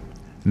you?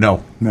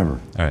 No. Never. All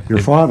right. Your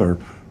If- father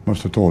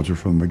must have told you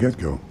from the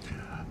get-go.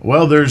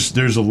 Well, there's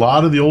a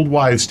lot of the old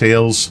wives'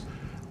 tales,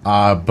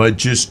 but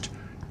just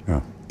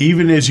Yeah.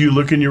 even as you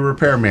look in your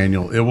repair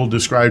manual, it will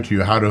describe to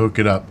you how to hook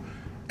it up,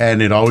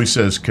 and it always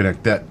says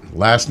connect that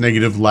last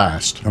negative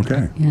last.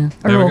 Okay. Yeah.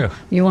 There we Earl, go.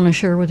 you want to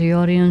share with the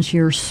audience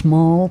your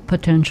small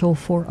potential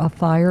for a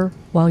fire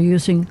while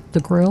using the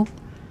grill?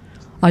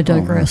 I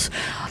digress.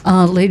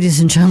 Ladies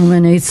and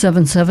gentlemen,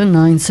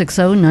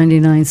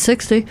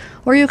 877-960-9960,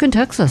 or you can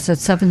text us at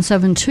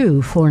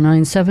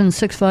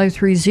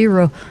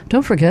 772-497-6530.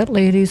 Don't forget,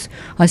 ladies,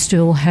 I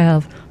still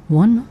have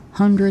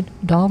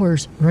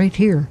 $100 right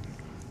here.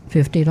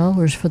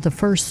 $50 for the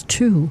first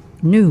 2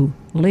 new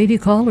lady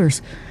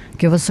callers.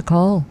 Give us a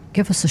call.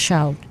 Give us a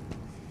shout.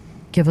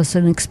 Give us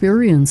an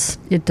experience.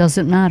 It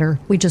doesn't matter.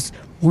 We just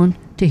want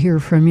to hear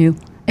from you.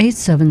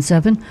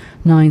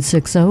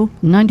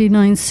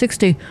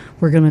 877-960-9960.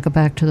 We're going to go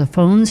back to the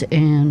phones,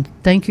 and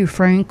thank you,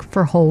 Frank,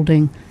 for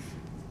holding.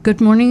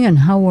 Good morning, and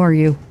how are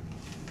you?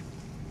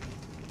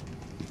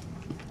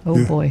 Oh,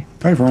 Yeah. boy.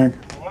 Hey, Frank.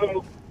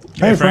 Hello.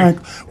 Hey, Frank.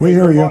 We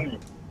hear you.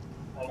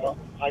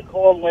 I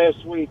called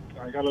last week.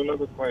 I got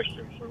another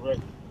question for Rick.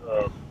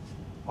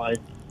 My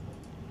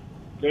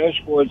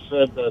dashboard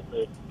said that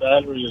the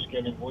battery is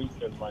getting weak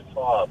in my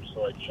fob,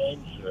 so I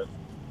changed it.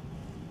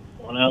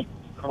 Went out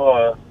the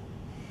car,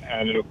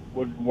 and it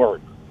wouldn't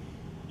work.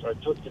 So I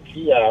took the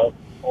key out,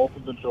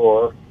 opened the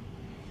door,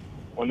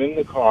 went in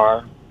the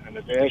car, and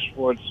the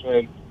dashboard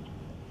said,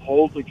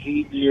 hold the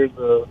key near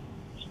the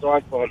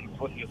start button,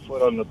 put your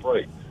foot on the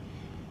brake.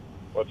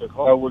 But the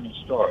car wouldn't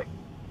start.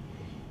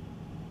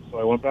 So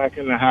I went back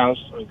in the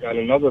house and got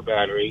another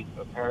battery.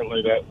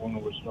 Apparently that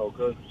one was no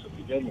good to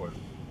begin with.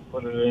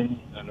 Put it in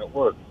and it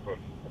worked. But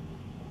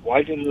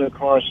why didn't the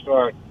car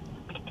start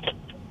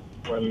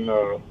when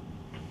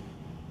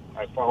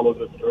I followed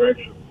the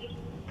directions?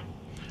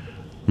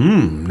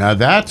 Now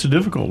that's a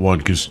difficult one,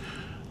 because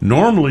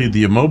normally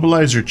the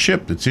immobilizer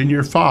chip that's in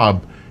your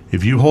fob,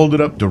 if you hold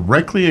it up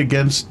directly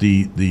against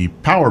the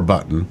power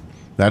button,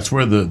 that's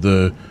where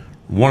the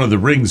one of the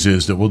rings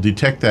is that will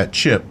detect that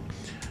chip.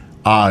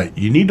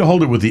 You need to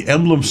hold it with the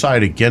emblem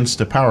side against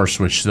the power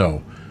switch,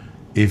 though.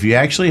 If you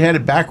actually had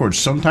it backwards,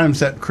 sometimes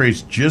that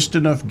creates just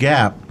enough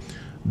gap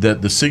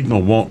that the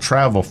signal won't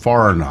travel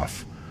far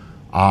enough.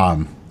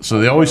 So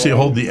they always say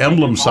hold the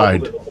emblem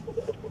side.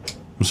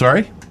 I'm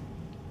sorry?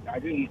 I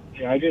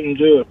didn't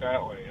do it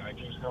that way. I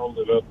just held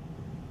it up.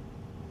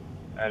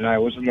 And I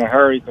was in a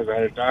hurry because I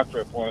had a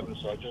doctor appointment,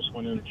 so I just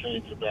went in and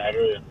changed the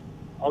battery. And,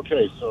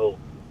 okay, so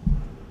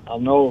I'll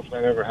know if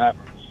that ever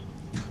happens.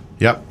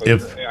 Yep. But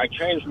If I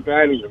changed the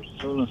battery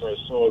as soon as I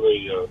saw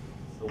the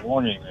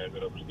warning there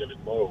that it was getting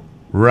low.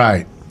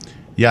 Right.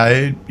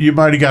 Yeah, you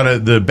might have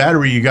got the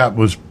battery you got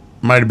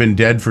might have been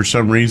dead for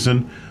some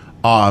reason.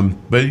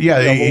 But yeah,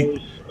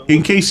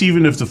 in case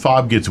even if the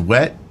fob gets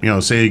wet,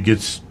 say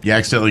you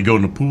accidentally go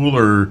in the pool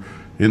or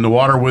in the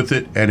water with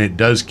it, and it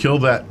does kill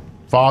that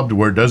fob to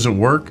where it doesn't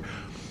work,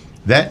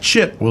 that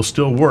chip will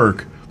still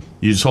work.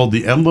 You just hold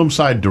the emblem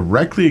side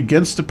directly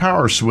against the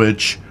power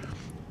switch,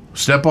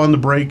 step on the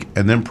brake,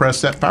 and then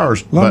press that power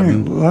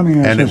button,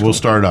 and it will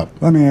start up.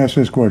 Let me ask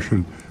this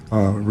question,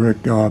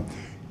 Rick.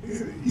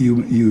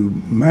 You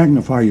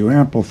magnify, you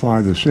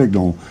amplify the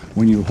signal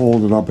when you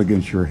hold it up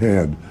against your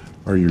head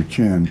or your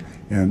chin,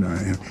 and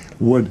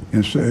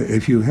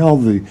if you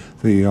held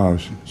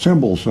the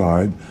cymbal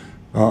side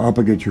up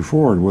against your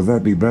forward, would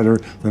that be better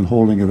than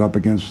holding it up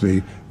against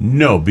the?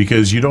 No,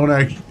 because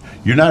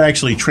you're not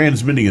actually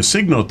transmitting a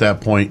signal at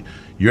that point.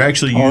 You're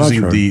actually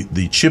using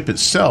the chip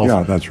itself.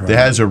 Yeah, that's right. That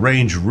has a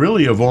range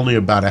really of only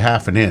about a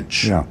half an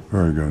inch. Yeah,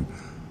 very good.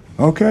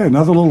 Okay,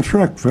 another little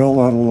trick, Phil.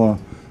 That'll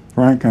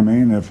Frank. I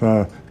mean, if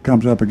it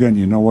comes up again,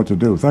 you know what to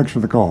do. Thanks for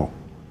the call.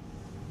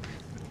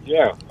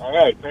 Yeah, all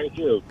right, thank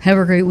you. Have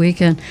a great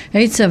weekend.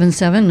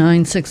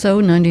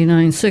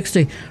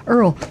 877-960-9960.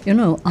 Earl,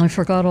 I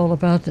forgot all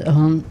about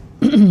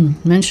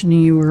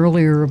mentioning you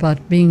earlier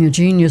about being a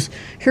genius.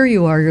 Here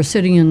you are, you're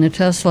sitting in the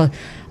Tesla,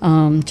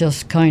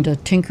 just kind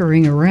of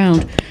tinkering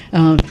around,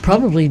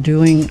 probably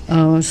doing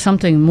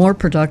something more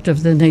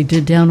productive than they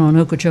did down on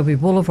Okeechobee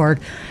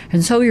Boulevard.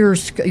 And so your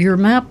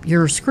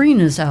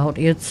screen is out.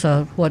 It's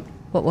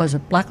what was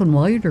it, black and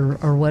white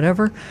or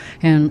whatever,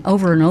 and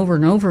over and over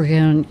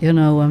again,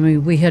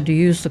 we had to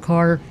use the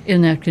car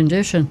in that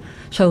condition.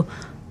 So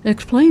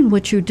explain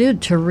what you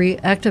did to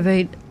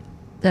reactivate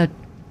that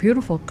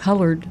beautiful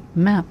colored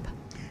map.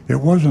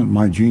 It wasn't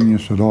my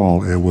genius at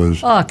all. It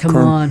was come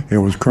on. It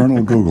was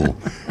Colonel Google,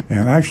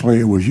 and actually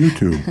it was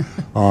YouTube.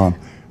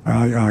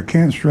 I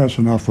can't stress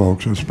enough,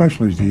 folks,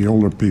 especially the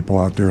older people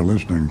out there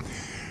listening.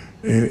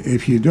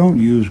 If you don't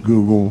use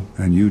Google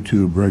and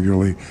YouTube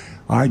regularly,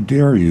 I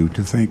dare you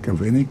to think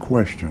of any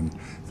question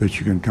that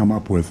you can come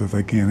up with that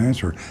they can't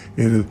answer.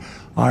 It is,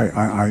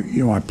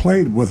 I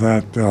played with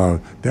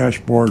that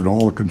dashboard and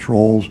all the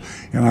controls,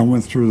 and I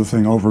went through the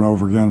thing over and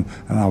over again,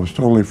 and I was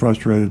totally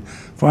frustrated.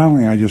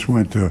 Finally, I just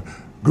went to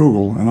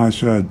Google and I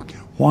said,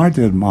 why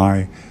did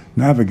my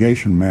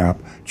navigation map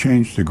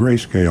change to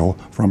grayscale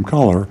from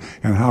color,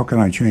 and how can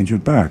I change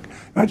it back?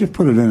 I just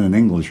put it in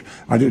English.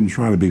 I didn't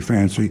try to be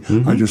fancy.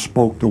 Mm-hmm. I just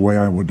spoke the way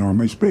I would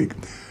normally speak.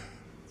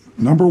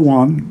 Number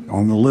one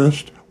on the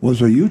list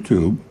was a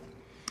YouTube,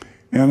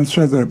 and it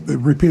said that it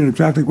repeated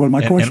exactly what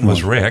my question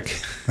was. And it was Rick.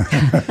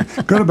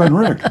 Could have been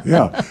Rick,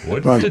 yeah.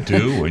 What to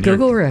do when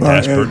Google your Rick.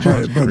 dashboard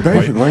but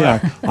basically,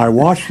 I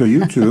watched the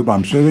YouTube.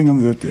 I'm sitting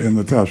in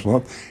the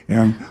Tesla,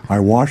 and I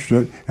watched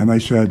it, and they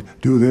said,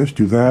 do this,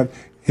 do that,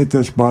 hit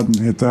this button,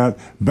 hit that,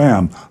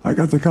 bam, I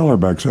got the color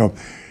back. So.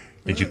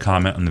 Did you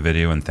comment on the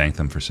video and thank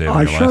them for saving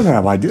I your life? should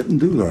have. I didn't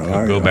do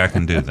that. Go back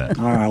and do that.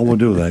 I will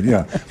do that.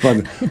 Yeah,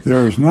 but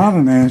there's not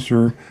an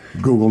answer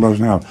Google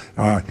doesn't have.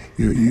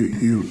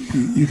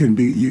 You can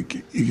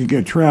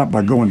get trapped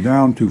by going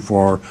down too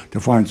far to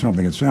find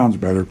something that sounds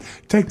better.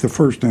 Take the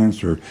first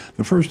answer.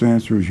 The first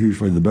answer is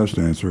usually the best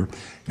answer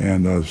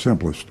and the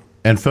simplest.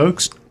 And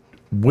folks,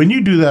 when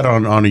you do that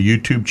on a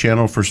YouTube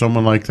channel for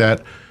someone like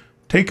that,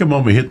 take a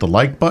moment, hit the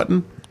like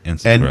button. And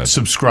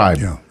subscribe.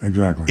 Yeah,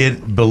 exactly.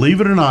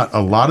 Believe it or not,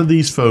 a lot of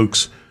these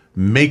folks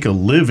make a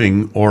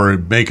living or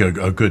make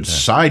a good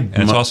side.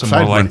 And it's also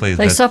more likely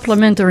they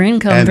supplement their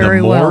income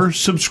very well. And the more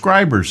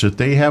subscribers that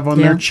they have on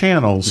their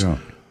channels,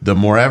 the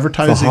more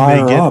advertising the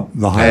they get.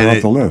 The higher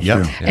up the list.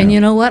 Yep. Yeah. And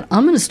you know what?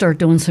 I'm going to start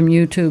doing some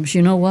YouTubes.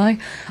 You know why?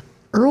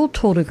 Earl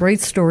told a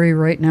great story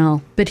right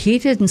now, but he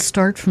didn't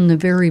start from the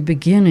very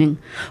beginning,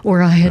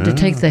 where I had to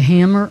take the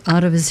hammer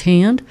out of his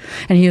hand,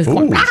 and he was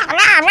going.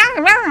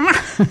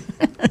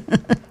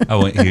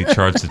 Oh, he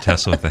charged the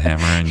Tesla with the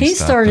hammer, and he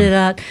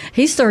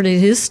started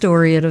his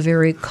story at a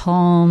very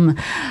calm.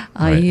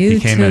 Right. YouTube, he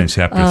came in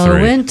chapter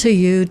 3. Went to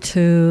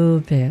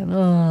YouTube. And,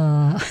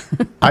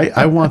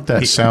 I want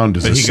that sound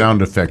as a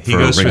sound effect. He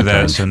goes through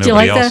that, so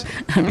nobody else.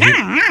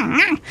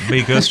 But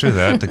he goes through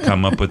that to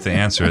come up with the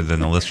answer. Then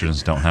the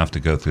listeners don't have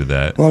to go through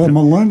that. Well, a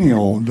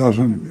millennial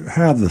doesn't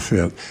have the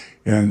fit.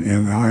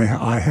 And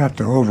I have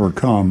to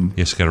overcome.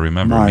 You just got to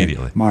remember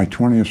immediately my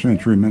 20th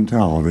century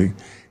mentality,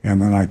 and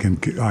then I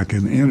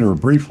can enter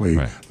briefly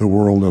the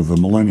world of the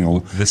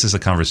millennial. This is a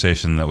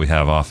conversation that we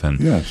have often.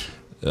 Yes.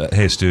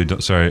 Hey, Stu,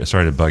 sorry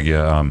to bug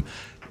you.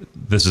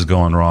 This is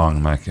going wrong.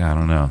 I'm like, I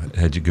don't know.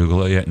 Had you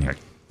Google it yet? And you're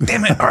like,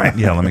 damn it! All right,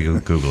 yeah, let me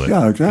Google it.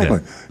 Yeah, exactly.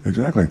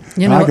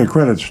 I could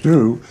credit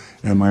Stu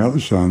and my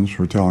other sons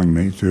for telling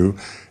me to.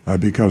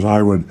 Because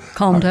I would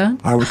calm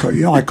down. I would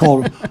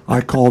call,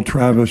 I called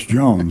Travis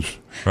Jones,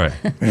 right,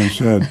 and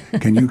said,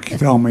 "Can you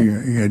tell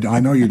me? I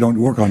know you don't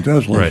work on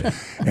Teslas." Right.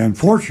 And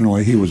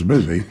fortunately, he was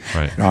busy.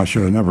 Right. I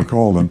should have never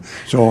called him.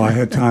 So I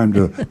had time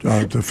to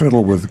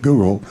fiddle with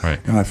Google. Right.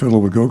 And I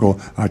fiddled with Google.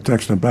 I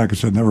texted him back and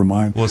said, "Never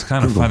mind." Well, it's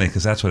kind of funny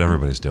because that's what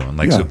everybody's doing.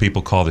 Like, so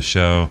people call the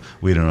show.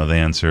 We don't know the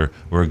answer.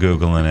 We're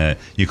Googling it.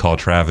 You call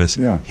Travis.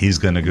 Yeah. He's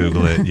going to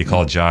Google it. You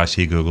call Josh.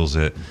 He Googles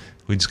it.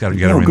 We just got to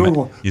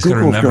remember. You just got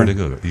to remember to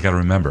Google. You got to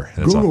remember.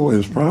 Google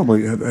is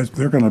probably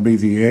they're going to be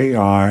the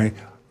AI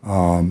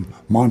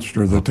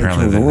monster that takes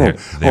apparently over the world.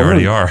 they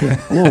already are. Yeah,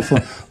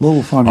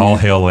 little funny. All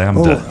hail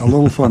Lambda. A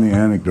little funny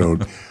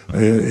anecdote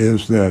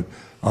is that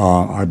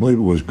I believe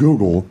it was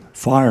Google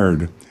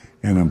fired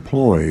an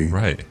employee,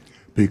 Right.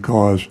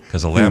 because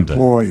Because of the Lambda.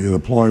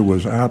 employee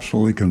was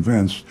absolutely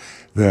convinced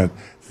that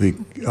the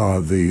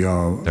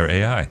They're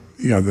AI.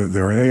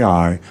 their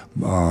AI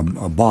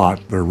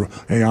bot, their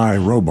AI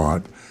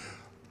robot,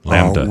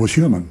 Lambda. was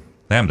human.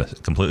 Lambda,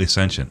 completely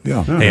sentient.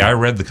 Yeah. Hey, I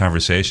read the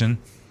conversation.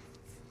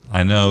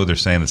 I know they're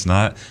saying it's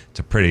not. It's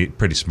a pretty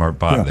smart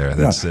bot there.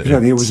 That's He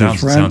said he was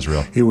sounds, his friend. sounds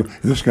real.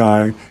 This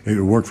guy, he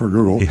worked for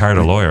Google. He hired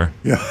a lawyer.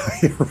 Yeah,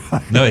 you're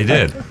right. No, he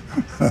did.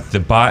 The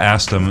bot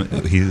asked him.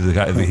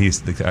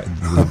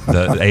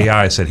 The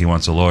AI said he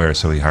wants a lawyer,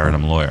 so he hired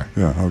him a lawyer.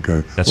 Yeah,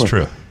 okay. That's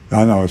true.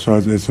 I know. So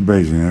it's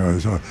amazing.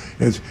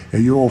 It's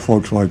you old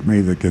folks like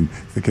me that can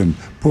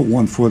put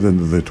one foot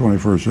into the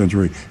 21st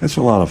century. It's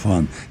a lot of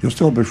fun. You'll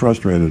still be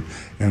frustrated,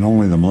 and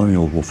only the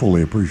millennials will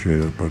fully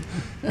appreciate it. But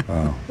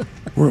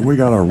we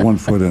got our one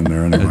foot in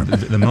there anyway.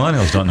 The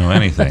millennials don't know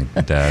anything,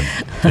 Dad.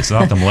 It's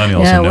not the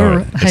millennials Yeah, who know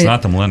we're- it. It's hey-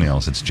 not the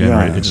millennials. It's Gen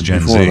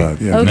before Z. that,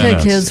 yeah. Okay,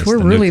 No, kids, it's we're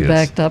the really new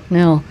kids. backed up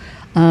now.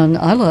 And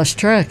I lost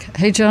track.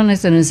 Hey,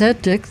 Jonathan, is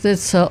that Dick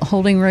that's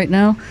holding right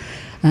now?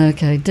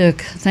 Okay,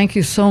 Dick, thank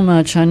you so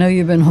much. I know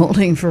you've been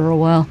holding for a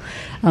while.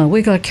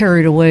 We got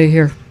carried away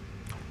here.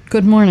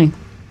 Good morning.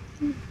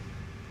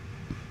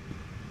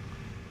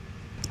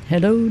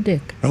 Hello,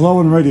 Dick.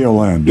 Hello in Radio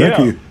Land. Yeah.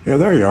 Dickie. Yeah,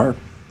 there you are.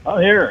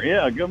 I'm here.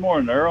 Yeah. Good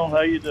morning, Earl.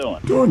 How you doing?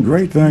 Doing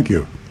great, thank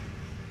you.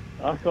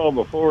 I called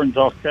before and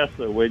talked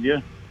Tesla with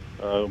you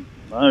a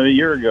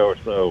year ago or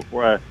so.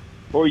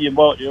 Before you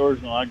bought yours,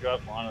 and I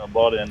got mine. I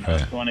bought it in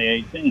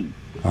 2018.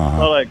 Uh-huh.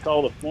 Thought I'd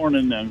call this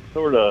morning and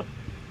sort of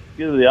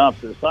give the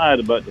opposite side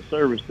about the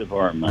service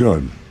department.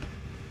 Good.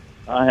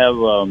 I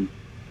have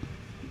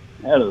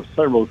had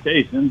several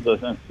occasions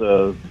since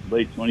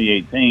late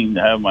 2018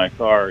 to have my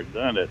car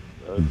done at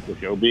the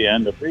Joby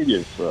and the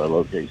previous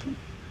location.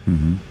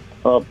 Mm-hmm.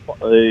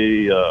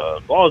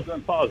 The ball's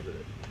been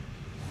positive.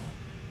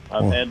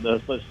 I've had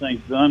such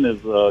things done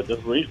as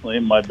just recently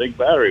my big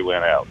battery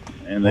went out,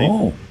 and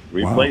they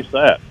replaced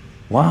that.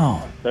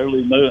 Wow.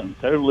 Totally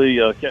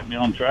kept me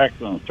on track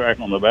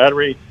on the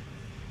battery.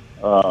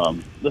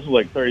 This is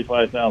like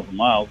 35,000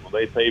 miles, but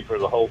they paid for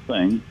the whole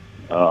thing.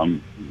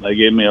 They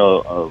gave me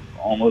a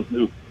almost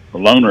new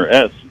Loaner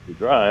S to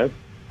drive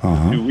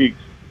for 2 weeks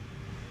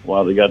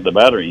while they got the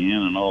battery in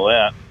and all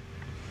that.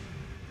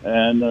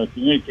 And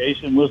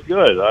communication was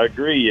good. I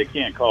agree, you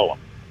can't call them.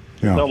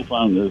 Yeah. The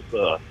telephone is,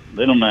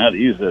 they don't know how to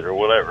use it or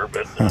whatever,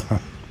 but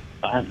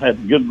I've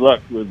had good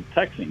luck with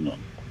texting them,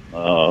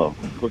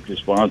 quick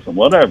response and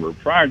whatever.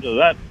 Prior to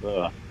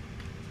that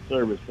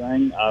service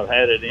thing, I've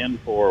had it in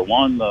for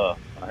one, I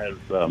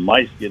had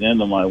mice get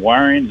into my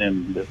wiring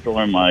and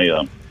destroy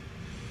my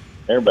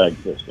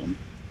airbag system.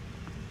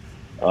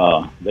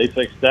 They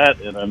fixed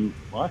that, and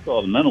I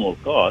saw the minimal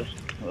cost.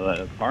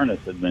 The harness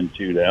had been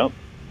chewed out.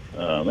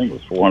 I think it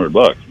was $400,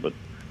 but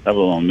that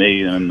was on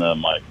me and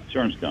my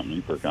insurance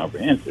company for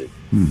comprehensive.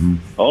 Mm-hmm.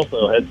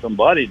 Also had some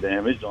body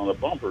damage on the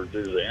bumper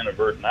due to the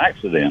inadvertent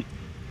accident.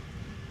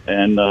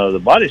 And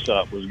the body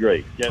shop was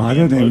great. I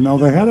didn't even know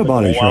they had a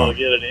body a while shop. to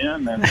get it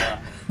in, and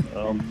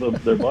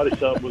their body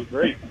shop was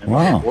great. And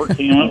Wow. Work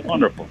came out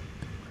wonderful.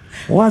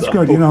 Well, that's So,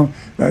 good. You know,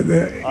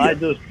 I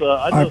appreciate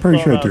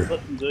thought you. I'd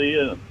listen to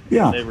you.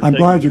 Yeah, They were I'm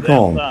taking glad you it to that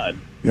called. side.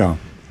 Yeah.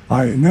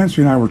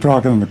 Nancy and I were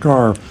talking in the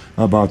car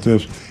about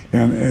this,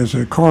 and as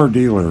a car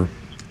dealer,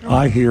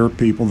 I hear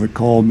people that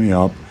call me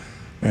up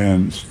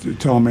and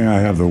tell me I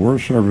have the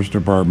worst service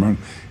department,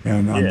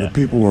 and the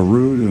people are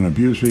rude and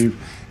abusive,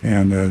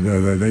 and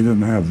they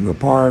didn't have the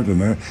part,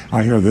 and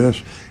I hear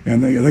this,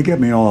 and they get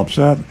me all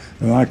upset,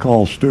 and I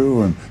call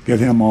Stu and get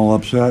him all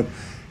upset,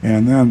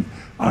 and then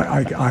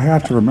I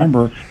have to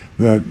remember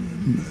that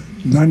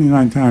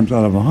 99 times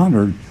out of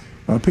 100,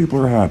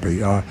 people are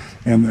happy,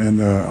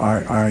 and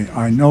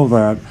I know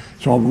that.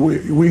 So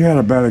we had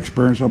a bad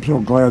experience. I'm so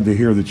glad to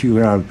hear that you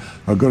had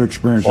a good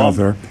experience out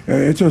there.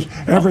 It's just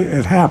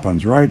it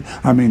happens, right?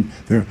 I mean,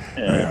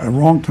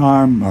 wrong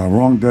time,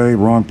 wrong day,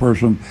 wrong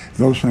person.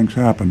 Those things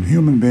happen.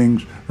 Human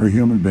beings are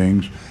human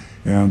beings,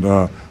 and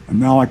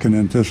now I can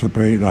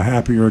anticipate a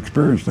happier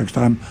experience next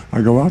time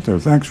I go out there.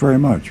 Thanks very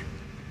much.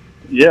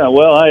 Yeah,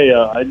 well,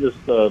 I just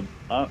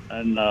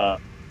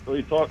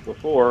we talked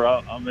before.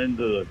 I'm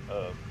into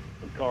the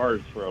cars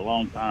for a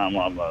long time.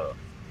 I'm a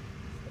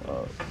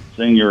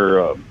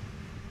senior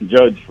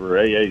judge for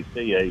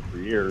AACA for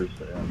years,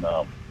 and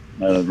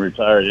a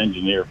retired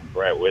engineer from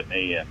Pratt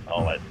Whitney and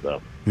all that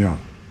stuff. Yeah.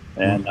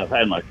 And I've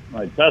had my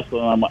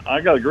Tesla, and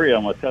I got to agree,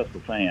 I'm a Tesla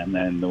fan,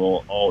 and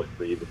will always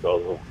be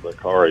because the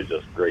car is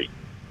just great.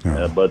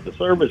 Yeah. But the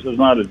service is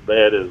not as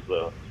bad as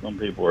some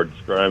people are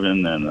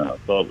describing, and I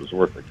thought it was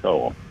worth a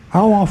call.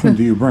 How often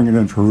do you bring it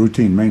in for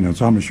routine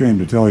maintenance? I'm ashamed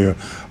to tell you,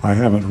 I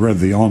haven't read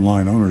the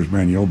online owner's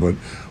manual, but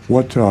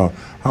how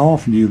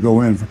often do you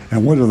go in,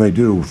 and what do they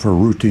do for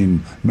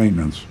routine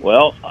maintenance?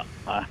 Well,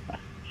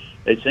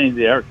 they changed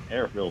the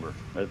air filter.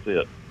 That's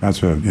it.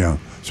 That's it, yeah.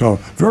 So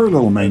very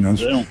little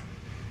maintenance.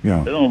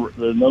 Yeah.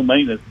 There's no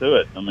maintenance to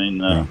it. I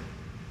mean, I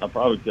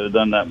probably could have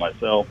done that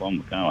myself.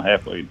 I'm kind of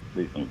halfway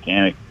decent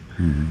mechanic.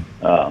 Mm-hmm.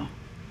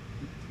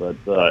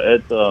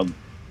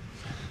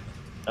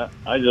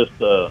 I just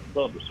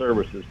thought the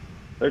services,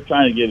 they're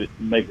trying to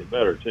make it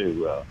better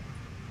too.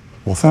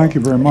 Well, thank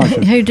you very much.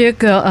 Hey,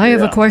 Dick, I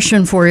have a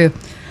question for you.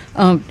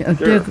 Sure.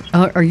 Dick,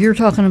 are you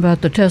talking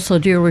about the Tesla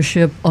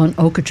dealership on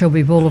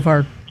Okeechobee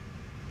Boulevard?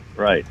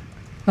 Right.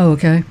 Oh,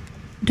 okay.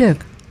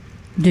 Dick,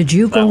 did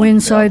you go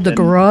inside the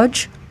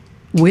garage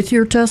with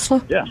your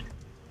Tesla? Yeah.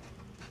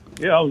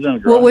 Yeah, I was in the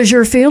garage. What was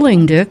your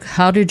feeling, Dick?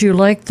 How did you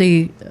like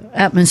the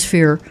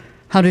atmosphere?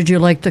 How did you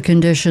like the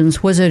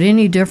conditions? Was it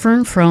any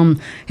different from,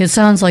 it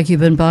sounds like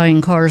you've been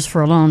buying cars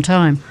for a long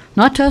time,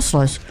 not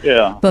Teslas.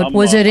 Yeah. But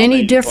was it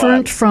any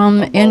different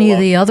from any of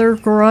the other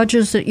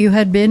garages that you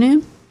had been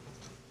in?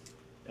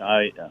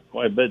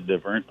 Quite a bit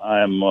different.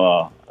 I'm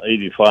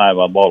 85.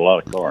 I bought a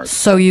lot of cars.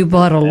 So you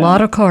bought a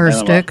lot of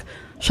cars, Dick.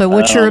 So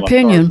what's your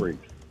opinion?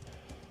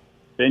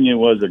 Opinion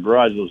was the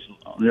garage was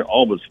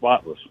all but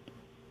spotless.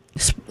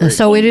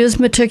 So it is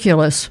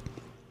meticulous.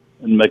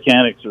 And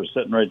mechanics are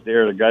sitting right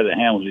there. The guy that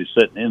handles you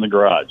sitting in the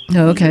garage.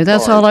 Okay,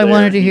 that's all I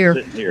wanted to hear.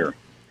 Sitting here.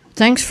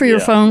 Thanks for your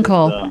phone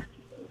call.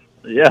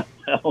 Yeah.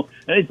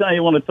 Anytime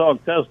you want to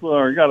talk Tesla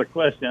or got a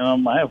question,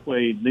 I'm a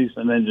halfway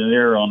decent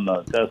engineer on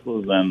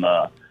Teslas and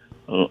a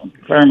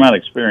fair amount of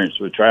experience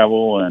with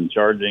travel and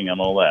charging and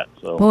all that.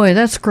 So, boy,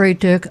 that's great,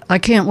 Dick. I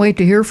can't wait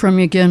to hear from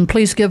you again.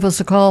 Please give us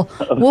a call.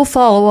 We'll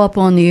follow up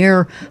on the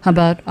air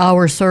about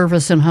our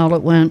service and how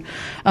it went.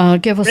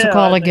 Give us a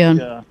call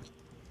again.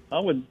 I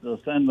would send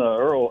send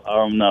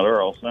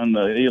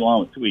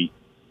Elon a tweet.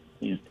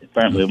 He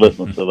apparently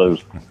listens to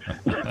those.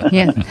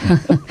 Yeah.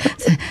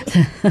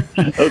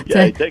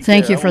 Okay.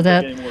 Thank you for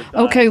that.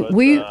 Okay,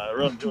 I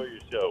really enjoy your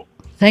show.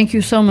 Thank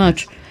you so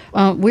much.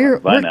 Bye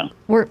now.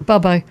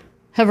 Bye-bye.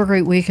 Have a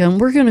great weekend.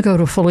 We're going to go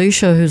to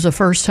Felicia, who's a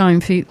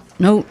first-time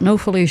No,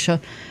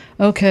 Felicia.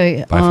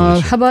 Okay. Bye,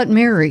 Felicia. How about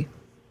Mary?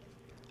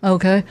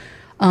 Okay.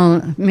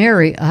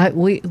 Mary,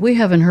 we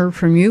haven't heard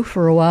from you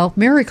for a while.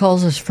 Mary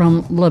calls us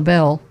from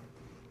LaBelle.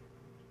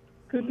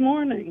 Good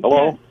morning.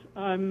 Hello.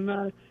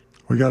 Yes,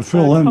 We got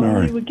Phil in, calling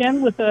Mary. you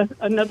again with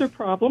another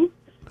problem.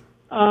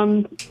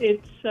 I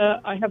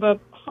have a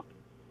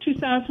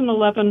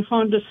 2011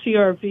 Honda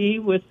CR-V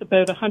with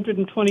about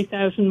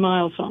 120,000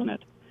 miles on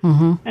it.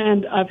 Mm-hmm.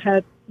 And I've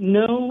had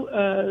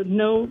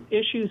no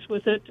issues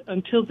with it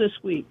until this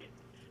week.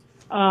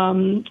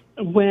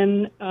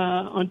 When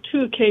on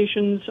two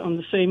occasions on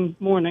the same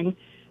morning,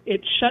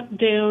 it shut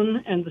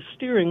down and the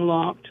steering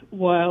locked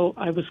while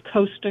I was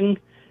coasting,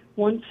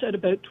 once at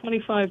about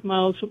 25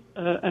 miles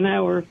an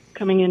hour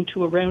coming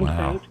into a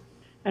roundabout,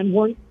 and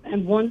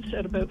once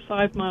at about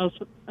 5 miles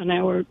an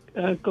hour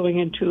going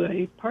into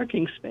a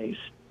parking space.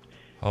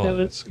 Oh,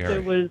 that's scary.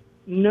 There was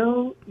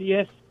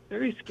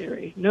very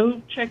scary.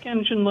 No check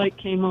engine light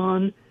came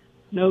on,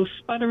 no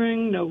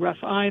sputtering, no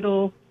rough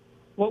idle.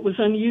 What was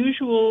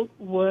unusual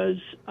was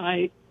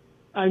I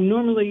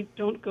normally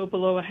don't go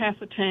below a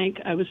half a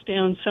tank. I was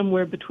down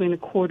somewhere between a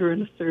quarter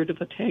and a third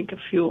of a tank of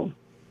fuel.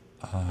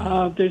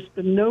 There's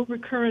been no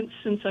recurrence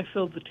since I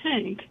filled the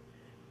tank.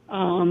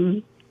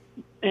 And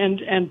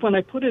when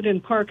I put it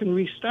in park and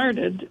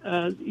restarted,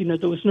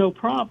 there was no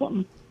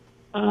problem.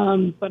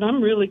 But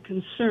I'm really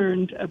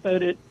concerned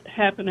about it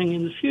happening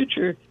in the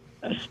future,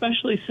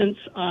 especially since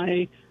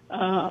I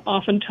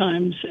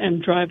oftentimes am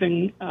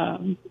driving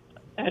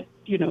at,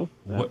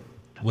 what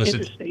was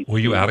interstate. Were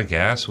you out of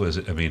gas? Was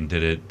it? I mean,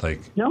 did it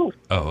like? No.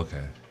 Oh,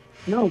 okay.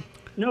 No,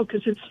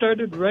 because it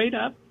started right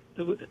up.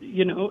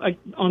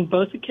 On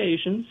both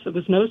occasions, there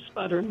was no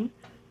sputtering,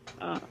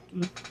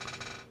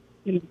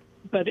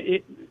 but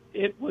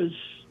it was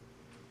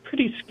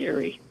pretty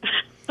scary.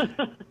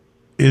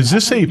 Is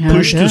this a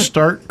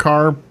push-to-start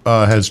car?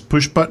 Has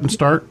push-button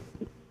start?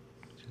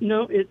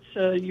 No, it's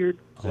your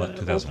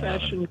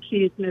old-fashioned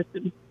key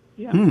ignition.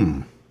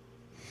 Yeah.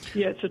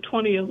 Yeah, it's a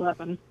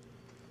 2011.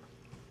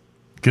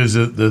 Because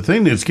the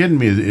thing that's getting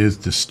me is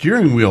the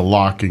steering wheel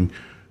locking.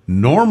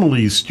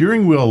 Normally,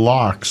 steering wheel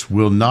locks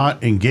will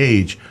not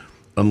engage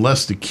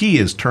unless the key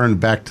is turned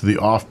back to the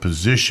off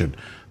position.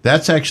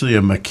 That's actually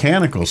a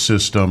mechanical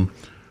system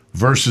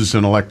versus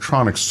an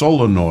electronic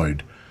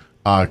solenoid,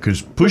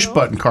 because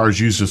push-button cars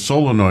use a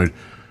solenoid.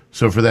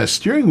 So for that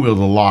steering wheel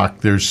to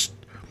lock,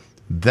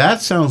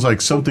 that sounds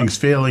like something's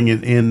failing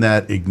in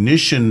that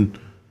ignition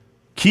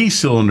key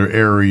cylinder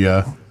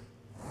area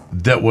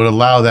that would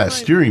allow that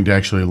steering to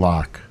actually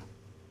lock.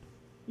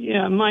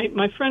 Yeah,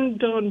 my friend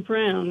Don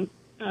Brown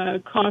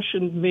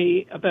cautioned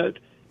me about,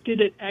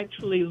 did it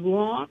actually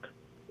lock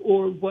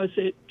or was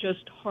it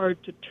just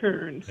hard to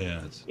turn?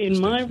 Yeah, in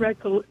my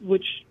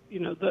which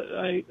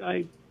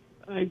I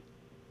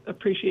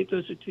appreciate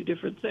those are two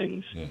different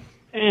things. Yeah.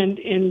 And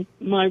in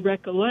my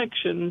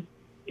recollection,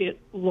 it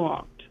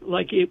locked.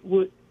 Like it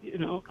would,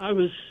 I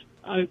was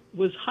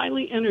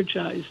highly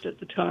energized at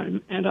the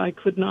time, and I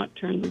could not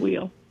turn the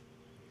wheel.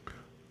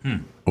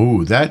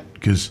 Oh,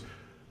 because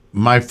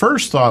my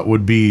first thought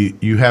would be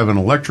you have an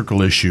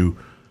electrical issue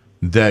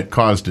that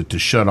caused it to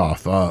shut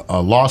off.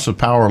 A loss of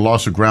power,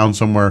 loss of ground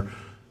somewhere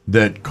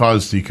that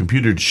caused the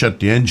computer to shut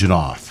the engine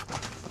off.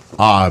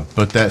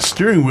 But that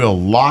steering wheel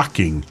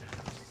locking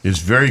is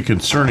very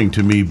concerning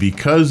to me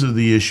because of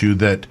the issue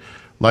that,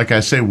 like I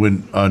say,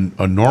 when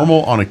a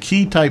normal on a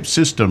key type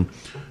system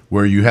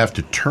where you have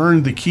to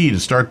turn the key to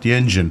start the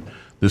engine,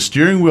 the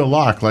steering wheel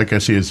lock, like I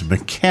say, is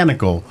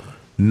mechanical,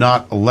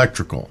 not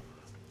electrical.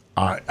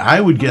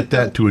 I would get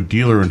that to a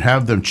dealer and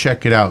have them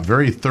check it out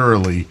very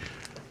thoroughly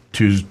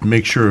to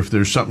make sure if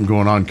there's something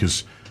going on,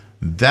 because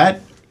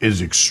that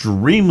is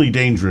extremely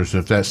dangerous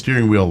if that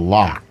steering wheel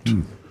locked.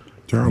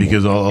 Terrible.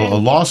 Because a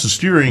loss of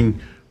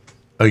steering,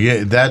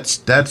 again, that's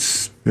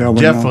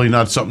definitely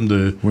not something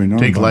to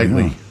take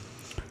lightly.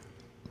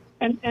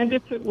 Yeah. And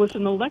if it was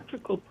an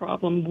electrical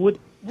problem,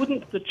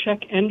 wouldn't the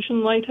check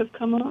engine light have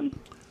come on?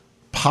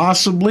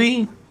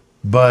 Possibly,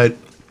 but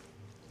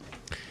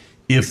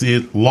if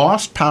it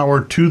lost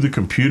power to the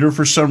computer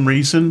for some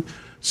reason,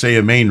 say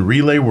a main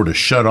relay were to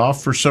shut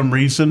off for some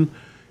reason,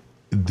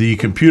 the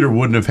computer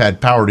wouldn't have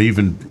had power to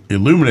even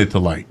illuminate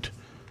the light.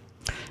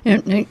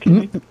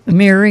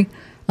 Mary,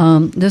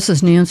 this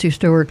is Nancy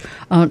Stewart.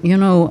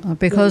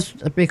 Because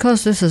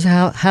this has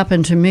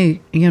happened to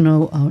me,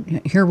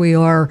 here we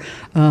are.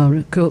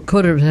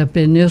 Could it have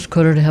been this?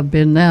 Could it have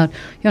been that?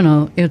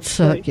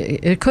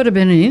 It could have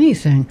been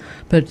anything.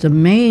 But the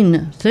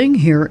main thing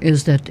here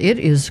is that it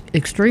is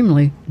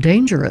extremely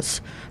dangerous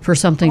for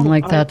something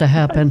like that to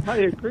happen. I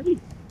agree.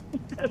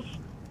 Yes,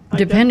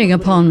 depending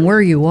upon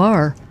where you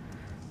are.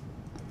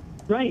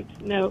 Right.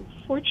 Now,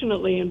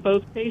 fortunately, in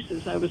both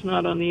cases, I was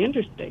not on the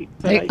interstate.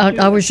 But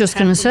I was just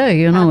going to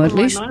say, at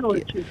least my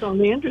mileage is on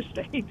the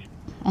interstate.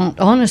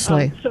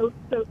 Honestly. So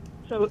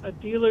a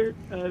dealer,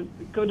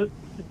 go to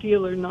the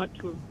dealer, not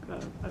to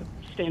a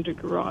standard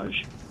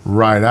garage.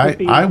 Right.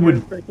 I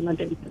would.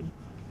 Recommendation.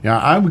 Yeah,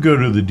 I would go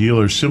to the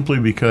dealer simply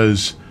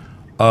because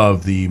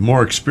of the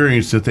more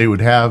experience that they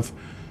would have,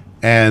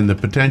 and the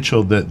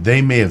potential that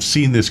they may have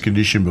seen this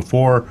condition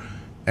before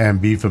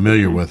and be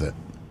familiar with it.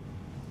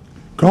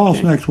 Call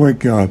us next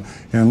week and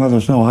let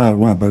us know how it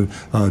went. But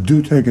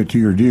do take it to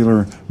your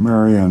dealer,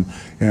 Mary,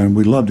 and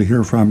we'd love to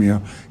hear from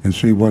you and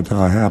see what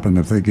happened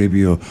if they gave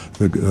you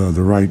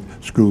the right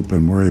scoop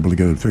and we're able to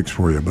get it fixed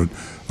for you. But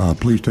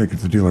please take it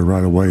to the dealer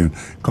right away and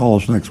call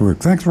us next week.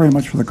 Thanks very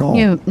much for the call.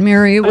 Yeah,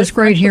 Mary, it was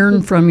great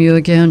hearing from you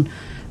again.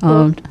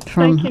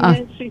 Thank you,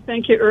 Nancy.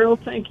 Thank you, Earl.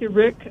 Thank you,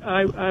 Rick.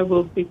 I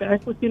will be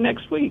back with you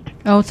next week.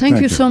 Oh,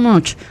 thank you so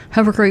much.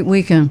 Have a great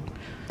weekend.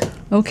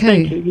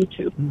 Okay. Thank you. You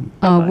too.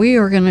 We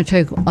are going to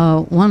take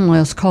one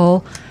last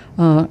call.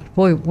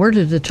 Boy, where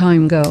did the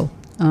time go?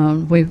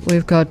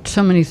 We've got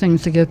so many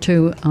things to get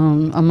to.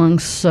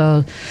 Amongst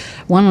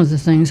one of the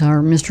things,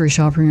 our mystery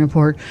shopping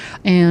report.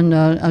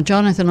 And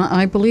Jonathan,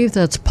 I believe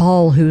that's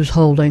Paul who's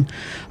holding.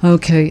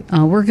 Okay,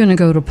 we're going to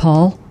go to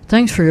Paul.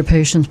 Thanks for your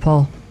patience,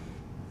 Paul.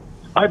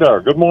 Hi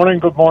there. Good morning.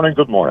 Good morning.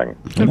 Good morning.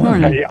 Good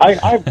morning. Hey,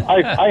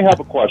 I have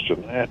a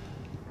question.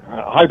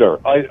 Hi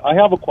there. I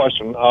have a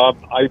question.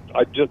 I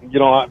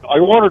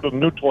ordered a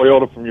new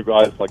Toyota from you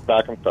guys like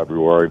back in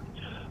February.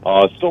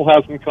 Still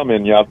hasn't come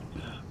in yet.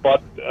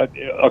 But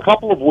a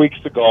couple of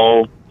weeks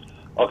ago,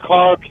 a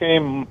car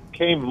came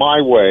my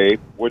way,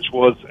 which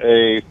was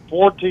a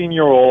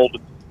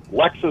 14-year-old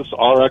Lexus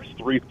RX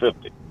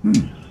 350.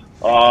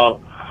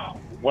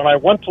 When I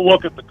went to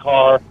look at the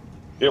car,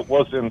 it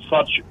was in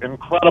such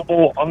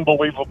incredible,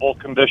 unbelievable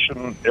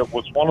condition. It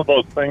was one of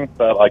those things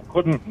that I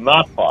couldn't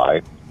not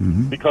buy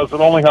because it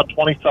only had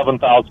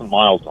 27,000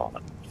 miles on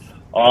it.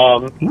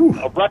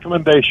 A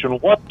recommendation,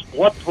 what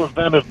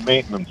preventive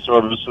maintenance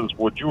services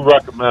would you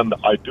recommend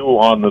I do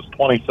on this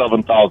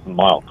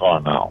 27,000-mile car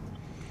now?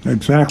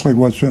 Exactly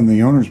what's in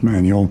the owner's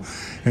manual.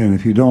 And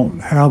if you don't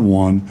have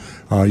one,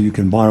 you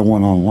can buy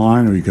one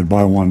online, or you could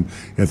buy one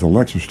at the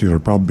Lexus dealer.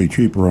 Probably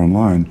cheaper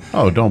online.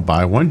 Oh, don't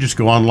buy one. Just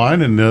go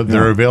online, and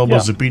they're available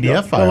as a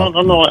PDF file.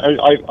 No.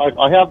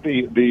 I have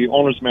the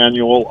owner's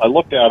manual. I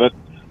looked at it,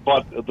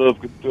 but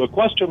the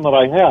question that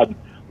I had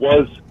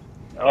was,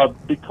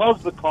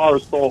 because the car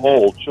is so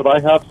old, should I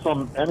have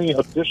any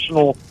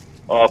additional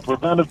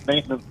preventive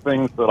maintenance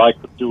things that I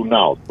could do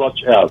now,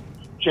 such as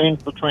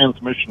change the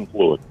transmission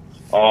fluid,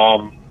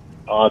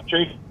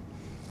 change.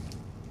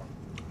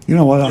 You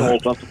know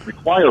what? Doesn't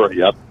require it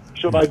yet.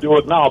 Should I do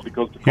it now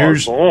because the car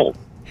is so old?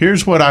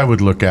 Here's what I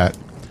would look at.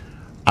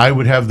 I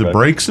would have the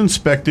brakes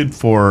inspected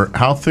for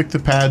how thick the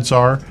pads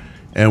are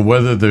and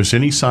whether there's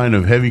any sign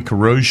of heavy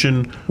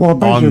corrosion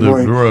on the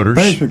rotors.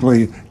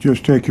 Basically,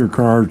 just take your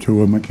car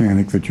to a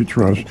mechanic that you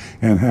trust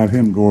and have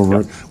him go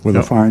over it with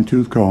a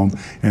fine-tooth comb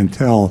and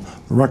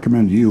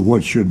recommend to you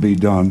what should be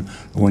done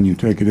when you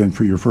take it in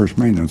for your first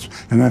maintenance.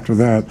 And after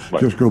that,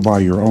 just go by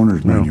your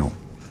owner's manual.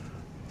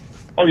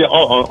 Oh, yeah.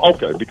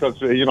 Okay. Because,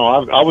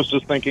 I was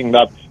just thinking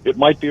that it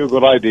might be a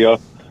good idea.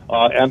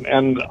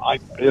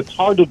 It's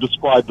hard to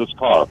describe this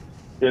car.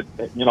 It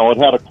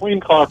had a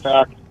clean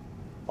Carfax.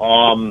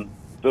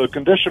 The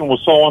condition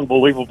was so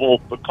unbelievable,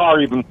 the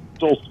car even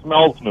still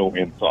smells new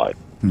inside.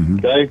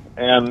 Okay,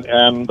 and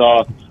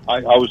I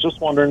was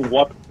just wondering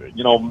what,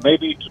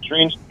 maybe to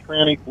change the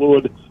tranny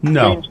fluid,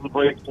 No. change the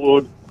brake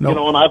fluid, Nope.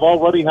 and I've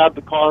already had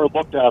the car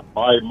looked at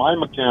by my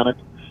mechanic,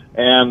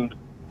 and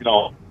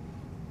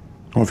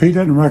Well, if he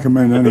didn't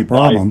recommend any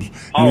problems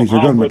and he's a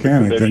how good good the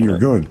mechanic, then you're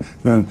good.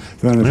 Then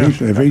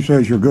if he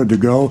says you're good to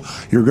go,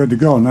 you're good to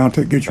go. Now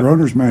get your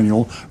owner's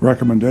manual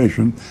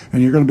recommendation,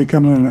 and you're going to be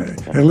coming in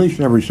at least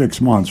every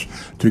 6 months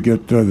to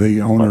get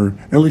the owner,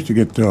 at least to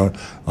get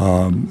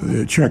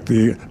check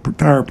the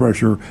tire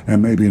pressure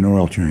and maybe an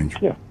oil change.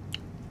 Yeah.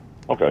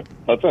 Okay,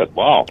 that's it.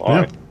 Wow. All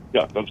right.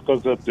 Yeah, that's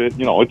because it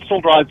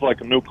still drives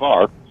like a new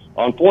car.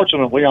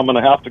 Unfortunately, I'm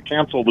going to have to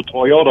cancel the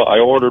Toyota I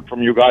ordered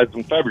from you guys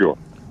in February.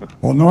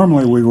 Well,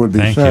 normally we would be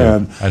Thank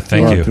sad. you.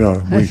 Thank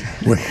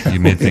you. You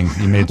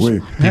made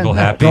people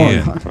happy.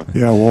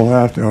 Yeah, we'll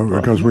have to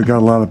because we got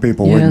a lot of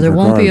people. Yeah, waiting there for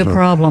won't be cars, a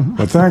problem.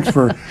 But thanks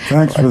for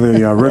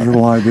the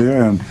original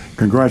idea, and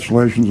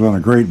congratulations on a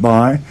great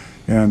buy.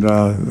 And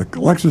the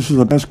Lexus is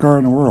the best car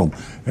in the world,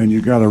 and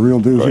you got a real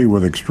doozy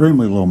with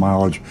extremely low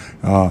mileage.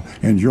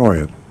 Enjoy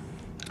it.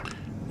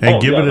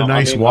 And give it a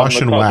nice wash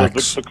and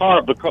wax. The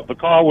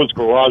car was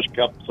garage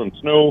kept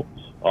since new.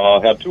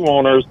 Had 2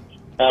 owners.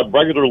 Had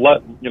regular,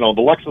 the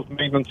Lexus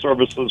maintenance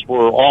services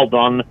were all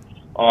done.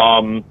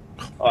 I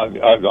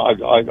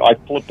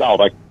flipped out.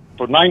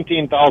 For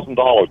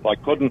 $19,000, I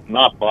couldn't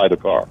not buy the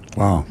car.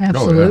 Wow!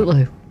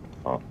 Absolutely.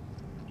 Yeah.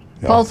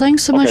 Paul,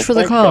 thanks so much for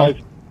the call.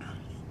 Guys.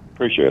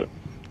 Appreciate it.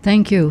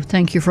 Thank you.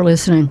 Thank you for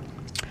listening.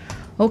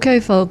 Okay,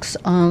 folks,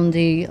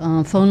 the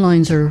phone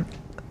lines are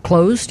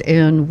closed,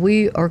 and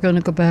we are going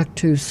to go back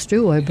to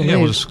Stu, I believe. Yeah,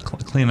 we'll just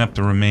clean up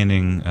the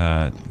remaining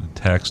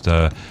text.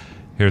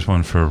 Here's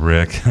one for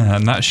Rick.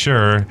 I'm not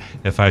sure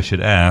if I should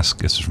ask.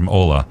 This is from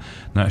Ola.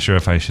 Not sure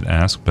if I should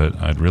ask, but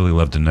I'd really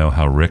love to know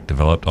how Rick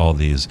developed all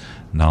these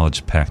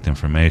knowledge-packed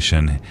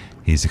information.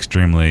 He's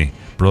extremely,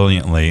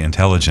 brilliantly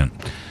intelligent.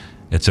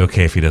 It's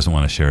okay if he doesn't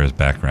want to share his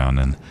background.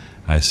 And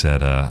I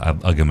said,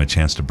 I'll give him a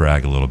chance to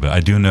brag a little bit.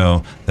 I do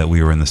know that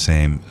we were in the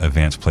same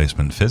advanced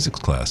placement physics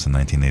class in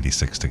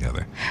 1986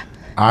 together.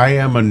 I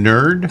am a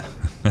nerd.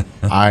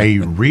 I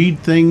read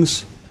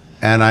things,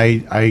 and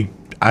I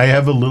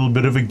have a little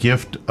bit of a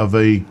gift of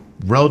a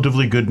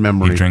relatively good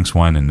memory. He drinks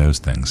wine and knows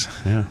things.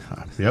 Yeah.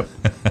 Yep.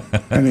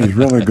 And he's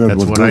really good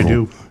with what Google. I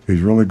do.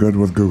 He's really good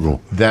with Google.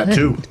 That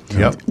too.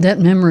 Yep. That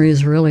memory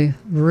is really,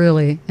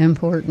 really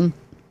important.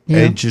 Yeah.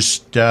 It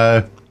just,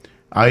 I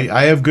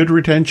have good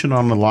retention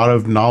on a lot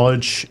of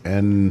knowledge,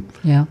 and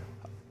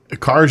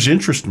cars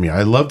interest me.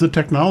 I love the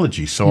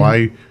technology, so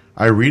I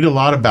read a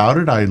lot about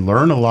it. I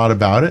learn a lot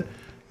about it.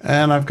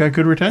 And I've got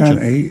good retention.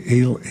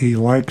 And he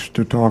likes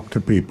to talk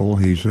to people.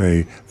 He's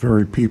a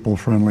very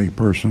people-friendly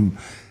person.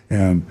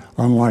 And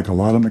unlike a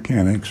lot of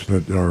mechanics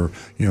that are,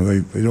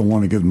 they don't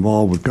want to get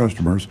involved with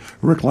customers,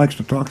 Rick likes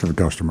to talk to the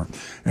customer.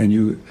 And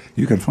you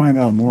can find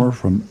out more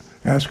from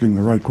asking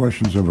the right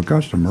questions of a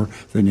customer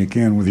than you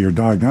can with your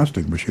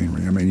diagnostic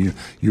machinery. I mean,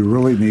 you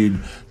really need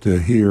to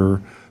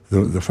hear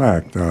the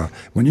fact.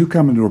 When you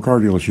come into a car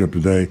dealership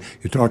today,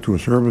 you talk to a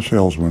service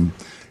salesman,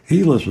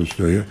 he listens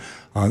to you.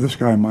 This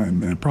guy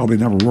might probably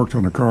never worked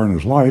on a car in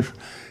his life,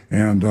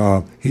 and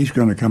he's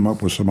going to come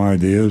up with some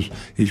ideas.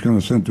 He's going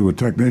to send to a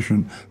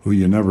technician who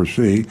you never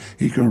see.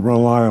 He's going to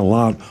rely a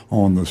lot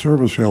on the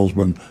service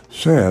salesman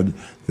said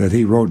that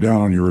he wrote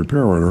down on your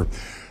repair order.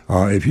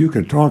 If you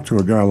could talk to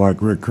a guy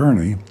like Rick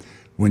Kearney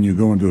when you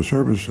go into a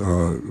service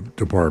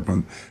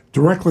department,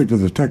 directly to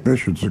the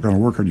technicians that are going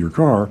to work on your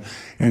car,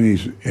 and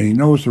he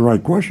knows the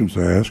right questions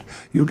to ask,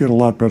 you'll get a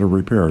lot better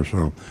repair.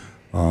 So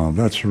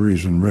that's the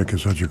reason Rick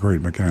is such a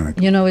great mechanic.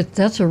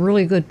 That's a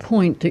really good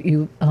point that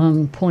you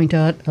point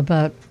out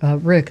about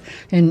Rick.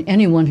 And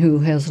anyone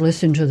who has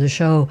listened to the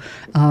show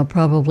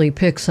probably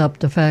picks up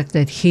the fact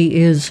that he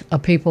is a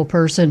people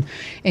person.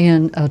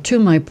 And to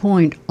my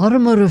point,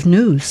 Automotive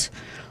News,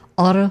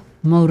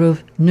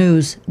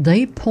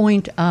 they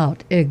point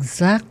out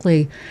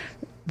exactly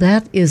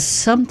that is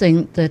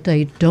something that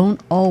they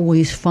don't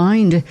always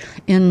find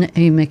in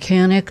a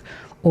mechanic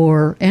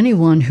or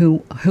anyone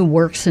who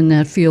works in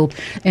that field.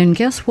 And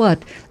guess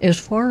what? As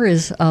far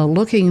as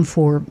looking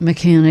for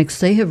mechanics,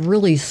 they have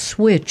really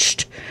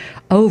switched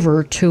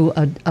over to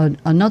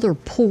another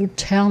pool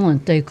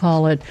talent, they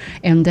call it,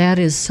 and that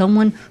is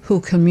someone who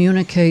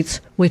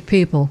communicates with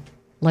people,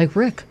 like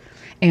Rick.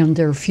 And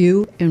they're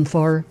few and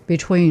far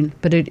between,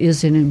 but it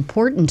is an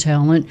important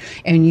talent,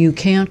 and you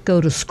can't go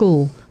to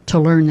school to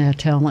learn that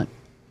talent.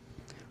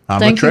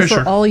 Thank you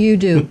for all you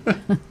do.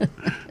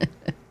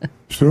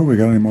 Stu, we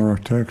got any more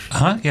texts?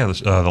 Yeah,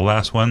 the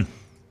last one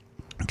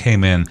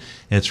came in.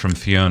 It's from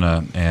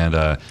Fiona,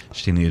 and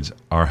she needs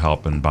our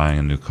help in buying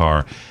a new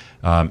car.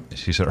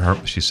 She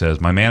says,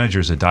 my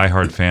manager is a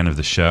diehard fan of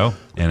the show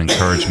and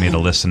encouraged me to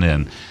listen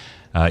in.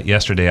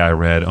 Yesterday, I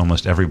read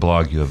almost every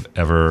blog you have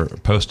ever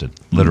posted,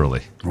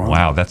 literally.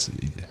 Wow, that's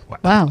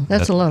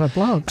a lot of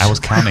blogs. I was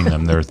counting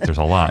them. There's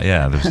a lot.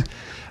 Yeah,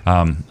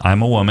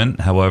 I'm a woman.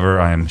 However,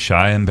 I am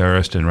shy,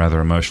 embarrassed, and rather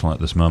emotional at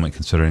this moment,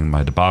 considering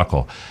my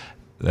debacle.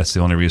 That's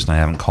the only reason I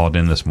haven't called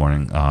in this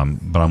morning.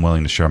 But I'm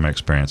willing to share my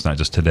experience, not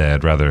just today.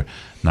 I'd rather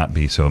not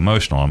be so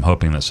emotional. I'm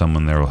hoping that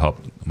someone there will help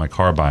my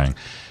car buying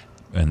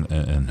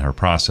in her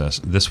process.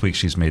 This week,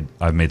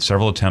 I've made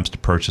several attempts to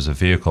purchase a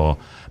vehicle,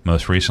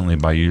 most recently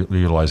by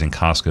utilizing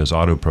Costco's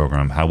auto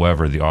program.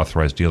 However, the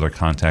authorized dealer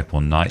contact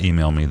will not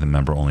email me the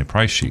member-only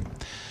price sheet.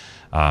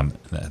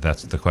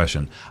 That's the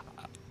question.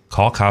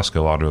 Call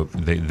Costco Auto.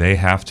 They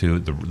have to.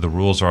 The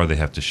rules are they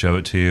have to show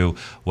it to you.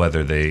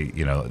 Whether they,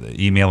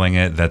 emailing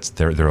it,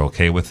 they're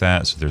okay with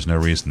that. So there's no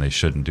reason they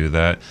shouldn't do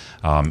that.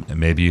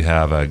 Maybe you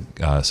have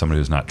somebody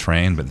who's not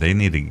trained, but they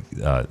need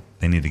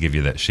to give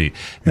you that sheet.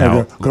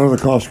 Now, go to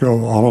the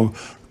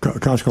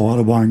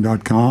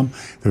CostcoAutobuying.com.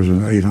 There's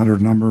an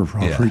 800 number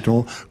for free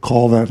toll.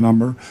 Call that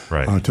number.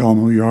 Right. Tell them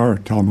who you are.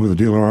 Tell them who the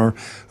dealer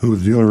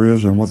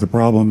is, and what the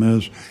problem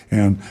is.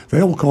 And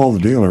they will call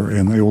the dealer,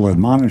 and they will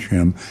admonish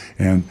him.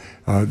 And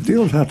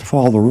dealers have to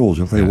follow the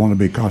rules if they want to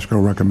be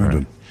Costco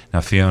recommended. Right.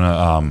 Now,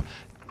 Fiona,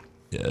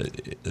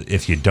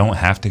 if you don't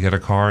have to get a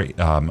car,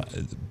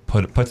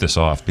 put this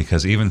off,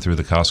 because even through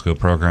the Costco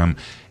program,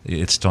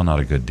 it's still not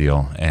a good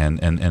deal,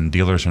 and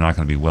dealers are not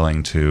going to be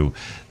willing to.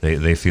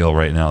 They feel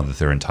right now that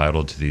they're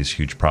entitled to these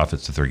huge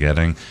profits that they're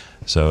getting.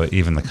 So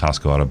even the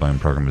Costco auto buying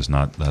program is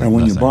not. And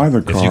when you buy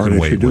the car,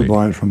 if you do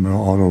buy it from the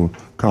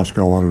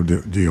Costco auto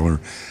dealer,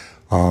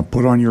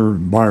 put on your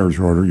buyer's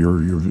order,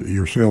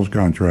 your sales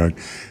contract,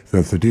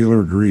 that the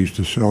dealer agrees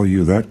to sell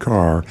you that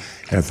car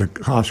at the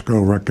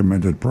Costco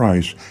recommended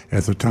price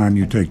at the time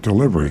you take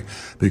delivery,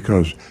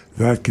 because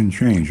that can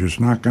change. It's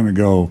not going to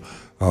go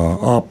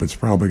up. It's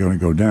probably going to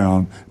go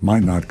down.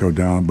 Might not go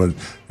down, but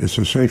it's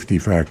a safety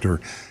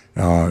factor.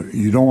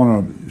 You don't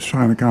want to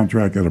sign a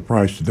contract at a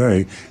price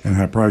today and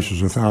have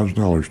prices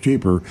 $1,000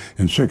 cheaper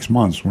in 6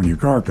 months when your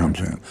car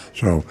comes in.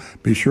 So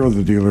be sure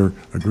the dealer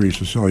agrees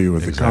to sell you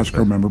at the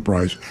Costco member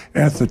price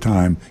at the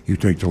time you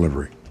take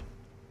delivery.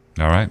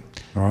 All right.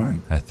 All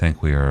right. I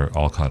think we are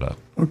all caught up.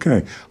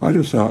 Okay. I'm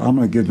going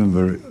to get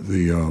into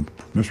the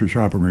mystery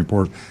shopping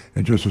report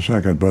in just a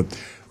second, but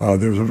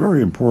there's a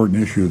very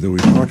important issue that we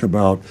talked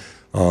about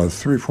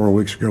 3 or 4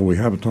 weeks ago. We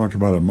haven't talked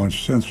about it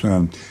much since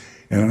then.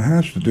 And it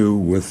has to do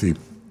with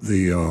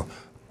the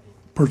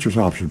purchase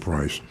option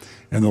price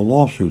and the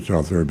lawsuits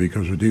out there,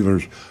 because the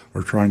dealers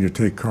are trying to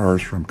take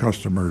cars from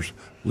customers,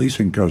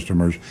 leasing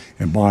customers,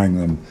 and buying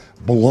them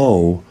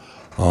below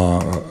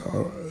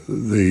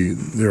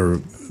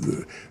the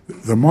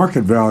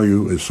market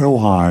value is so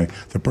high.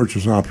 The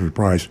purchase option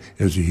price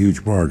is a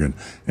huge bargain,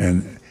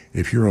 and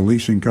if you're a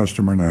leasing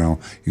customer now,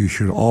 you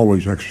should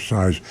always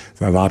exercise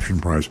that option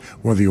price,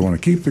 whether you want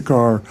to keep the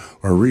car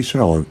or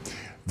resell it.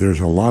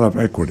 There's a lot of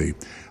equity.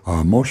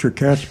 Moshe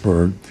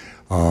Katzberg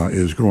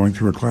is going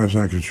through a class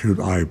action suit.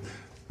 I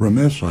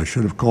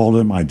should have called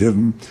him. I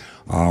didn't.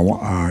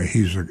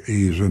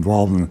 He's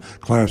involved in a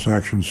class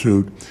action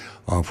suit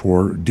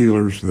for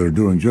dealers that are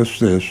doing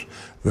just this.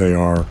 They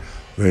are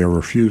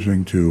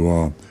refusing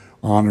to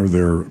honor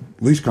their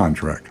lease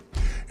contract,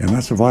 and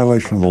that's a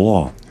violation of the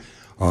law.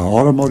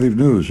 Automotive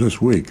news this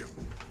week.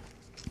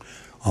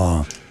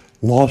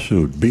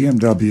 Lawsuit.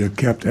 BMW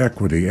kept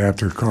equity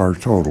after car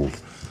totaled.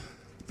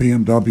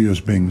 BMW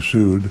is being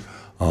sued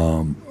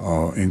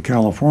in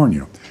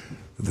California.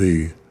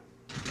 The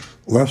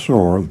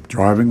lessor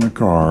driving the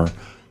car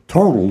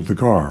totaled the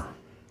car.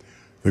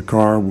 The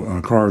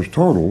car is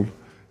totaled.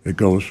 It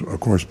goes, of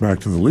course, back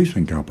to the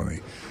leasing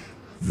company.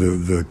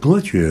 The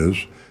glitch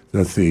is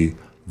that the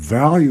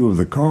value of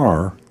the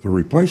car, the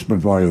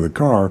replacement value of the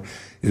car,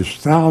 is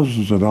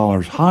thousands of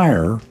dollars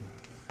higher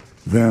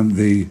than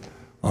the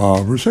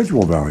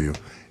residual value.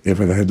 If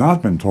it had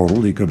not been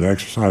totaled, he could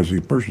exercise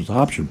the purchase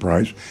option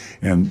price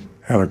and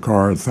had a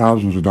car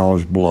thousands of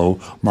dollars below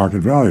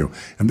market value.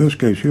 In this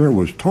case here, it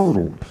was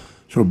totaled.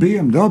 So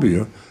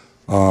BMW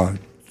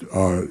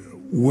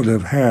would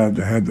have had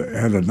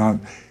it not,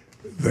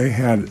 they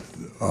had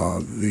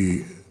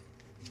the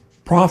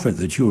profit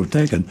that you have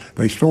taken,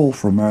 they stole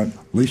from that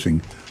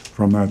leasing,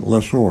 from that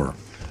lessor.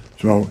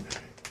 So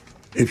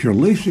if you're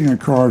leasing a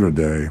car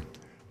today,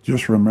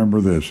 just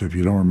remember this, if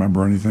you don't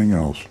remember anything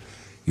else.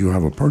 You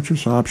have a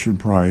purchase option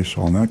price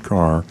on that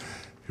car.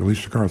 If you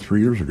leased the car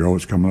 3 years ago,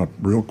 it's coming up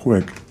real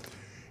quick.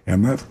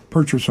 And that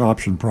purchase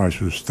option price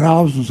is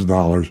thousands of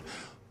dollars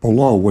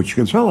below what you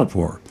can sell it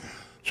for.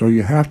 So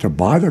you have to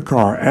buy the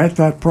car at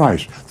that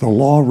price. The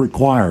law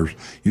requires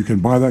you can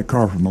buy that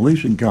car from the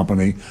leasing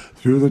company,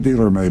 through the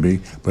dealer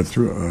maybe, but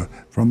through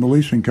from the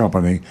leasing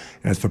company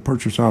at the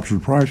purchase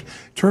option price.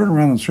 Turn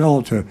around and sell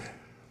it to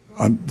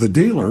the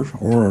dealer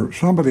or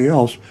somebody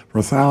else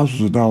for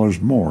thousands of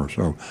dollars more.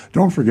 So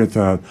don't forget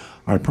that.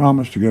 I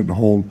promise to get a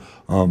hold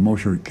of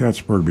Moshe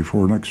Katzberg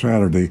before next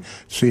Saturday,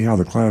 see how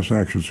the class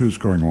action suit's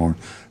going along.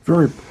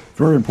 Very,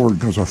 very important,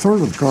 because a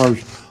third of the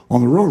cars on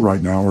the road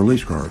right now are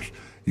lease cars.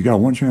 You got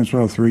one chance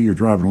out of 3, you're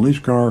driving a lease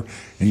car,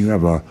 and you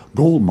have a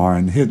gold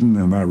mine hidden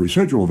in that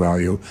residual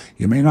value.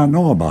 You may not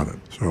know about it.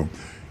 So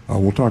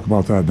we'll talk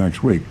about that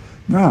next week.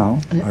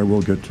 Now, I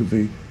will get to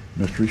the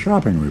mystery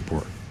shopping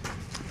report.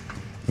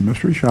 The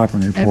mystery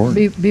shopping report.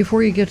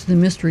 Before you get to the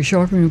mystery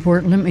shopping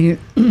report, let me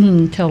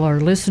tell our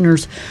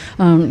listeners,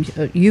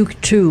 you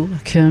too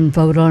can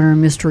vote on our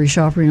mystery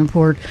shopping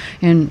report,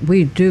 and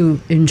we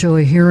do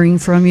enjoy hearing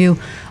from you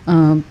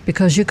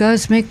because you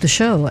guys make the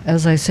show,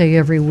 as I say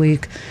every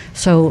week.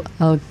 So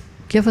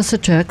give us a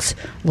text.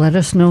 Let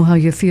us know how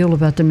you feel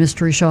about the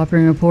mystery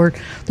shopping report.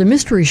 The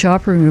mystery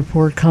shopping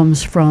report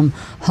comes from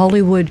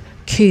Hollywood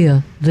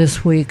Kia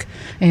this week,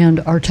 and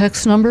our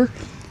text number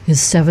is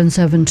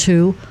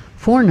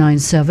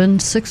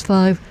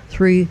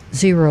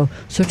 772-497-6530.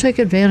 So take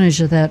advantage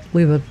of that.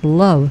 We would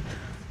love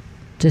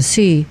to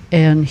see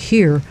and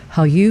hear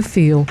how you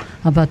feel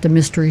about the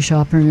mystery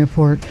shopping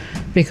report,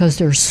 because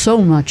there's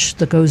so much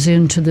that goes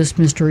into this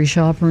mystery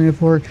shopping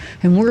report,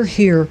 and we're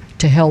here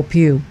to help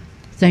you.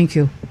 Thank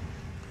you.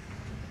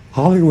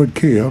 Hollywood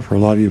Kia, for a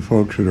lot of you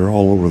folks that are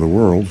all over the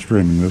world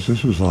streaming this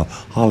is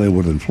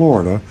Hollywood in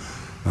Florida,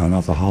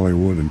 not the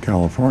Hollywood in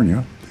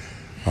California.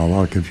 A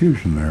lot of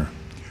confusion there.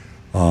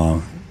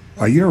 A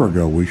year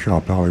ago, we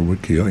shopped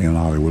Hollywood Kia in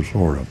Hollywood,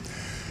 Florida.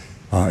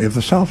 If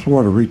the South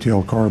Florida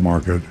retail car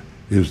market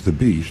is the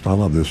beast, I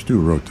love this,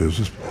 Stu wrote this.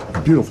 This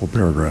beautiful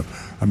paragraph.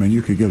 I mean,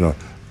 you could get a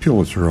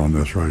Pulitzer on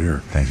this right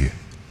here. Thank you.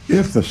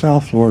 If the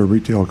South Florida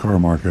retail car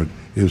market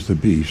is the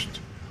beast,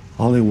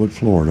 Hollywood,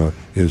 Florida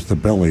is the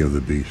belly of the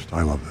beast.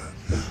 I love that.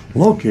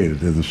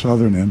 Located in the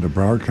southern end of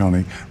Broward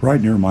County, right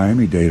near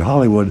Miami-Dade,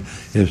 Hollywood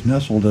is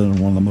nestled in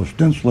one of the most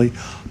densely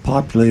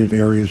populated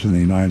areas in the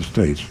United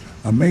States.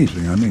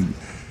 Amazing. I mean,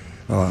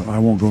 I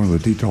won't go into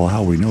the detail of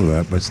how we know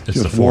that, but it's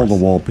just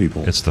wall-to-wall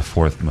people. It's the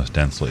fourth most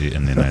densely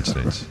in the United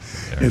States.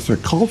 It's a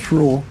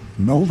cultural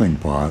melting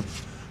pot,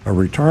 a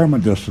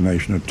retirement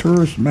destination, a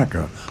tourist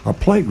mecca, a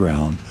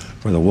playground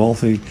for the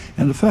wealthy,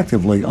 and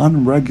effectively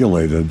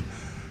unregulated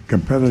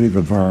competitive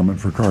environment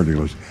for car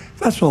dealers.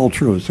 That's all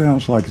true. It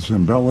sounds like it's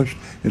embellished.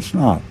 It's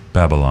not.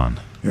 Babylon.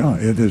 Yeah,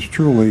 it is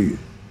truly,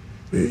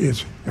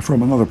 it's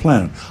from another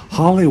planet.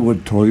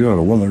 Hollywood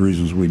Toyota, one of the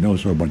reasons we know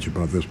so much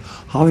about this,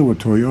 Hollywood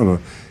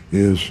Toyota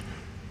is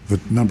the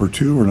number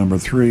 2 or number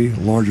 3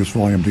 largest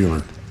volume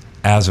dealer.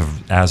 As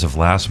of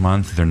last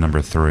month, they're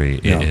number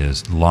 3. Yeah. It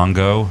is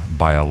Longo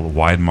by a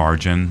wide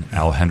margin,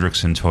 Al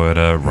Hendrickson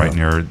Toyota right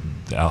near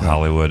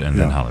Hollywood, and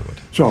then Hollywood.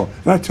 So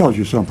that tells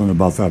you something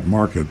about that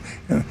market.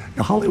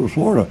 Hollywood,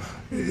 Florida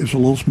is a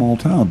little small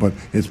town, but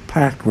it's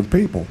packed with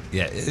people.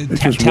 Yeah,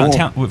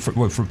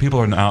 for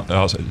people who are out,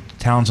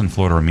 towns in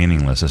Florida are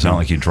meaningless. It's not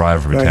like you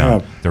drive over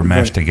town. They're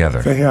mashed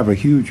together. They have a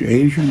huge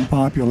Asian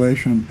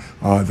population.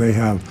 They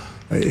have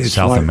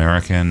South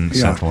American,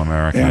 Central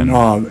American,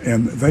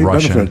 and they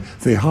Russian. benefit.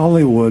 The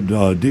Hollywood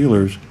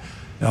dealers,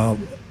 a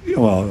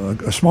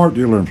smart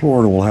dealer in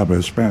Florida will have a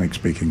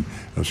Hispanic-speaking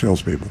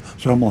salespeople.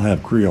 Some will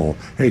have Creole,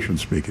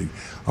 Haitian-speaking.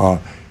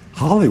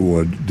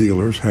 Hollywood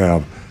dealers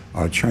have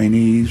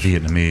Chinese,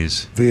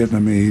 Vietnamese.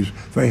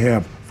 They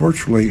have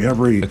virtually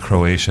every... The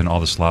Croatian, all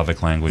the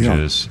Slavic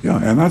languages.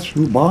 Yeah, and that's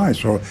who buys.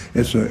 So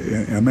it's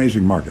an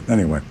amazing market.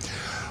 Anyway,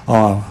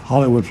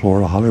 Hollywood,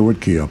 Florida,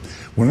 Hollywood Kia.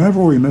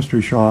 Whenever we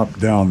mystery shop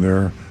down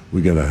there,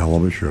 we get a hell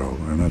of a show,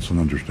 and that's an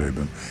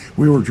understatement.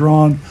 We were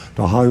drawn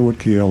to Hollywood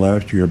Kia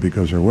last year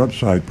because their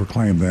website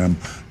proclaimed them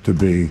to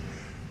be,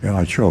 and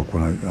I choke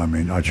when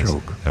I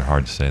choke. They're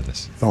hard to say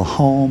this. The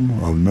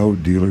home of no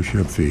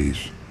dealership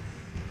fees.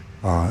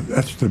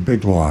 That's the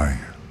big lie.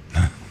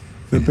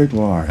 The big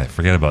lie. Hey,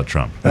 forget about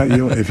Trump.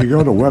 If you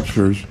go to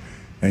Webster's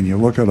and you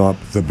look it up,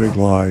 the big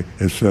lie,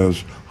 it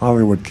says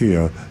Hollywood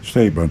Kia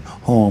statement,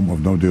 home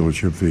of no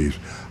dealership fees.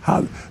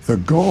 The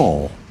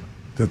gall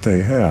that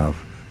they have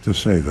to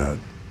say that.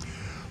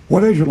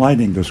 What Agent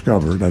Lightning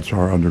discovered, that's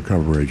our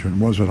undercover agent,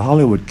 was that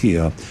Hollywood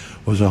Kia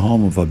was a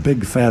home of a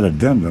big fat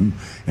addendum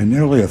and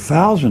nearly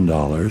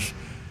 $1,000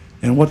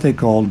 in what they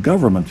called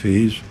government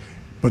fees,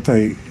 but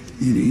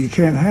you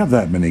can't have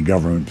that many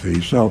government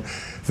fees, so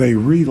they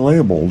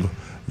relabeled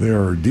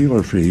their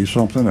dealer fees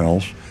something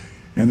else,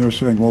 and they're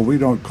saying, well, we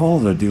don't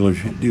call it a dealer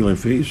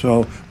fee,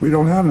 so we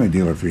don't have any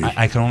dealer fees.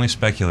 I can only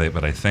speculate,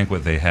 but I think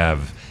what they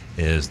have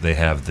is they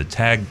have the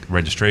tag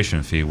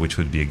registration fee, which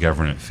would be a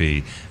government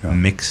fee,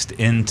 mixed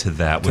into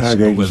that with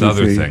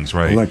other fee, things,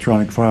 right?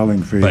 Electronic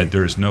filing fee. But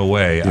there's no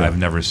way, I've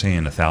never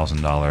seen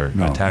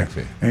 $1,000 tag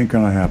fee. Ain't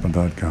gonna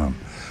happen.com.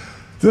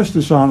 This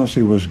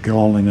dishonesty was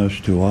galling us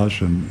to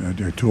us, and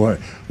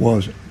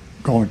was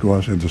galling to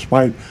us, and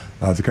despite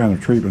the kind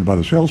of treatment by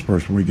the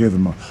salesperson, we gave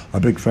them a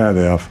big fat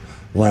F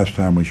last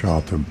time we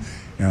shopped them,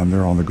 and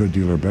they're on the good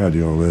dealer, bad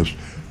dealer list.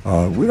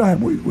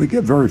 We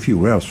get very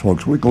few Fs,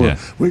 folks. We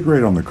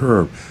grade on the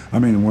curve. I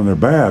mean, when they're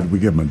bad, we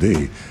give them a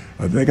D.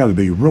 They got to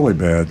be really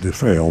bad to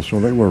fail, so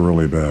they were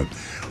really bad.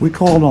 We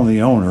called on the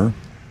owner,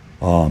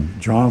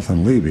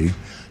 Jonathan Levy,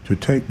 to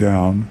take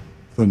down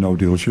the no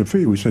dealership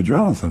fee. We said,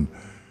 Jonathan,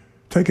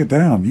 take it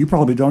down. You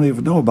probably don't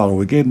even know about it.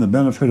 We gave him the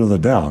benefit of the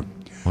doubt.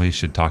 Well, he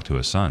should talk to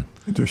his son.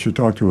 He should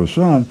talk to his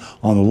son.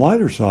 On the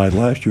lighter side,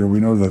 last year,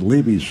 we know that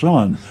Levy's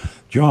son,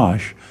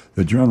 Josh,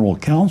 the general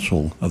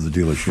counsel of the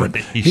dealership,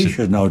 he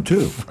should know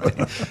too.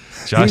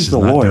 Josh is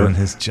not doing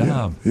his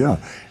job. Yeah.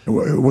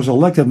 Was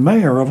elected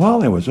mayor of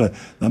Hollywood. So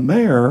the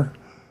mayor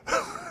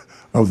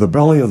of the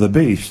belly of the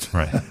beast.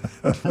 Right.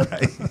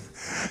 Right.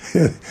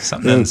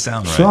 Something doesn't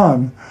sound right.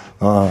 Son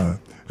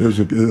is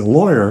a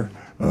lawyer.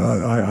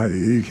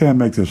 You can't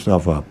make this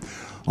stuff up.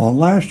 On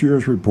last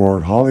year's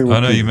report, Hollywood...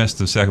 Oh, no, you missed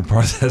the second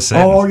part of that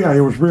sentence. Oh, yeah,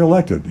 he was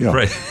reelected. Yeah.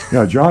 Right.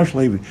 Yeah, Josh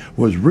Levy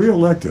was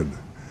reelected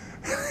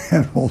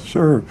and will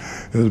serve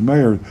as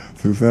mayor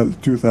through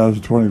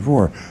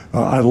 2024.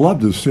 I'd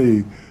love to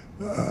see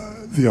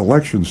the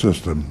election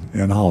system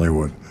in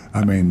Hollywood.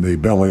 I mean, the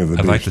belly of the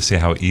beast. I'd like to see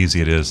how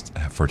easy it is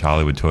for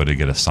Hollywood Toy to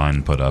get a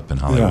sign put up in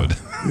Hollywood.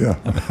 Yeah.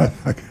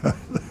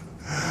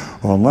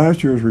 On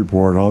last year's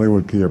report,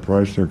 Hollywood Kia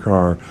priced their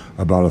car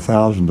about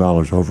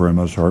 $1,000 over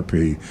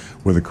MSRP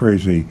with a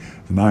crazy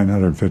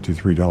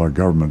 $953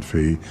 government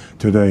fee.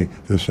 Today,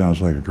 this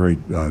sounds like a great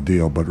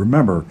deal, but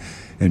remember,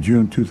 in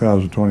June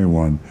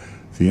 2021,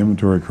 the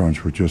inventory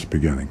crunch was just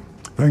beginning.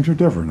 Things are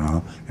different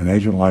now, and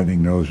Agent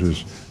Lightning knows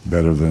this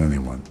better than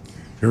anyone.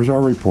 Here's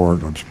our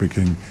report. I'm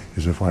speaking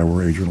as if I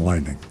were Agent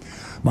Lightning.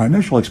 My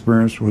initial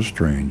experience was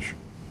strange.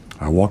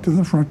 I walked in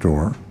the front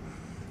door,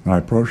 and I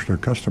approached a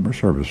customer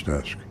service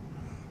desk.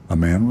 A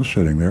man was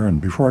sitting there,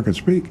 and before I could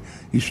speak,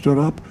 he stood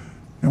up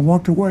and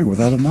walked away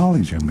without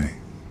acknowledging me.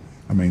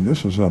 I mean,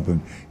 this is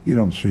something you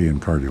don't see in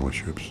car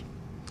dealerships.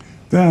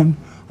 Then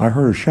I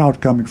heard a shout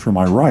coming from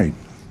my right.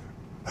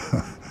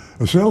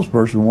 A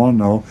salesperson wanted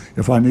to know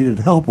if I needed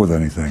help with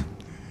anything.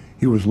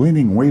 He was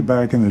leaning way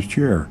back in his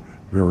chair,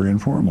 very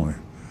informally.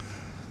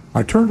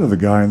 I turned to the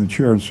guy in the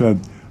chair and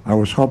said I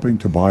was hoping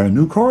to buy a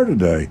new car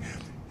today.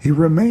 He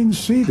remained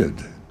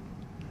seated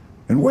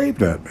and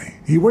waved at me.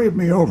 He waved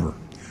me over.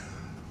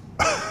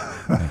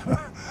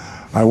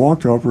 I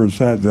walked over and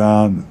sat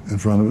down in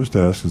front of his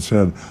desk and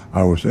said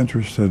I was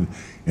interested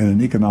in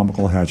an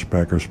economical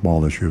hatchback or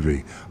small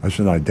SUV. I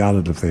said I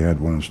doubted if they had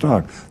one in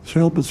stock. The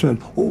salesman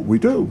said, "Oh, we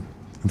do.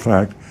 In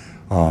fact,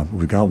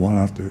 we got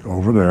one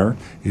over there."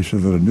 He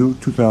said that a new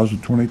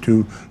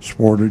 2022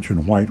 Sportage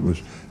in white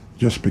was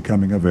just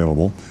becoming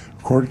available.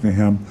 According to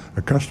him,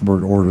 a customer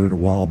had ordered it a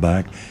while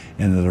back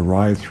and it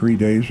arrived 3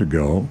 days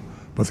ago,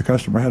 but the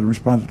customer hadn't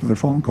responded to their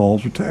phone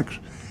calls or texts.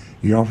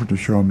 He offered to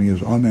show me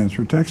his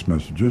unanswered text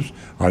messages.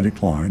 I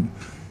declined,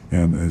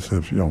 and he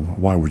said,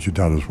 why would you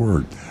doubt his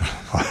word?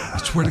 I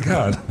swear to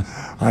God.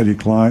 I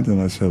declined, and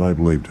I said I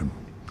believed him.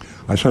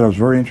 I said I was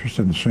very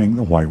interested in seeing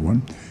the white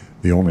one,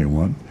 the only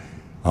one.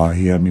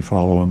 He had me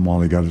follow him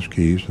while he got his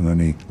keys, and then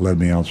he led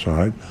me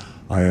outside.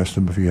 I asked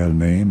him if he had a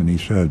name, and he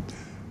said,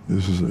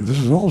 this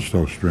is all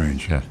so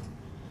strange. Yeah.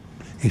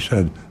 He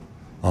said,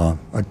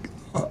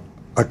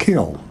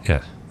 Akil.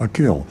 Yeah.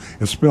 Akil.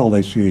 It's spelled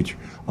Achille.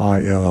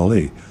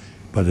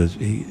 But his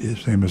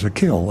name is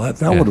Akil.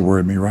 That would have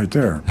worried me right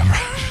there.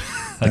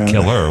 A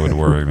killer would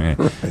worry me.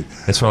 Right.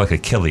 It's sort of like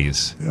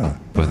Achilles, yeah,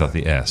 without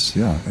the S.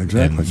 Yeah,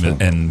 exactly.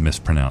 And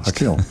mispronounced.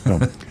 Akil. So,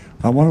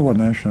 I wonder what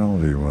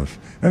nationality it was.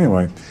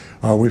 Anyway,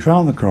 we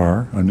found the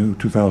car, a new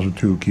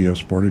 2002 Kia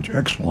Sportage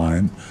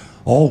X-Line,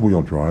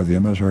 all-wheel drive. The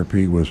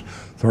MSRP was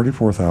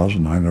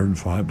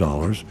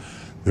 $34,905.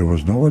 There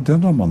was no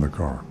addendum on the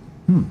car.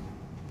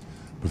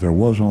 But there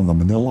was on the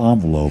manila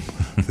envelope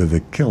that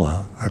Akil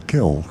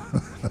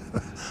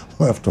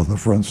left on the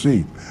front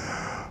seat,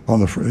 on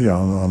the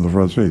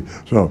front seat.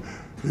 So,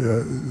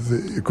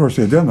 of course,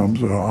 the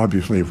addendums are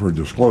obviously for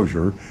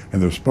disclosure,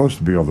 and they're supposed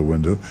to be on the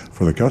window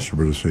for the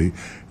customer to see.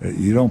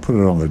 You don't put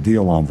it on the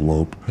deal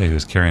envelope. Yeah, he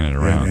was carrying it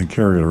around and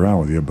carry it around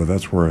with you. But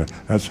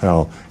that's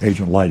how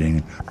Agent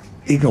Lightning,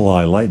 Eagle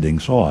Eye Lightning,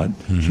 saw it.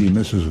 Mm-hmm. She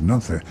misses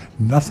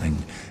nothing.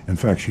 In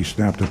fact, she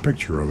snapped a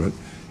picture of it,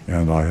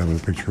 and I have a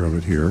picture of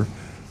it here.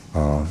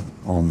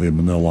 On the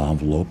manila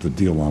envelope, the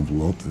deal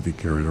envelope that he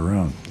carried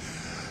around.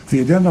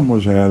 The addendum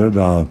was added.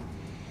 I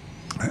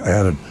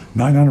added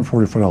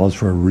 $945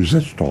 for a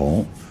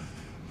resistol.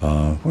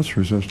 What's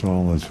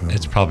resistol?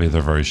 It's probably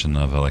the version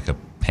of like a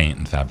paint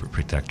and fabric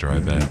protector, I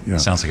bet. Yeah. It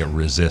sounds like it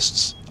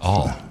resists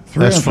all.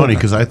 That's funny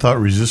because I thought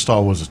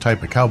resistol was a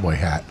type of cowboy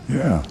hat.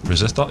 Yeah.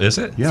 Resistol, is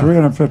it? Yeah.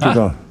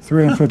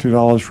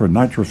 $350 for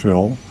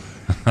nitrofill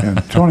and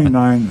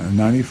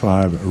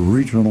 $29.95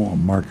 regional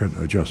market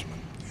adjustment.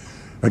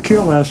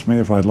 Akil asked me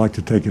if I'd like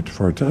to take it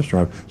for a test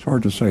drive. It's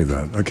hard to say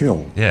that.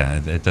 Akil.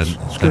 Yeah, it doesn't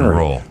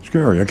roll.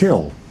 Scary.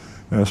 Akil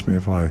asked me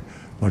if I'd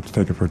like to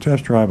take it for a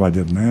test drive. I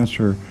didn't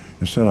answer.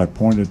 Instead, I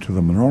pointed to the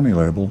Monroney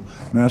label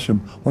and asked him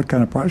what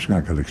kind of pricing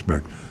I could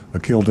expect.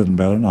 Akil didn't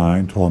bat an eye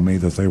and told me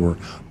that they were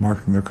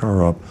marking their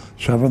car up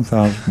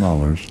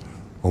 $7,000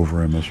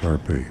 over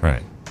MSRP.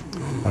 Right.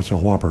 That's a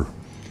whopper.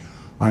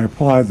 I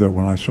replied that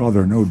when I saw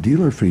their no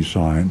dealer fee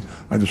sign,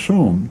 I'd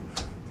assumed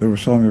they were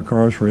selling their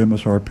cars for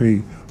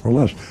MSRP or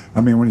less.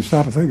 I mean, when you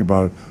stop and think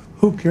about it,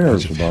 who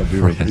cares about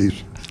dealer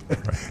fees?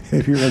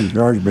 If you're going to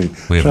charge me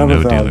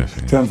 $7,000,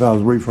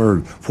 $10,000, we've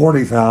heard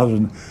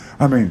 $40,000.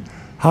 I mean,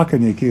 how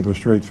can you keep a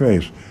straight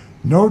face?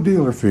 No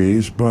dealer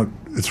fees, but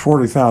it's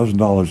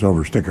 $40,000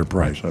 over sticker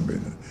price. I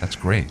mean, that's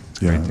great.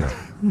 That's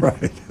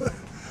great.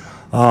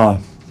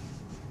 Right.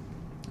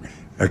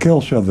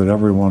 Akil said that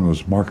everyone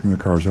was marking the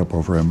cars up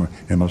over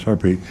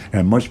MSRP,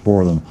 and much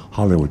more than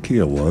Hollywood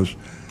Kia was.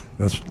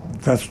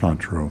 That's not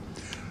true.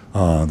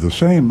 The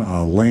same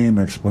lame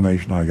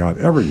explanation I got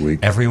every week.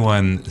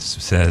 Everyone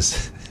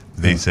says,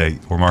 they say,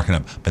 we're marking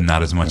up, but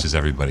not as much as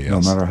everybody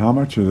else. No matter how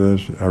much it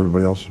is,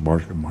 everybody else is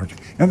marching.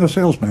 And the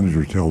sales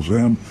manager tells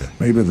them,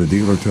 maybe the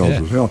dealer tells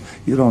us, hell,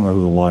 you don't know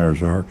who the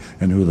liars are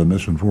and who the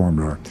misinformed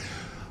are.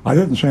 I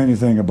didn't say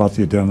anything about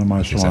the addendum.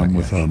 I saw him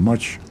with a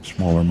much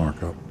smaller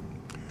markup.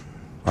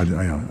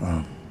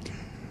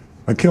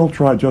 Akil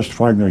tried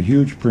justifying their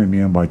huge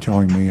premium by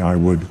telling me I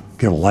would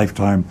get a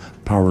lifetime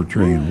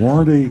powertrain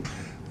warranty,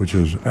 which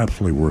is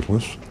absolutely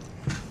worthless.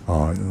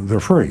 They're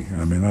free.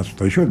 I mean,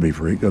 they should be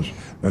free because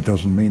that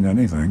doesn't mean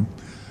anything.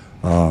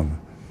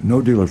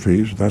 No dealer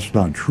fees. That's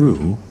not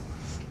true.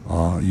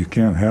 You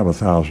can't have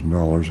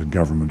 $1,000 in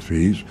government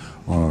fees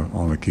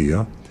on a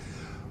Kia.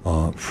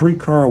 Free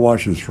car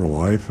washes for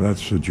life.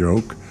 That's a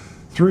joke.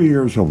 3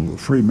 years of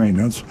free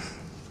maintenance.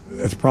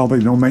 It's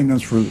probably no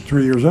maintenance for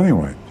 3 years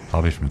anyway.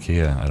 Probably from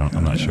Kia.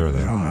 I'm not sure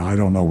though. I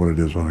don't know what it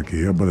is on a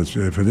Kia, but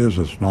if it is,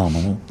 it's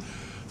nominal.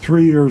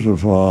 3 years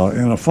of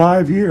in a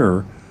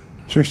 5-year,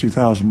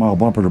 60,000 mile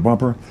bumper to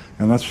bumper,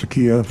 and that's the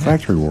Kia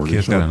factory warranty.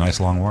 Kia's got a nice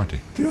long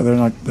warranty. Yeah,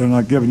 they're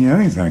not giving you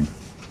anything,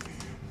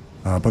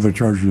 but they're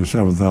charging you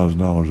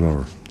 $7,000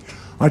 over.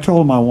 I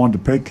told him I wanted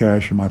to pay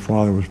cash, and my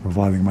father was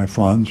providing my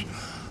funds.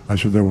 I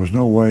said there was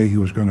no way he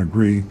was going to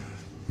agree.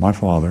 My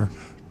father,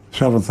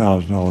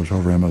 $7,000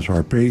 over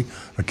MSRP.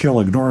 Akil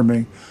ignored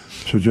me,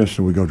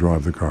 suggested we go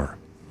drive the car.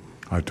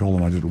 I told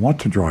him I didn't want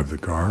to drive the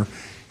car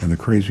in the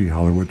crazy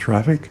Hollywood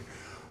traffic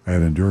I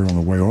had endured on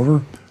the way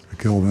over.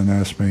 Akil then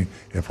asked me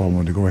if I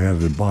wanted to go ahead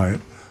and buy it.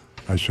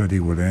 I said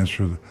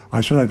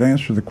I'd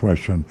answer the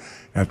question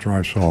after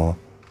I saw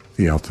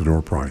the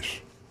out-the-door price.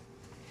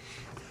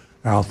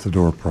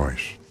 Out-the-door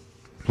price.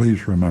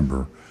 Please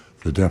remember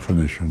the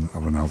definition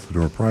of an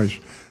out-the-door price.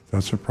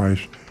 That's a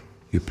price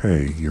you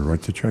pay. You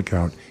write the check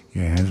out,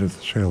 you hand it to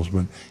the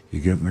salesman, you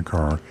get in the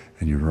car,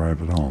 and you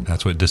drive it home.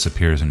 That's what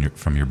disappears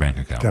from your bank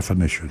account.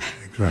 Definition,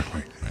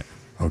 exactly. Right.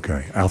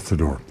 Okay, out the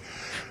door.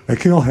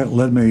 Akil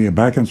led me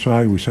back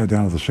inside. We sat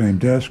down at the same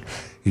desk.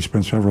 He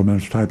spent several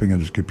minutes typing at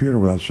his computer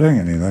without saying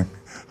anything.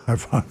 I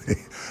finally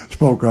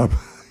spoke up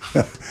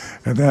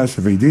and asked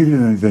if he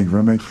needed anything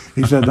from me.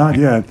 He said not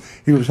yet.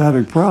 He was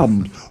having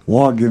problems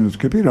logging his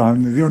computer. I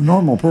mean, you're a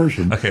normal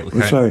person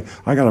would say,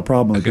 I got a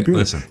problem with the computer.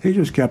 Listen, he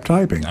just kept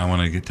typing. I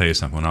want to tell you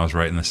something. When I was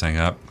writing this thing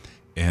up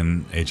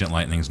in Agent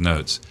Lightning's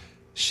notes,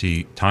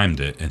 she timed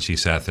it, and she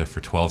sat there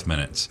for 12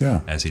 minutes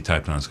as he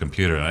typed on his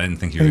computer. And I didn't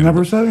think you were He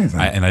never said anything.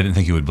 And I didn't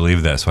think you would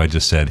believe that, so I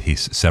just said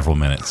several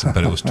minutes.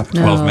 But it was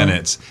 12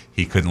 minutes.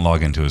 He couldn't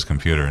log into his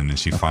computer, and then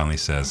she finally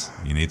says,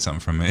 "You need something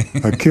from me?"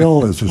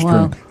 Akil is a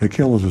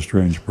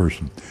strange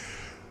person.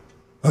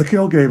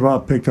 Akil gave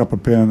up, picked up a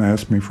pen,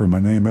 asked me for my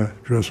name,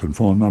 address, and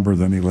phone number.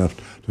 Then he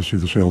left to see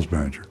the sales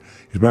manager.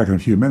 He's back in a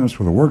few minutes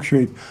with a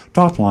worksheet.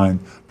 Top line,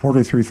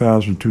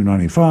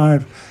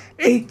 $43,295.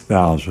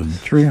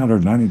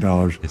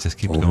 $8,390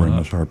 over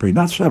MSRP.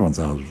 Not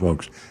 $7,000,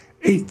 folks.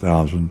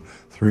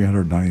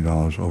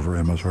 $8,390 over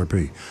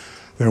MSRP.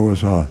 There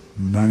was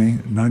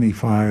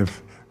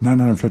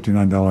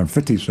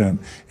 $959.50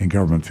 in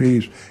government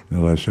fees.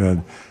 And as I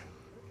said,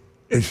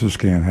 it just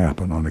can't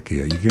happen on a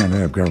Kia. You can't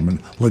have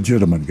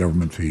legitimate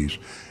government fees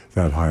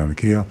that high on a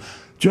Kia.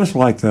 Just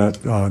like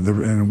that,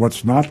 and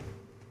what's not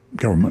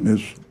government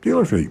is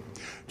dealer fee.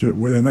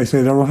 And they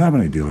say they don't have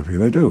any dealer fee.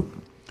 They do.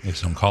 They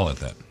just don't call it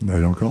that. They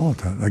don't call it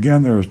that.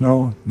 Again, there is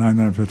no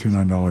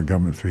 $959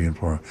 government fee in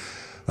Florida.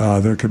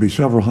 There could be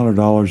several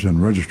 $100s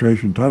in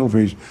registration title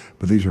fees,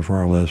 but these are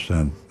far less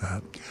than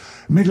that.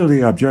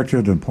 Immediately I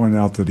objected and pointed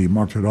out that he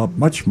marked it up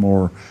much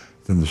more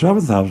than the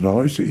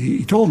 $7,000.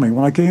 He told me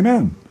when I came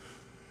in.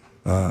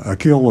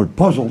 Akil looked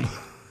puzzled.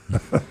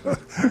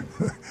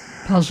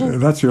 Puzzled?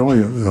 That's the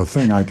only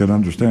thing I can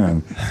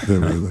understand.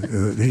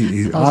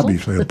 He's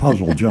obviously a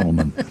puzzled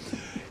gentleman.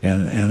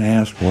 And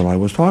asked what I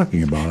was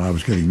talking about. I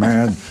was getting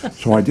mad,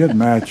 so I did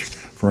match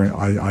for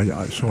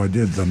so I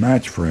did the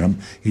match for him.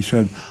 He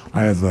said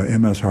I had the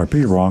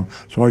MSRP wrong,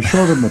 so I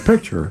showed him the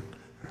picture.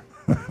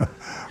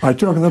 I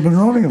took the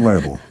Monroney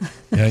label.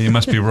 Yeah, you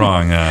must be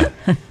wrong. Hey,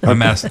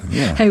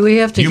 we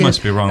have to. You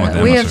must be wrong with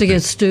that. We have to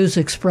get Stu's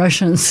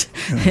expressions.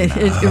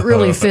 It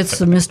really fits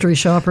the mystery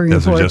shopper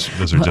report.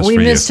 Those are just we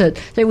for missed you.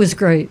 it. It was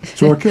great.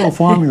 So Akil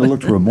finally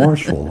looked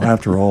remorseful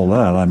after all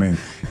that. I mean,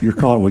 you're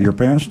caught with your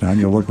pants down,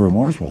 you look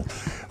remorseful.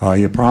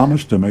 He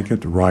promised to make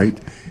it right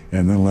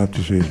and then left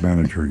to see his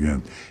manager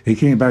again. He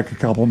came back a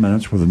couple of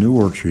minutes with a new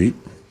worksheet.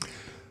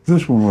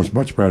 This one was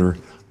much better.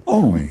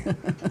 Only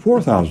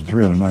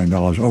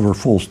 $4,309 over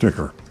full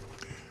sticker.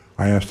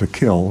 I asked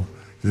Akil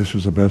if this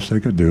was the best they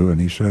could do,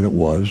 and he said it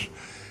was.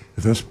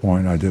 At this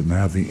point, I didn't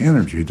have the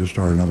energy to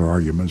start another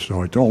argument,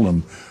 so I told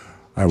him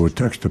I would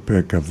text a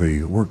picture of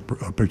the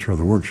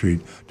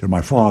worksheet to my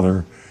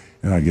father,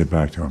 and I'd get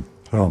back to him.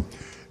 So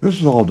this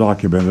is all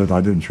documented. I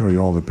didn't show you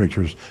all the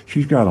pictures.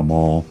 She's got them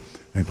all,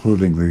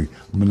 including the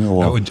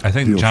Manila. I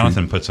think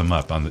Jonathan puts them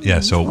up on the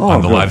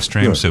on the good, live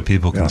stream, good. so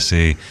people can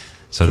see.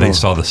 So they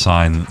saw the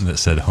sign that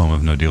said "Home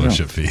of No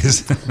Dealership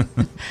Fees."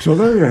 So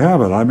there you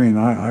have it. I mean,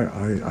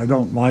 I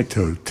don't like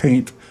to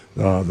taint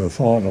the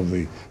thought of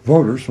the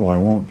voters, so I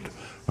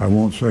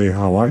won't say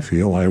how I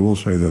feel. I will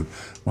say that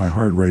my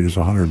heart rate is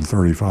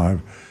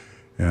 135,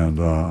 and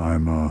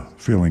I'm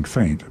feeling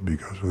faint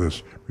because of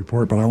this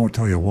report, but I won't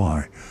tell you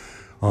why.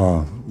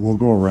 We'll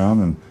go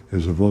around and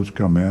as the votes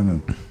come in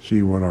and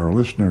see what our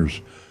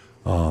listeners.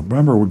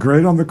 Remember, we're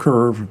great on the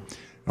curve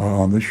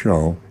on this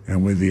show,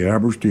 and with the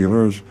average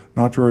dealer is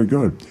not very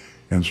good,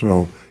 and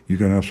so you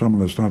can have someone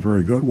that's not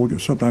very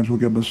good. Sometimes we'll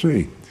give them a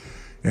C,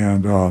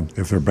 and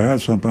if they're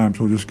bad, sometimes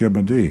we'll just give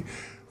them a D.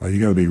 You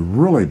got to be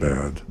really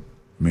bad.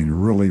 I mean,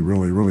 really,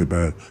 really, really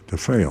bad to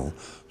fail.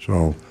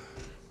 So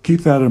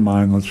keep that in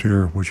mind. Let's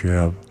hear what you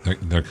have.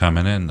 They're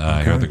coming in.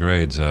 Okay. Here are the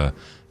grades. I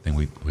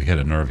think we hit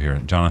a nerve here.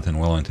 Jonathan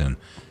Wellington,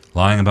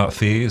 lying about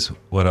fees.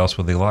 What else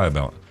would they lie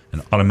about?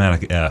 An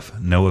automatic F,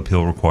 no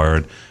appeal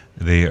required.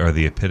 They are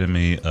the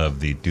epitome of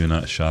the do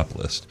not shop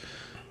list.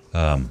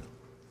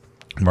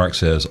 Mark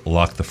says,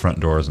 lock the front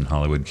doors in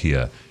Hollywood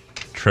Kia.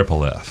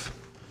 Triple F.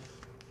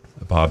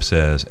 Bob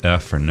says,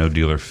 F for no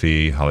dealer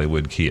fee,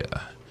 Hollywood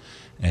Kia.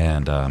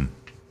 And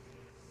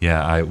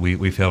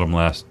we failed them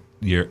last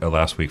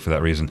week for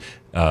that reason.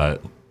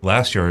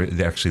 Last year,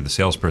 actually, the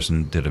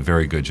salesperson did a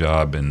very good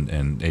job,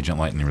 and Agent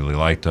Lightning really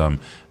liked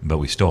them, but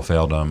we still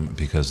failed them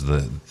because of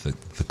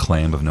the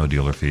claim of no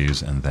dealer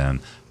fees, and then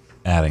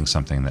adding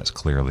something that's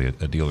clearly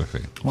a dealer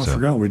fee. Well, I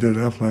forgot we did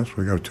F last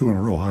week. I got 2 in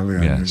a row, highly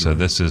unusual. Yeah, so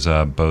this is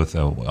both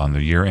on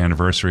the year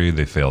anniversary.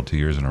 They failed 2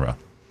 years in a row.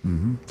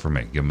 Mm-hmm. For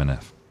me, give them an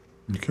F.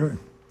 Okay.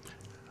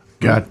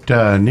 Got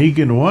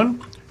Negan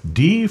 1.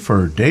 D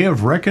for Day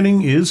of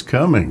Reckoning is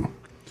coming.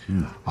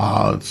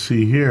 Let's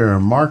see here.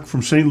 Mark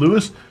from St.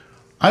 Louis.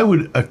 I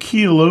would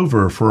keel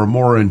over for a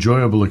more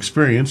enjoyable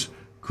experience.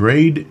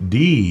 Grade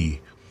D.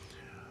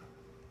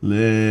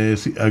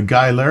 Let's see.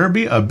 Guy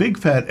Larrabee. A big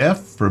fat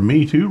F for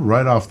me too,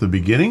 right off the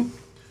beginning.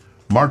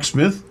 Mark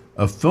Smith.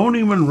 A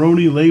phony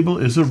Monroney label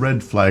is a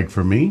red flag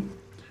for me.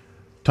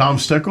 Tom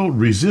Steckel.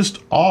 Resist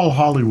all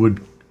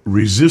Hollywood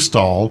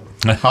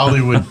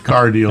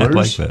car dealers. I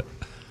like that.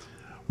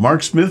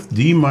 Mark Smith,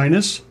 D-.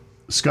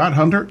 Scott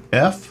Hunter,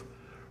 F.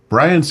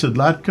 Brian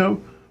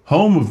Sedlatko,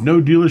 home of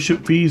no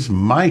dealership fees.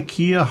 My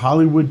Kia,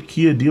 Hollywood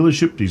Kia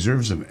dealership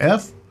deserves an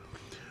F.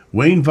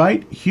 Wayne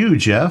Veit,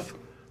 huge F.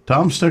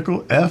 Tom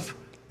Steckel, F.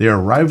 They are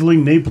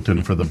rivaling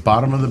Napleton for the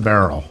bottom of the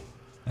barrel.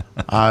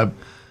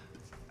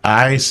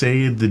 I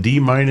say the D-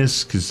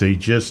 because they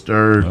just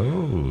are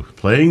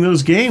playing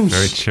those games.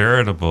 Very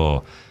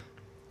charitable.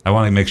 I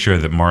want to make sure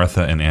that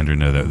Martha and Andrew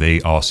know that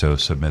they also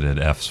submitted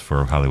Fs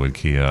for Hollywood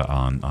Kia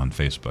on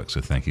Facebook. So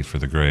thank you for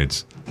the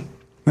grades.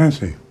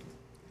 Nancy.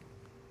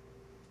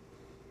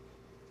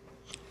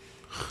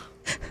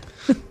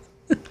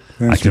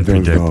 I can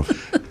predict.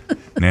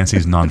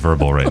 Nancy's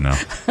nonverbal right now.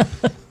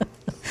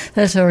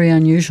 That's very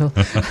unusual.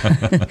 I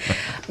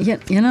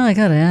got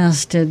to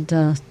ask, did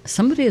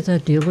somebody at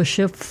that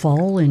dealership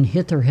fall and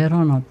hit their head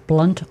on a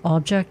blunt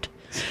object?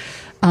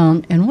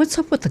 And what's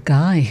up with the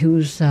guy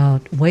who's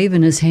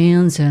waving his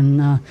hands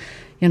and,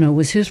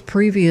 was his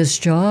previous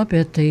job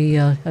at the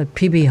at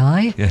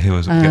PBI? Yeah, he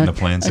was getting the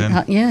planes in.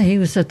 He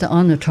was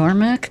on the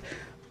tarmac.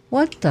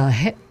 What the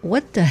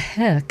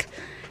heck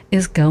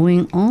is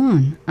going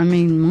on? I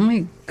mean,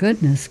 my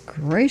goodness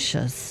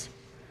gracious.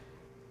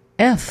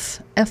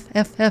 F.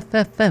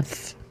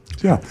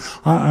 Yeah,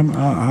 I'm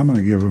going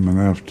to give him an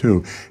F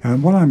too.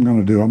 And what I'm going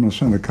to do, I'm going to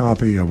send a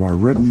copy of our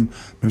written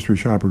mystery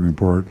shopping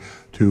report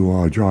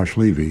to Josh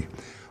Levy,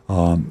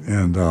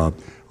 and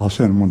I'll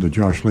send one to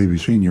Josh Levy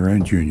Sr.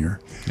 and Jr.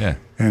 Yeah,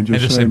 and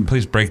just say,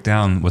 please break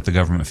down what the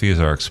government fees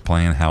are.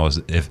 Explain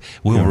if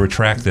we will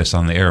retract this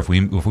on the air if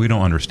we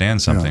don't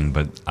understand something. Yeah.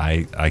 But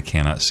I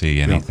cannot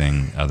see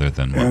anything other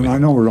than what. And I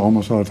know we're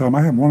almost out of time.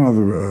 I have one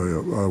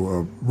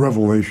other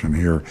revelation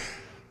here.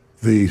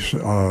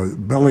 The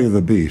belly of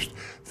the beast,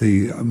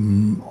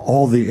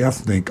 all the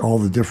ethnic, all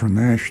the different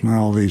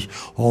nationalities,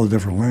 all the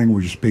different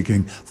languages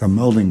speaking, the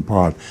melting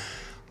pot.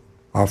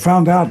 I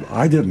found out,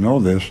 I didn't know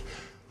this,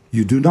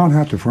 you do not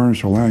have to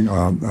furnish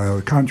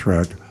a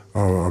contract,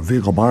 a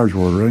vehicle buyer's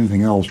order, or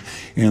anything else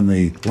in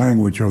the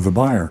language of the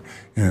buyer.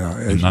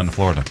 Not in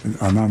Florida.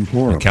 Not in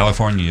Florida. In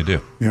California, you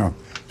do. Yeah.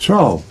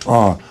 So,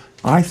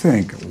 I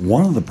think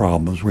one of the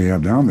problems we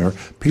have down there,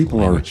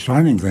 people are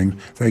signing things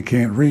they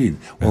can't read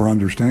or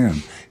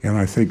understand. And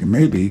I think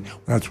maybe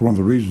that's one of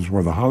the reasons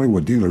why the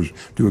Hollywood dealers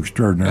do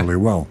extraordinarily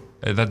well.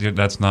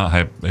 That's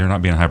not, you're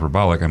not being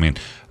hyperbolic. I mean,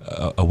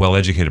 a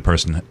well-educated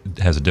person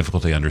has a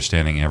difficulty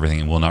understanding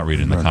everything and will not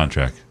read in the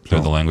contract. So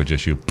the language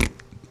issue.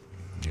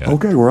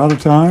 Okay, we're out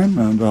of time,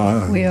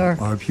 and we are.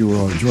 If you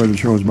enjoy the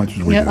show as much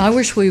as we do. I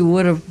wish we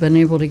would have been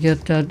able to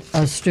get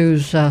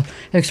Stu's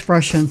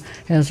expression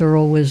as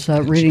Earl was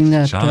reading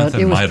that.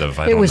 Jonathan might have.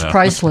 It was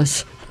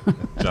priceless.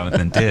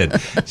 Jonathan did.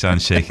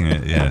 John's shaking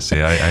it. Yeah.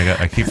 See,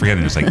 I keep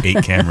forgetting. There's like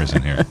 8 cameras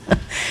in here.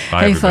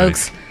 Bye, hey, everybody.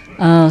 folks.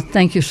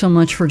 Thank you so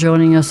much for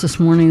joining us this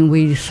morning.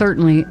 We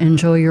certainly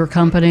enjoy your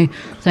company.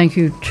 Thank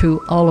you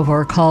to all of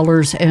our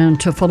callers, and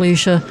to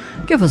Felicia.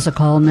 Give us a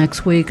call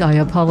next week. I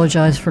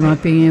apologize for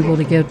not being able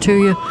to get to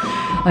you.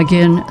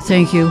 Again,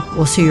 thank you.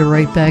 We'll see you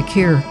right back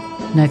here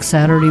next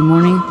Saturday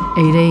morning,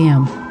 8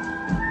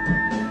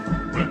 a.m.